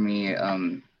difficult for me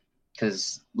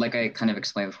because, like I kind of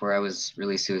explained before, I was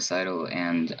really suicidal,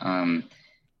 and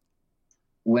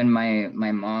when my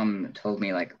mom told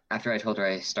me, like, after I told her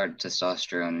I started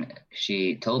testosterone,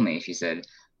 she told me, she said,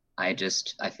 I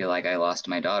feel like I lost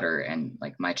my daughter and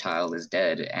like my child is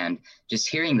dead. And just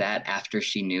hearing that after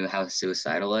she knew how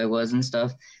suicidal I was and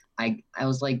stuff, I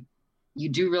was like, you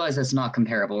do realize that's not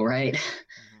comparable, right?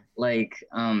 Mm-hmm. Like,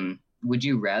 would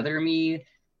you rather me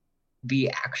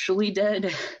be actually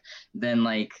dead than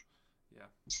like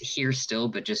here still,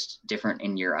 but just different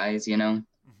in your eyes, you know?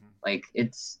 Mm-hmm. Like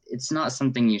it's not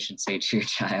something you should say to your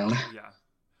child. Yeah.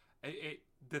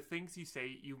 The things you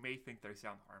say, you may think they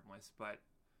sound harmless, but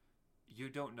you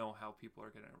don't know how people are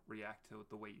going to react to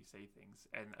the way you say things.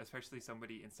 And especially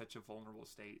somebody in such a vulnerable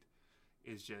state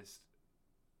is just,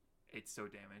 it's so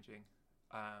damaging.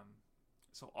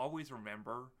 So always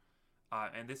remember,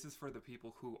 and this is for the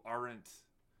people who aren't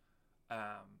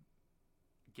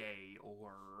gay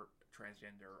or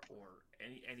transgender or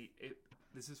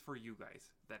this is for you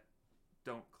guys that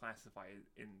don't classify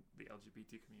in the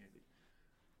LGBT community.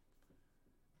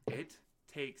 It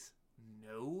takes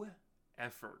no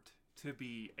effort to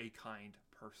be a kind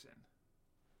person.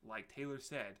 Like Taylor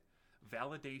said,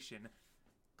 validation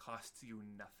costs you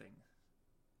nothing.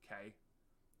 Okay?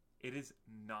 It is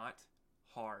not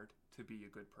hard to be a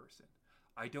good person.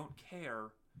 I don't care,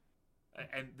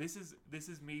 and this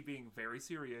is me being very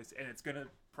serious, and it's gonna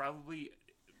probably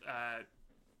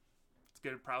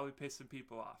piss some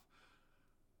people off.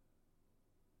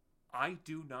 I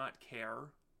do not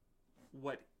care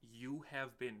what you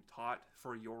have been taught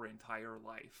for your entire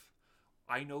life.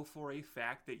 I know for a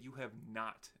fact that you have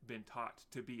not been taught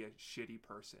to be a shitty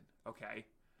person, okay?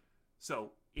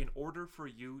 So, in order for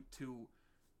you to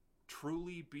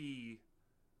truly be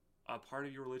a part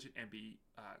of your religion and be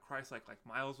Christ-like, like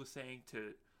Miles was saying,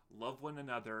 to love one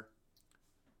another,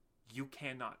 you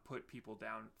cannot put people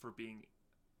down for being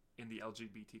in the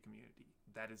LGBT community.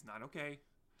 That is not okay.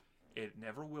 It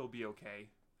never will be okay.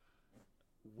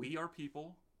 We are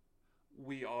people.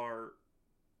 We are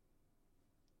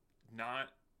not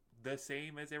the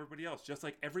same as everybody else. Just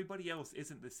like everybody else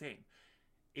isn't the same.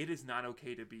 It is not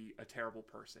okay to be a terrible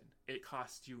person. It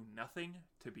costs you nothing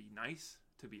to be nice,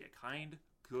 to be a kind,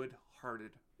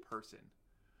 good-hearted person.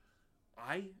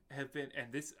 I have been,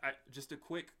 and this just a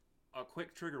quick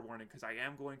trigger warning, because I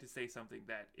am going to say something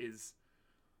that is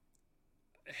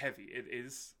heavy. It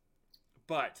is,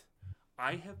 but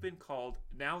I have been called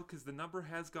now, because the number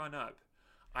has gone up.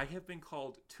 I have been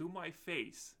called to my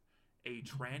face a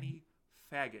tranny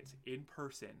faggot in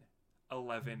person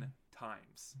 11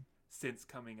 times since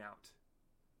coming out.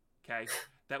 Okay?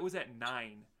 That was at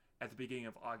 9 at the beginning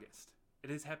of August. It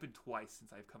has happened twice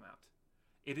since I've come out.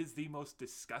 It is the most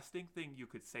disgusting thing you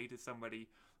could say to somebody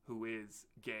who is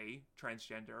gay,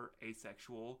 transgender,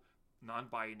 asexual,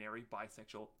 non-binary,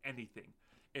 bisexual, anything.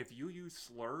 If you use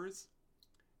slurs,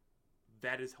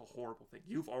 that is a horrible thing.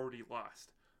 You've already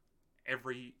lost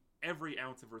every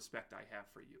ounce of respect I have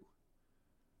for you.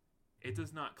 It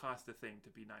does not cost a thing to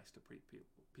be nice to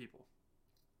people.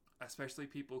 Especially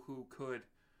people who could,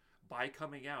 by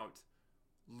coming out,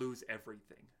 lose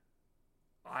everything.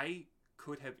 I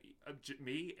could have,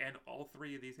 me and all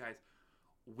three of these guys,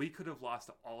 we could have lost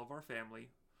all of our family.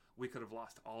 We could have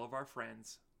lost all of our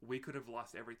friends. We could have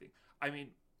lost everything. I mean,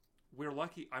 we're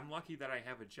lucky. I'm lucky that I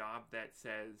have a job that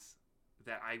says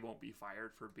that I won't be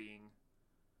fired for being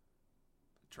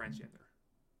transgender.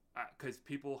 Because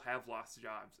people have lost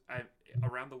jobs.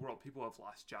 Around the world, people have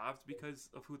lost jobs because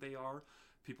of who they are.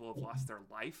 People have lost their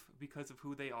life because of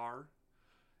who they are.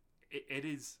 It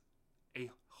is a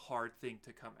hard thing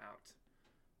to come out.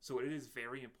 So it is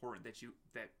very important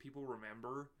that people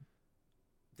remember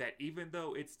that even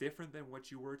though it's different than what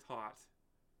you were taught,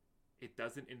 it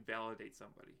doesn't invalidate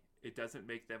somebody. It doesn't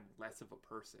make them less of a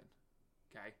person.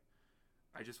 Okay?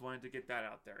 I just wanted to get that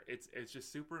out there. It's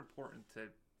just super important to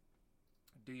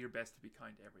do your best to be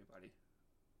kind to everybody,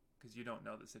 because you don't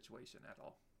know the situation at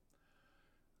all.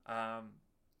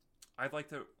 I'd like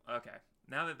to, okay,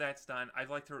 now that that's done,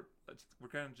 we're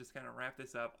going to just kind of wrap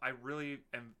this up. I really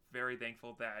am very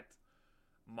thankful that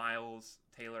Miles,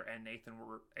 Taylor, and Nathan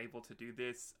were able to do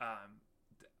this.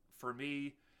 For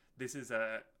me, this is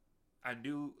a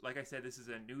new, like I said, this is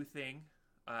a new thing.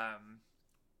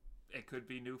 It could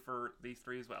be new for these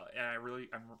three as well. And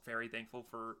I'm very thankful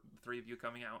for the three of you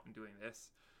coming out and doing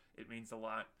this. It means a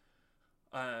lot.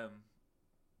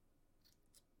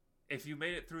 if you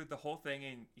made it through the whole thing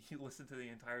and you listened to the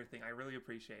entire thing, I really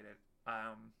appreciate it.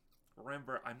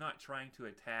 Remember, I'm not trying to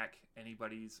attack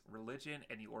anybody's religion,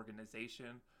 any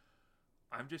organization.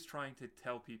 I'm just trying to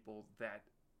tell people that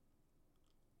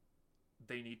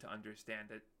they need to understand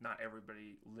that not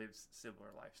everybody lives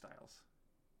similar lifestyles.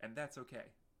 And that's okay.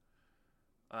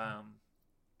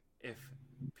 If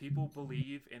people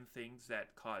believe in things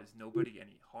that cause nobody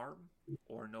any harm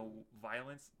or no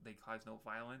violence, they cause no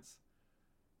violence,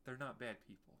 they're not bad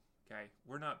people. Okay?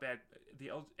 We're not bad.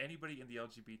 Anybody in the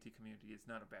LGBT community is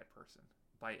not a bad person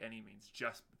by any means.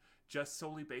 Just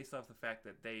solely based off the fact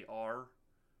that they are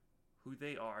who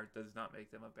they are does not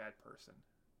make them a bad person.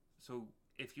 So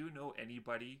if you know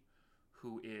anybody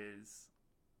who is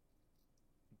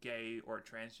gay or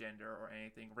transgender or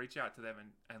anything, reach out to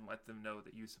them and let them know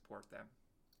that you support them.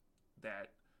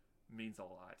 That means a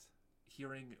lot.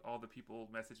 Hearing all the people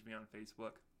message me on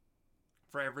Facebook,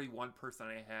 for every one person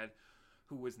I had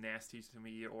who was nasty to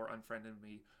me or unfriended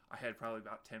me, I had probably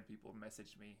about 10 people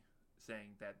message me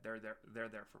saying that they're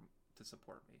there to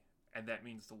support me. And that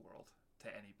means the world to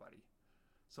anybody.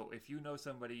 So if you know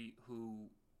somebody who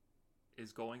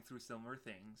is going through similar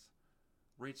things,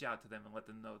 reach out to them and let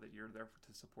them know that you're there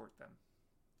to support them.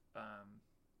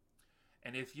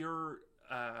 And if you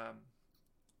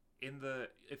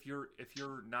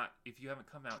haven't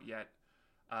come out yet,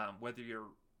 whether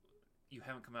you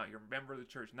haven't come out, you're a member of the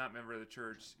church, not member of the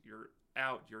church, you're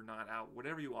out, you're not out,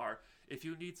 whatever you are, if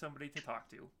you need somebody to talk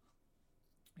to,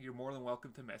 you're more than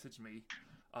welcome to message me.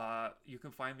 You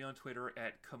can find me on Twitter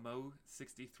at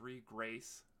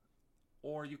Camo63Grace,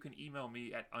 or you can email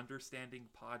me at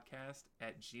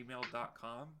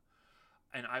understandingpodcast@gmail.com,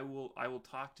 and I will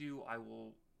talk to you. I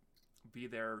will be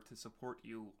there to support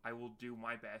you. I will do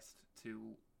my best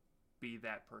to be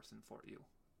that person for you.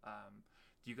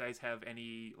 Do you guys have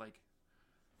any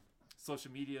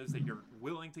social medias that you're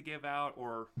willing to give out,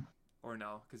 or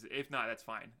no? Because if not, that's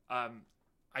fine.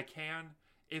 I can,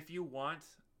 if you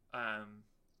want.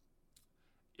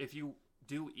 If you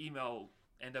do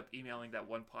end up emailing that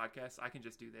one podcast, I can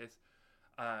just do this.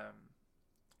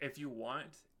 If you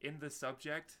want, in the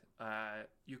subject,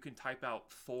 you can type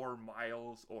out 4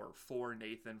 Miles or 4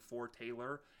 Nathan, 4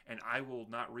 Taylor, and I will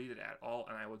not read it at all,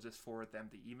 and I will just forward them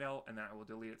the email, and then I will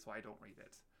delete it so I don't read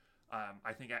it.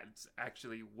 I think that's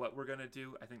actually what we're going to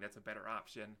do. I think that's a better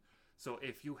option. So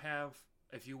if you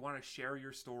want to share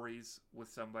your stories with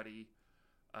somebody,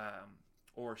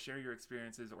 or share your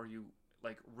experiences, or you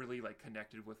really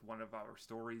connected with one of our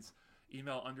stories,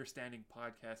 email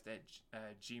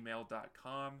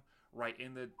understandingpodcast@gmail.com. Write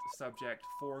in the subject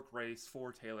 4 Grace,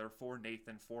 4 Taylor, 4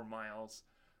 Nathan, 4 Miles,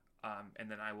 and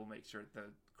then I will make sure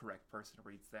the correct person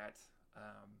reads that.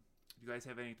 Do you guys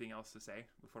have anything else to say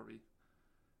before we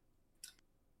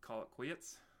call it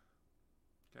quits?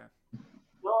 Okay.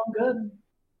 No, I'm good.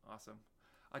 Awesome.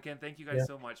 Again, thank you guys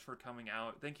so much for coming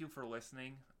out. Thank you for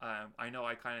listening. I know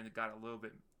I kind of got a little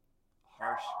bit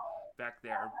harsh back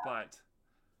there, but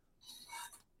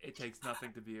it takes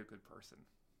nothing to be a good person.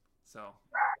 So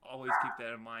always keep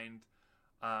that in mind.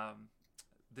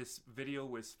 This video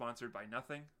was sponsored by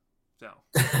nothing, so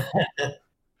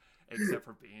except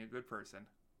for being a good person.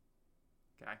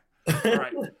 Okay. All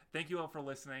right. Thank you all for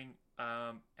listening.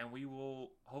 And we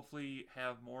will hopefully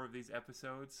have more of these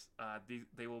episodes.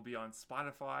 They will be on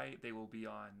Spotify. They will be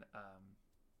on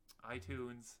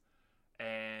iTunes.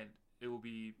 And it will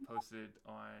be posted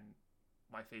on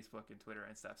my Facebook and Twitter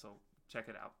and stuff. So check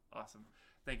it out. Awesome.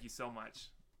 Thank you so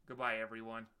much. Goodbye,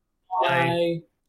 everyone. Bye.